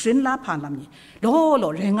ติมงชินลาผ่านลำนี้โล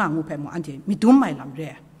เรงางูเพมอันเดมีดุมไม่ลำเร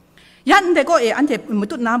ยันเด็กก็อันเทมุ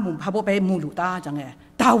ตุน้ำมุพาบไปมูลูตาจัง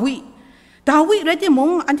ดาวิเรติมง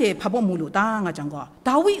อันเทพาบมูลูตางจังก็ด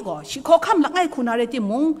าวิก็ชิขอคำละไงคุณาเรติ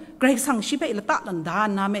มงเกรกสังชิเปอิลตะลันดาน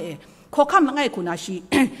น้ำขอคำละไงคุณาชิ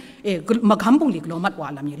มาคำบุงลิกโลมัดว่า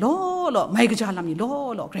ลำนี้โลไม่กระจายลำนี้โ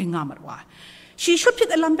ลเกรงามัดว่าชีชุดพิ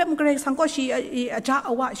ษลำแบบเกรกสังก็ชีอาจารย์เอ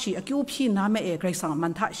าว่าชีคิวพี่น้ำเกรกสังมั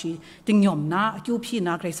นทะชีติงยมนะคิวพี่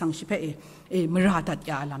น้าเกรกสังชิเปมราดัด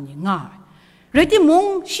ยาลำนี้ง่ายเรติมง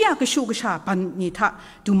เชียกชูกชาปันนิทะ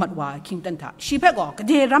ดูมัดว่าคิงตันทะชีเพก็กระเ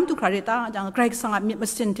ดรัมตุคราเรตาจังเกรกสังมีมา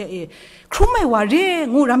สินเทครุไม่ว่าเร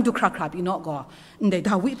งูรัมตุคราคราปีนอก็เดด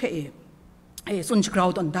าวิเพสุนทรกราว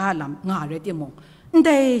ตันดาลำงาเรติมงเด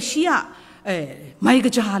เชียไม่กร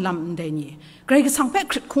ะจาลำเดนี่เกรกสังเพ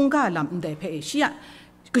คริตคุงกาลำเดเพเชีย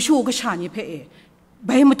กชูกชานี่เพใบ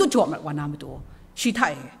มันตุจอมัดว่านามัตัวชีไท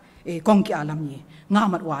ยกองกีอาลำนี่งา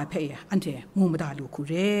มัดว่าเพอันเทมูมาดาลูคุ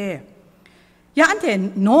เรยาอันเท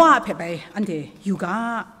โนอาเพไปอันเทยูกา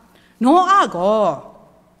โนอาก็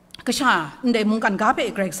กษาเดมุงกันกาเป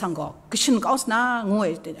เกรกสังก็กชินก็สนางวย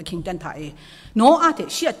คิงตันไทยโนอาเท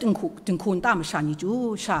เชียตึงคูนตามชานิจู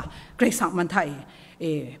ชาเกรกสังมันไทย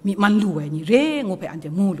มีมันรวยนี่เรงวเพอันเท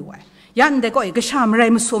มูรวยยันเดก็กษามไร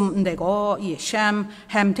มสมเดก็แชม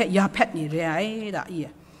แฮมเทยาเพชนี่เรไอได้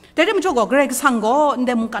แต่เรื่องมันก็เกรกสังก็เด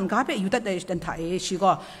มุงกันกาเปอยู่แต่เดตันไทย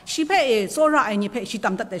ชีเพโซระไอนี่เพชีตา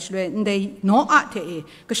มตัดเดชเลยเดโนอาเท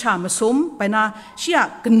กษามสมไปนะชีย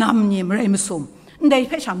กนำนี่ไรมสมเดเ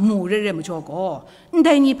พชามูเรื่องมันก็เด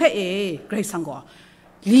นี่เพเกรกสังก็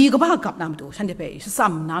ลีก็บ้ากับน้ำตัวฉันเดเพซ้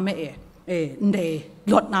ำน้ำเด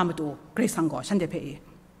ลดน้ำตัวเกรกสังก็ฉันเดเพ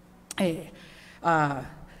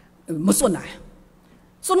มุสนา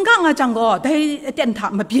สุนก้างอาจังก็ได้เตียนถา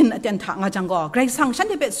มาเปลี่ยนเตียนถาอาจังก็เกรงสังฉัน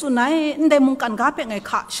ที่เป็นสุนัยได้มุงกันก้าเป็นไง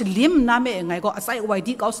ข้าฉลิมน้ำไงก็อาศัยไว้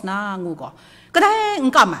ดีก็สนางูก็ได้ง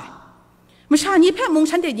กันไหมไม่ใช่นี่แพ้มุง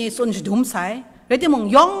ฉันที่ยี่สุนจะดุมใส่แล้วที่มุง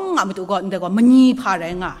ย่องอ่ะมันตัวก็เด็กก็มันยีพาแร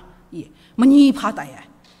งอ่ะมันยีพาตาย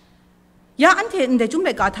ยาอันเทนเดจุ่มเ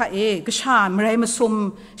ด็กกาท่าก็ชามไรมาซุ่ม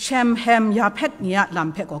แชมแฮมยาเพชรเนี่ยล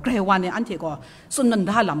ำเพชรก็เกรวันเนี่ยอันเทก็สุนนัน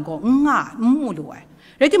ดาลำก็ง่ามูรวย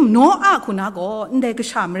เ เรื่องที่โน้อาคุณนะก็เด็กก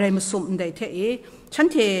ษาไม่ได้มาสุ่มเด็กเทฉัน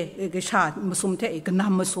เทกษามาสุ่มเทก็น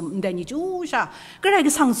ำมาสุ่มเด็กนี่จูชาก็ได้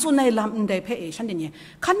ก็สั่งสุนัยลำเด็กเพฉันเดี๋ยวนี้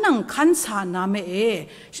ขันนังขันสานาเม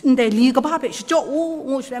เด็กลีก็บ้าเพชโจ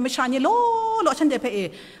งูฉันไม่ชาเนี่ยโลฉันเด็กเพ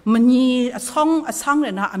มันนี่ซ่องเล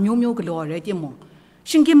ยนะมิวก็รอเลยที่มอง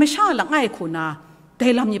ชิงกิไม่ชาหลังไอ้คุณนะแต่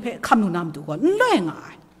ลำนี่เพคำนูนำดูก่อนเรื่องไง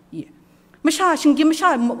ไม่ใช่ชิงกิไม่ใช่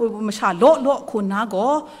โลคุณนะก็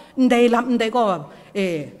ได้ลำได้ก็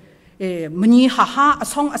มันนี่ฮ่า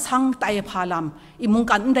ซ่องสังไตพาลำอีมุง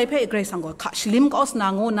กันได้เพ่เกรซังก็ขัดสลิมก็สนา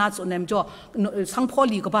งงูน่าส่วนเนี่ยจ่อสังพอ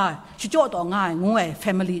ลีก็บ้าชิจ่อต่อง่ายงูแฟ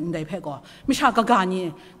มิลี่ได้เพ่ก็ไม่ใช่ก็การนี่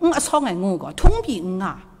ซ่องงูก็ทุ่งปีง่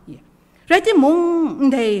ายเรื่องที่มุง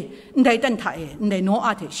ได้ตั้งไทยได้โนอ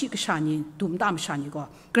าเทชิกชานีดุมตามชานีก็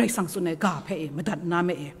เกรซังส่วนเนี่ยกาเพ่มาดัดน้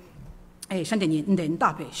ำฉันเดี๋ยวนี้ได้ตา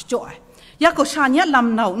เพ่ชิจ่อยากก็ชาเนี่ยล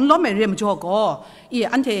ำเราล้อไม่เรียมจ่อก็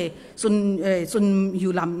อันเทส่วนอ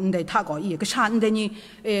ยู่ลำได้ท่าก็ก็ชาเดี๋ยวนี้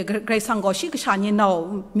เกรซังก็ชิกชาเนี่ยเรา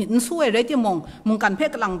มีนสู้อะไรที่มองกันเพ่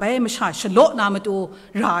กำลังไปไม่ใช่ฉลาดนามาดู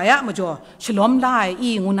รายมาจ่อฉลองได้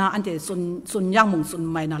งูนาอันเทส่วนย่างมงส่วน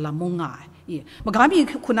ไม่น่าละมงง่ายมันก็มี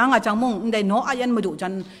คุณนางอาจารย์มงได้โนอายันมาดูจั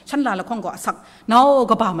นฉันลาละคงก็สักน้า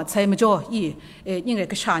ก็บ่ามาใช้มาจ่อยิ่งไง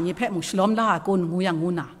ก็ชาเนี่ยเพ่มงฉลองได้กุนงูอย่าง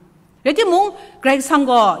งูนาเรื่องที่มุงเกรกสัง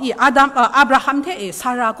ก็อับราฮัมเทซา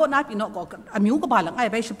ราก็นับอีนก็มิวก็บาลังไอ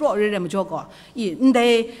ไปชิปโรเรื่องมาจ่อก็ได้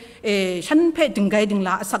ฉันเพ่ดึงไกดึงล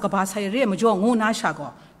ะสักบาใส่เรื่องมาจ่องูน่าชาก็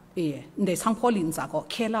ได้สังพอลินจากก็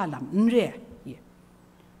เคล่าลำเรื่อง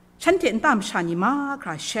ฉันเห็นตามชานิมาคร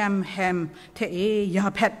าแชมแฮมเทยา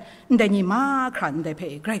เพดได้ยิมาคราได้เพ่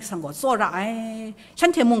เกรกสังก็โซระไอฉัน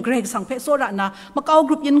เห็นมุงเกรกสังเพ่โซระนะมาเกาก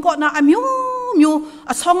รุ๊ปยินก็นะมิว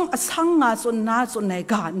ซ่องสังงาส่วนใน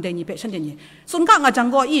การได้ยิเพ่ฉันเดี๋ยวนี้ส่วนกางอาจัง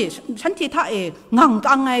ก็ฉันที่ท่างังก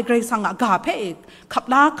างไงเกรกสังกาเพ่ขับ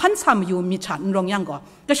ลาขันสามอยู่มีฉันรองยังก็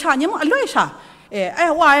กระชาเนี่ยมันอร่อยชา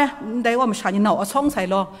ว่าได้ว่ามันชาเนี่ยหนาวซ่องใส่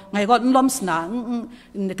รอไงก็ล้มสนา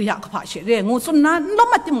ก็อยากผ่าเฉยงูส่วนนั้นล้ม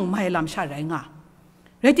มาที่มึงไม่ลำชาแรงอ่ะ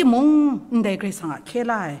เรื่องที่มึงได้เกรซังเค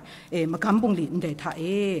ล่ามากำบุงลีได้ท่า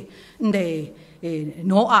ได้โ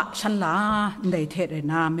นอาฉันลาได้เทเร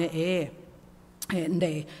นาเมไ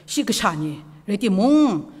ด้ชิกชานี่เรื่องที่มึง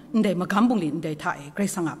ได้มากำบุงลีได้ท่าเกร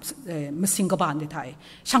ซังมาสิงกบานได้ท่า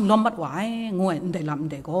ช่างล้มมัดไว้งูได้ล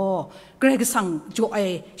ำได้ก็เกรซังจ่อ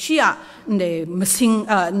เชียได้มาสิง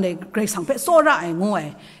ได้เกรซังเปโซระงู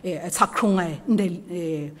สักครุงได้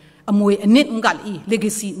มวยเน็ตงกัลเลก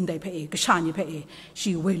ซีได้เพ่กชานี่เพ่ชี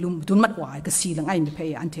เวลุมดุนมัดไว้ก็สีหลังไอ้เพ่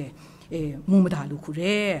อันเทมุมดาลูคุเ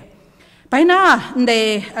ร่ไปนะได้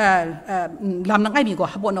ลำนังไอ้มีก็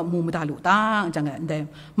ฮับบนมุมดาลูตั้งจังได้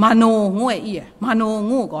มาโนงูมาโน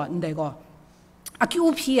งูก็ได้ก็อากิว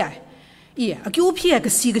พีอากิวพีก็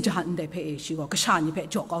สีก็จะหันได้เพ่ชีก็กชานี่เพ่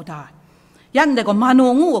จอกเอาได้ยันได้ก็มาโน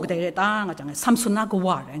งูก็ได้ตั้งจังซัมซุนน่าก็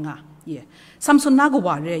ว่าแรงซัมซุนน่าก็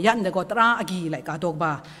ว่าเรยันได้ก็ตราอากีไหลกาดอกบ้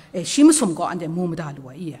าชิมสมก็อันเดมุมดาลู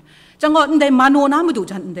จังก็อันเดมาโนน้ามาดู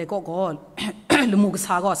จันอันเดก็ลุมุกซ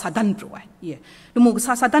าก็ซาดันปรูลุมุกซ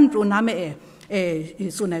าดันปรูน้าเม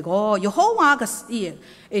ส่วนไหนก็ยโฮวาก็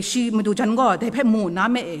ชีมาดูจันก็ได้เพ่มูน้า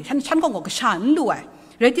เมฉันก็กชานลู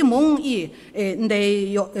เรื่องที่มุงได้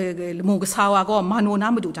ลุมุกซาวก็มาโนน้า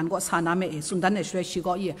มาดูจันก็ซาน้าเมสุนดันช่วยชี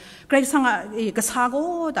ก็เกรซังก็ซาก็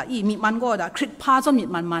ได้มีมันก็ได้คริสพาจนมี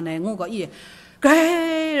มันมาในงูก็เกร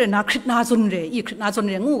น่าคริสนาจนเรคริสนาจน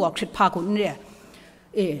เรงูก็คริสพาคนเร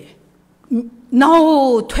น้า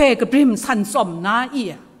เทกบริมสันสมนะ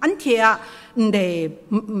อันเทียเด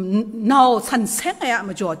น้าสันเซงม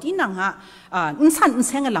าจอที่นังสันเ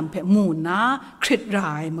ซงลำเพมูนะคริสร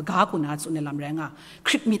ายมากากุนาสุนลำแรงค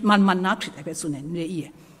ริสมิดมันนะคริสไอเพสุนเร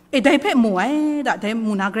ได้เพมวยได้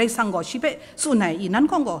มูนาเกรซังก็ชีเพสุนัยนั่น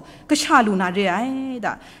ก็กชาลูนาเรไ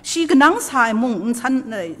ด้ชีกนังสายมุง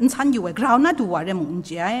สันอยู่กราวน่าดูว่าเรมุงเจ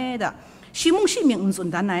ได้ชีมุงชีมีสุน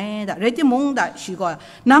ทานไหนแต่เรื่องที่มุงได้ชีก็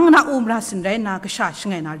นั่งน่าราสินไรน่ากระชากช่าง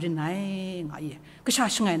ไงน่าเรียนไหนกระชาก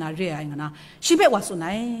ช่างไงน่าเรียนนะชีเป็ดว่าสุ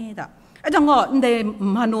นัยแต่ไอ้จังก็ใน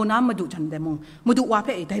มาโนน้ำมาดูจันเดมุงมาดูว่าเ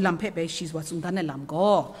พ่ได้ลำเพ่ไปชีว่าสุนทานในลำก็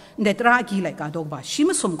ในตรากีไหลกาดอกบ่าชี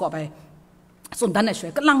มันสมก็ไปสุนทานในช่ว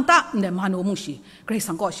ยก็ลังตาในมาโนมุงชีเกร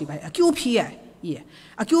ซังก็ชีไปคิวพี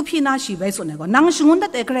อากิวพี่น่าชีไปส่วนไหนก็นั่งชงุนดั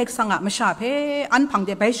ดเอกเรกสังไม่ชาเพอันพังเด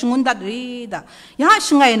ไปชงุนดัดรีดายาช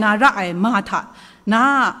งไงน่าระไอมาถาน่า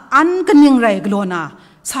อันกันยังไรกลัวน่า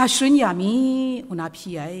ซาชุนยามีอุณา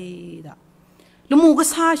พี่ไอดาลุมูก็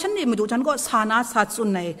ซาฉันเนี่ยมาดูฉันก็ซานาซาส่วน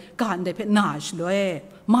ไหนการเดเพน่าชเลย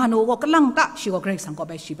มาโนก็กำลังตะชีก็เกรกสังก็ไ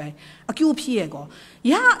ปชีไปอากิวพี่ก็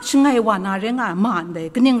ยาชงไงว่าน่าเรื่องมาเด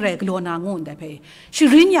กันยังไรกลัวน่างุนเดเพชิ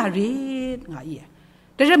รินยารีดไง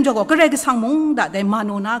แต่เริ่มจากก็เรื่องสังมุงได้มาโ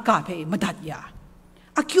นนากาเพมาดัดยา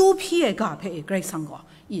อากิวพี่เอกาเพเกรซังก็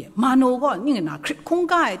มาโนก็นี่นะคริคง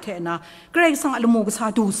กายเทนะเกรซังอารมณ์ก็ซา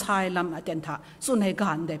ดูไซลัมอเตนทาสุนัยก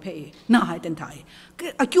ารได้เพน่าให้เตนทา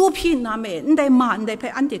อากิวพี่นาเมนได้มาได้เพ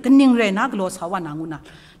อันเดกันนิงเรนักโลสาวานังุนะ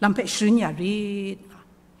ลำเพชริญญารี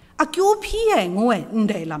อากิวพี่เองวย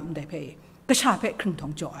ได้ลำได้เพก็ชาเพครึ่งทอ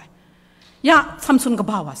งจอยยาซัมซุนก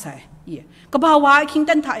บ่าวใส่กบ่าวคิงเต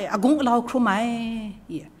นทาอากงเราครุมไหม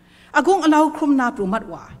อากงเราครุมนาปรุมัด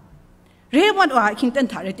ว่าเรียกว่าคิงเต้น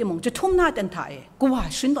ถ่ายเรื่องมงจะทุ่มหน้าเต้นถ่ายกูว่า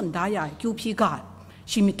ฉันตอนได้ยาคิวพีกาด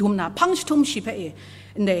ชิมิทุ่มหน้าพังชิทุ่มชิเพ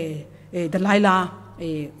เดลายลาเ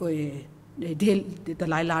ด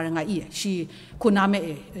ลายลาอะไรชิคุณน้าเม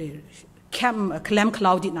แคมคลมคล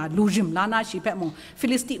าวดินะลูจิมลานาชิเพมงฟิ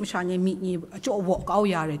ลิสติมชาเนี่ยมีโจวกเอา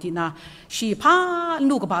ยาเลยดินะชิพา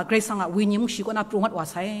ลูกบ่าเกรซังอ่ะวิญญาณชิก็น่าปรุมัดว่า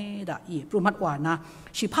ใช่ด่าปรุมัดว่านะ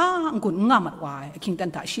ชิพาอังกุนงามัดว่าคิงเต้น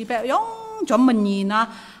ถ่ายชิเพยองจอมมันนีนะ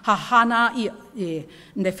ฮานา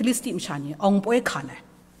ในฟิลิสติมชาเนี่ยองป่วยขัน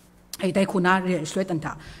ไอ้ได้คุณาเรียช่วยตันท่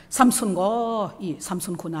าซัมซุนก็ซัมซุ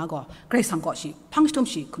นคุณาก็เกรซังก็ชิพังชิตุม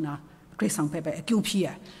ชิคุณาเกรซังไปคิวพี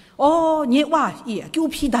โอ้เนี่ยว่าคิว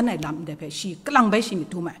พีด้านไหนลำเดไปชิกลังไปชิมิ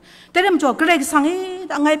ดูไหมแต่เรื่องจ่อเกรซัง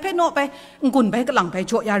ไงเพโนไปงุนไปกลังไป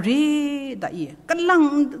จ่อยารีได้ก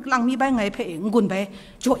ลังมีไปไงเพงุนไป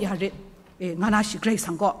จ่อยารีงานาชิเกร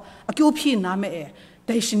ซังก็คิวพีน้าเมแ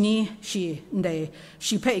ต่ชนี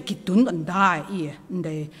ชีเพกิตุนอันได้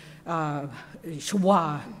ชัว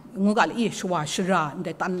งูกัลชัวชรา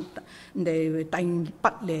ตันปั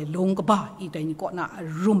ดเลยลงกบ้าแต่นี่ก็น่า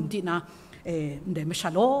รุมที่นะไม่ชา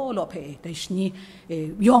โลเพแต่ชนี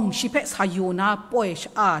ยองชีเพสายูนะป่วย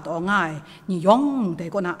ตัวง่ายนี่ยองแต่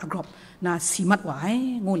ก็น่าอกรบน่าสีมัดไว้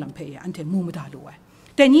งูลำเพอันเทมูไม่ได้ด้วย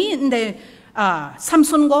แต่นี่ซัม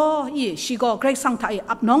ซุนก็ชีก็เกรซังไทย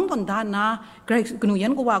อับน้องตนได้นะเกรกนูยั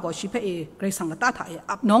นก็ว่าก็ชีเพเกรซังก็ตาไทย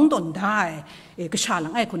อับน้องตนได้ก็ชาลั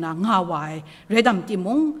งไอ้คนน่ะงาวายเรดัมติม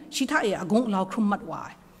งชีไทยอากงเราครุมมัดวา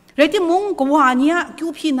ยเรติมงก็ว่าเนี่ยคิว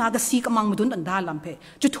พี่นาก็สีกำมังมาดุนตนได้ลำเพ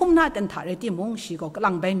จุดทุ่มหน้าตันถ่ายเรติมงชีก็กำลั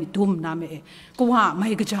งไปมิดุมน้ำก็ว่าไม่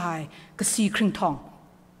กระจายก็สีครึ่งทอง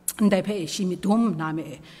ได้เพชิมิดุมน้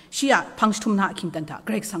ำชีอะพังชุมนาคิงตันท่าเก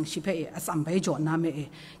รกสังชีเพอสัมไปจอน้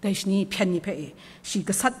ำแต่ชนีเพียนนี่เพชี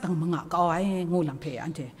ก็สัตตังมังก็เอาไว้งูลำเพอั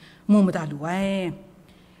นเทมูมาดาลูไว้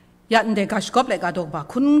ยันเด็กก็ชอบเลยก็ดอกบ่า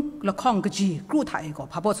คุณละข้องกจีกรูไทยก็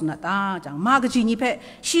พาบสนาตาจังมากจีนี่เพ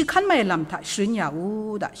ชีขันไม่ลำท่าสินยาวู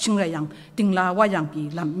ดชิงไรยังติงลาว่ายังปี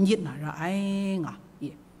ลำยิดน่ะไรง่ะ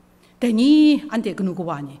แต่นี่อันเด็กก็นูก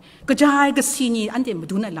ว่านี่กระจายก็สีนี่อันเด็กมา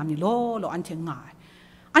ดูในลำนี่โลอันเทง่าย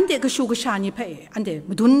อันเด็กก็ชูกชานี่เพอันเด็ก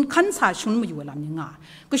มาดูขันสาชุนมาอยู่ลำนี่ง่าย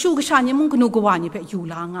ก็ชูกชานี่มึงก็นูกว่านี่เพอยู่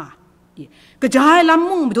ลาง่ายกระจายลำ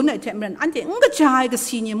มุงมาดูในเทมเรนอันเด็กกระจายก็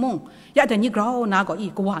สีนี่มุงยาแต่นี่เราหน้าก็อี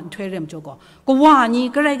กว่าอันเทเรมโจก็ว่านี่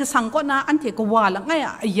ก็เลยก็สั่งก็นะอันเด็กก็ว่าละไง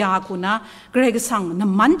ยาคุณนะก็เลยก็สั่งน้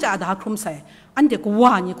ำมันจะดาครุมใส่อันเด็กก็ว่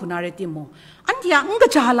านี่คุณอะไรติมงอันเดียงกระ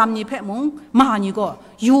จายลำนี่เพมุงมานี่ก็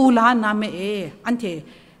อยู่ลาน้ำอันเด็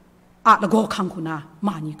กละก็ขังคุณนะม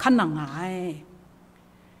านี่ขันนังไง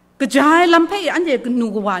กระจายลำเพอันเด็กนู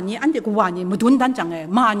กว่านี่อันเด็กว่านี่มาดุนดันจังไง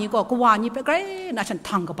มานี่ก็ว่านี่ไปไกลน่าฉัน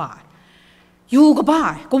ทางก็บ่ายอยู่ก็บ่า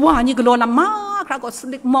ยก็ว่านี่ก็รอลำมากครับก็ส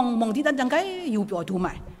ลิกมองที่ดันจังไงอยู่ปอดูไหม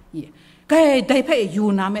ก็ได้เพอยู่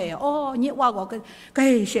น้ำโอ้เนี่ยว่าก็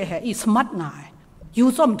เชื่ออีสมัดง่ายอยู่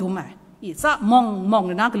ซ้อมดูไหมซะมองเ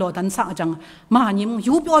ลยนะก็รอดันสังจังมานี่มึงอ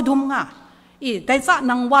ยู่ปอดูง่ายแต่ซะ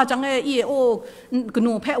นังว่าจังไงโอ้ก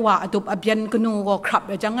นูแพะว่าตุบอเบียนกนูก็ครับ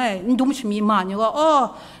จังไงดุมชมีมาเนี่ยก็โอ้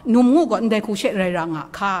นุ่มงูก็ได้คูเชไรรังอ่ะ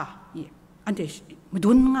ค่ะอันเดมา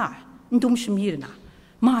ดุนง่ายดุมชมีนะ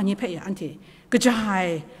มาเนี่ยเพะอันเดกระจาย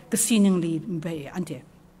กระสีนึงลีไปอันเด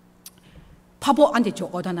พะโบอันเดจ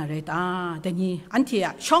อดันอะไรตาแต่นี่อันเด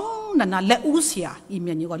ช่องนั่นน่ะเลอุเซียอีเมี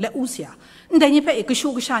ยนี่ก็เลอุเซียแต่นี่เพะกระชู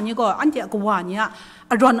กระชานี่ก็อันเดก็ว่าเนี่ย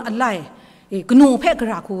อรอนอะไรกนูเพก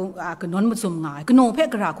ราคูกนนมุสมง่ายกนูเพ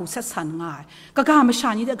กราคูสัสันง่ายก็กามาชา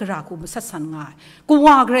นี่เด็กราคูสัสันง่ายกู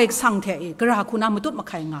ว่าเกรกสังเทกราคูน้ำมุตุมา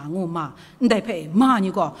ไข่งางูมาได้เพมา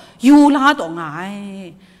นี่ก็ยูลาต่อง่าย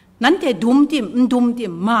นั้นเทดุมติ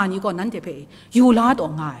มมานี่ก็นั้นเทเพยูลาต่อ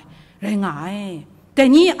ง่ายไรง่ายแต่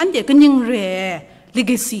นี่อันเด็กก็ยังเร่ลิเ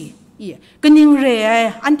กซีก็ยังเร่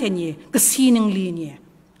อันเทนี่ก็ซีนึงลีเนี่ย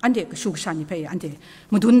อันเด็กก็ชุกชานี่เพอันเด็ก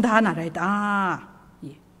มุดุนดานอะไรตา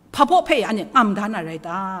พะโพเพอันนี้อัมดานอะไรต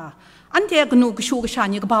าอันเดียกนูกชูกชา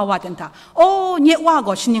นี่ก็บ่าวตันตาโอ้เนี่ยว่า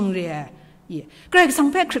ก็ชินิงเรียเกรกสัง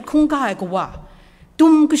เพคริตคงกายก็ว่าตุ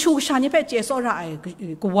มกชูกชานี่เพเจโซระไอ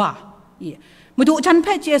ก็ว่ามาดูฉันเพ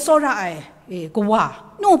เจโซระไอก็ว่า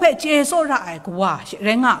นูเพเจโซระไอก็ว่าแร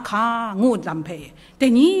งอ่ะค่ะงูลำเพแต่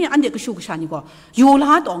นี้อันเดียกชูกชานี่ก็อยู่ล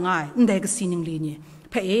าต่อง่ายอันเดียกสินิงลีนี่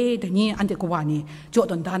เพเอเดนี่อันเดกวานี่โจ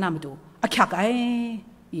ดนดานามาดูอาแขกไอ้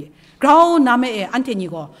เราน้ำเออันเทนี่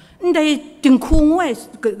ก็ได้ถึงคู่งวย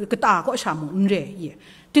กตาก็ชามุนเร่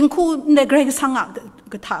ถึงคู่ได้เกรกสังอ่ะ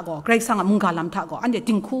กตาก็เกรกสังอ่ะมุงกาลัมทาก็อันเด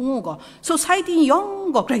ถึงคู่งูก็ society ยอง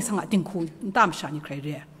ก็เกรกสังอ่ะถึงคู่ตามชานี่ใครเ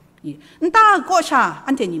ร่ตาก็ชา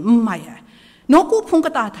อันเทนี่ไม่นกูพุงก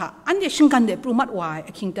ตาท่าอันเดชิงกันเดปรุมัดวาย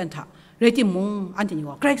คิงตันท่าเรติมุงอันเทนี่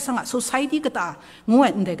ก็เกรกสังอ่ะ society กตางวย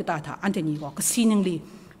อันเดกตาท่าอันเทนี่ก็กสีนึงลี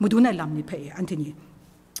มุดูในลำนี่เพอันเทนี่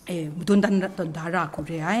มุดุนดันดาราคุเ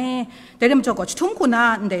รไอแต่เดี๋ยวมันจะก็ชุ่มกุน่า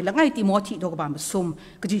เดี๋ยวละไงติโมธีดอกบามซุ่ม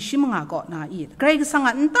ก็จะชิมงาก็น่าอีใครก็สัง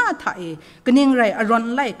อันตาท่าก็นิ่งไรอรอน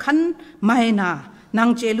ไล่ขันไม่น่านาง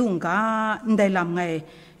เจลุงกาเดี๋ยวลำไง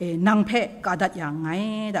นางเพะกาดัดอย่างไง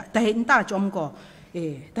แต่เห็นตาจอมก็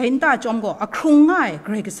แต่เห็นตาจอมก็ครุ่งง่ายใค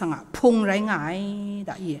รก็สังพุงไรง่าย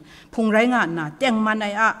พุงไรง่ายน่ะเตียงมันไอ้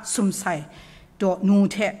สุ่มใส่ดอกนู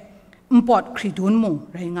เทปอดครีดูนมุง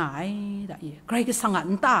ไรง่ายได้ใครก็สัง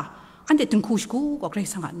อันตาอันเดียถึงคูสกูก็ใคร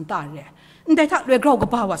สังอันตาเลยแต่ถ้าเรื่องเราก็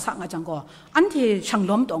บ่าวสังอาจังก็อันที่ช่าง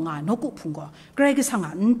ล้มตัวงานนกุพุงก็ใครก็สัง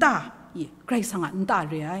อันตาใครสังอันตา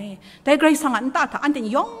เลยแต่ใครสังอันตาถ้าอันที่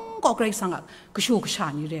ยองก็ใครสังก็ชูกชา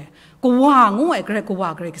นี่เลยก็ว่างูไอ้ใครก็ว่า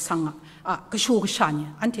ใครก็สังก็ชูกชานี่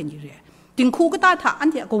อันที่นี่เลยถึงคูก็ตาถ้าอัน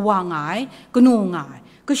ที่ก็ว่าง่ายก็นูง่าย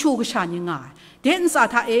ก็ชูกชานี่ง่ายเดินสา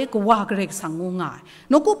ธาก็ว่าเกรกสังงูง่าย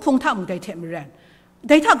นกุพงท่ามึงได้เทมเรนไ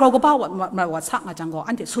ด้ถ้าเราก็บ่าวมาว่าสักอาจังก็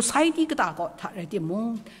อันที่ society ก็ตาก็ถ้าอะไรที่มุง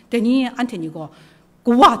แต่นี่อันที่นี่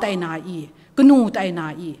ก็ว่าได้นาอีก็นูได้นา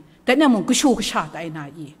อีแต่เนี่ยมึงก็ชูก็ชาได้นา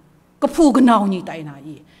อีก็พูก็นาวนี่ได้นา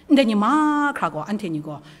อีแต่นี่มาคราก็อันที่นี่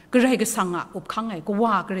ก็เกรกสังอุบขังไงก็ว่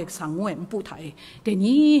าเกรกสังงูมันพูดไทยแต่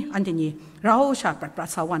นี่อันที่นี่เราชาประ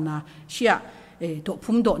สาวันนะเชียตัว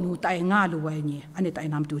พุ่มโดนูตายง่าลูไว้นี่อันนี้ตาย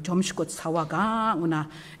น้ำดูจอมสกุลสาวกางุนะ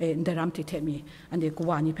เดรามติเทมีอันนี้กู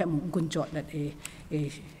ว่านี่เพ่มุงกุนจอดเด็ด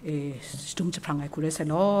สตุมจะพลังไงคุเรส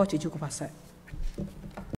โลจิจูกุภาษา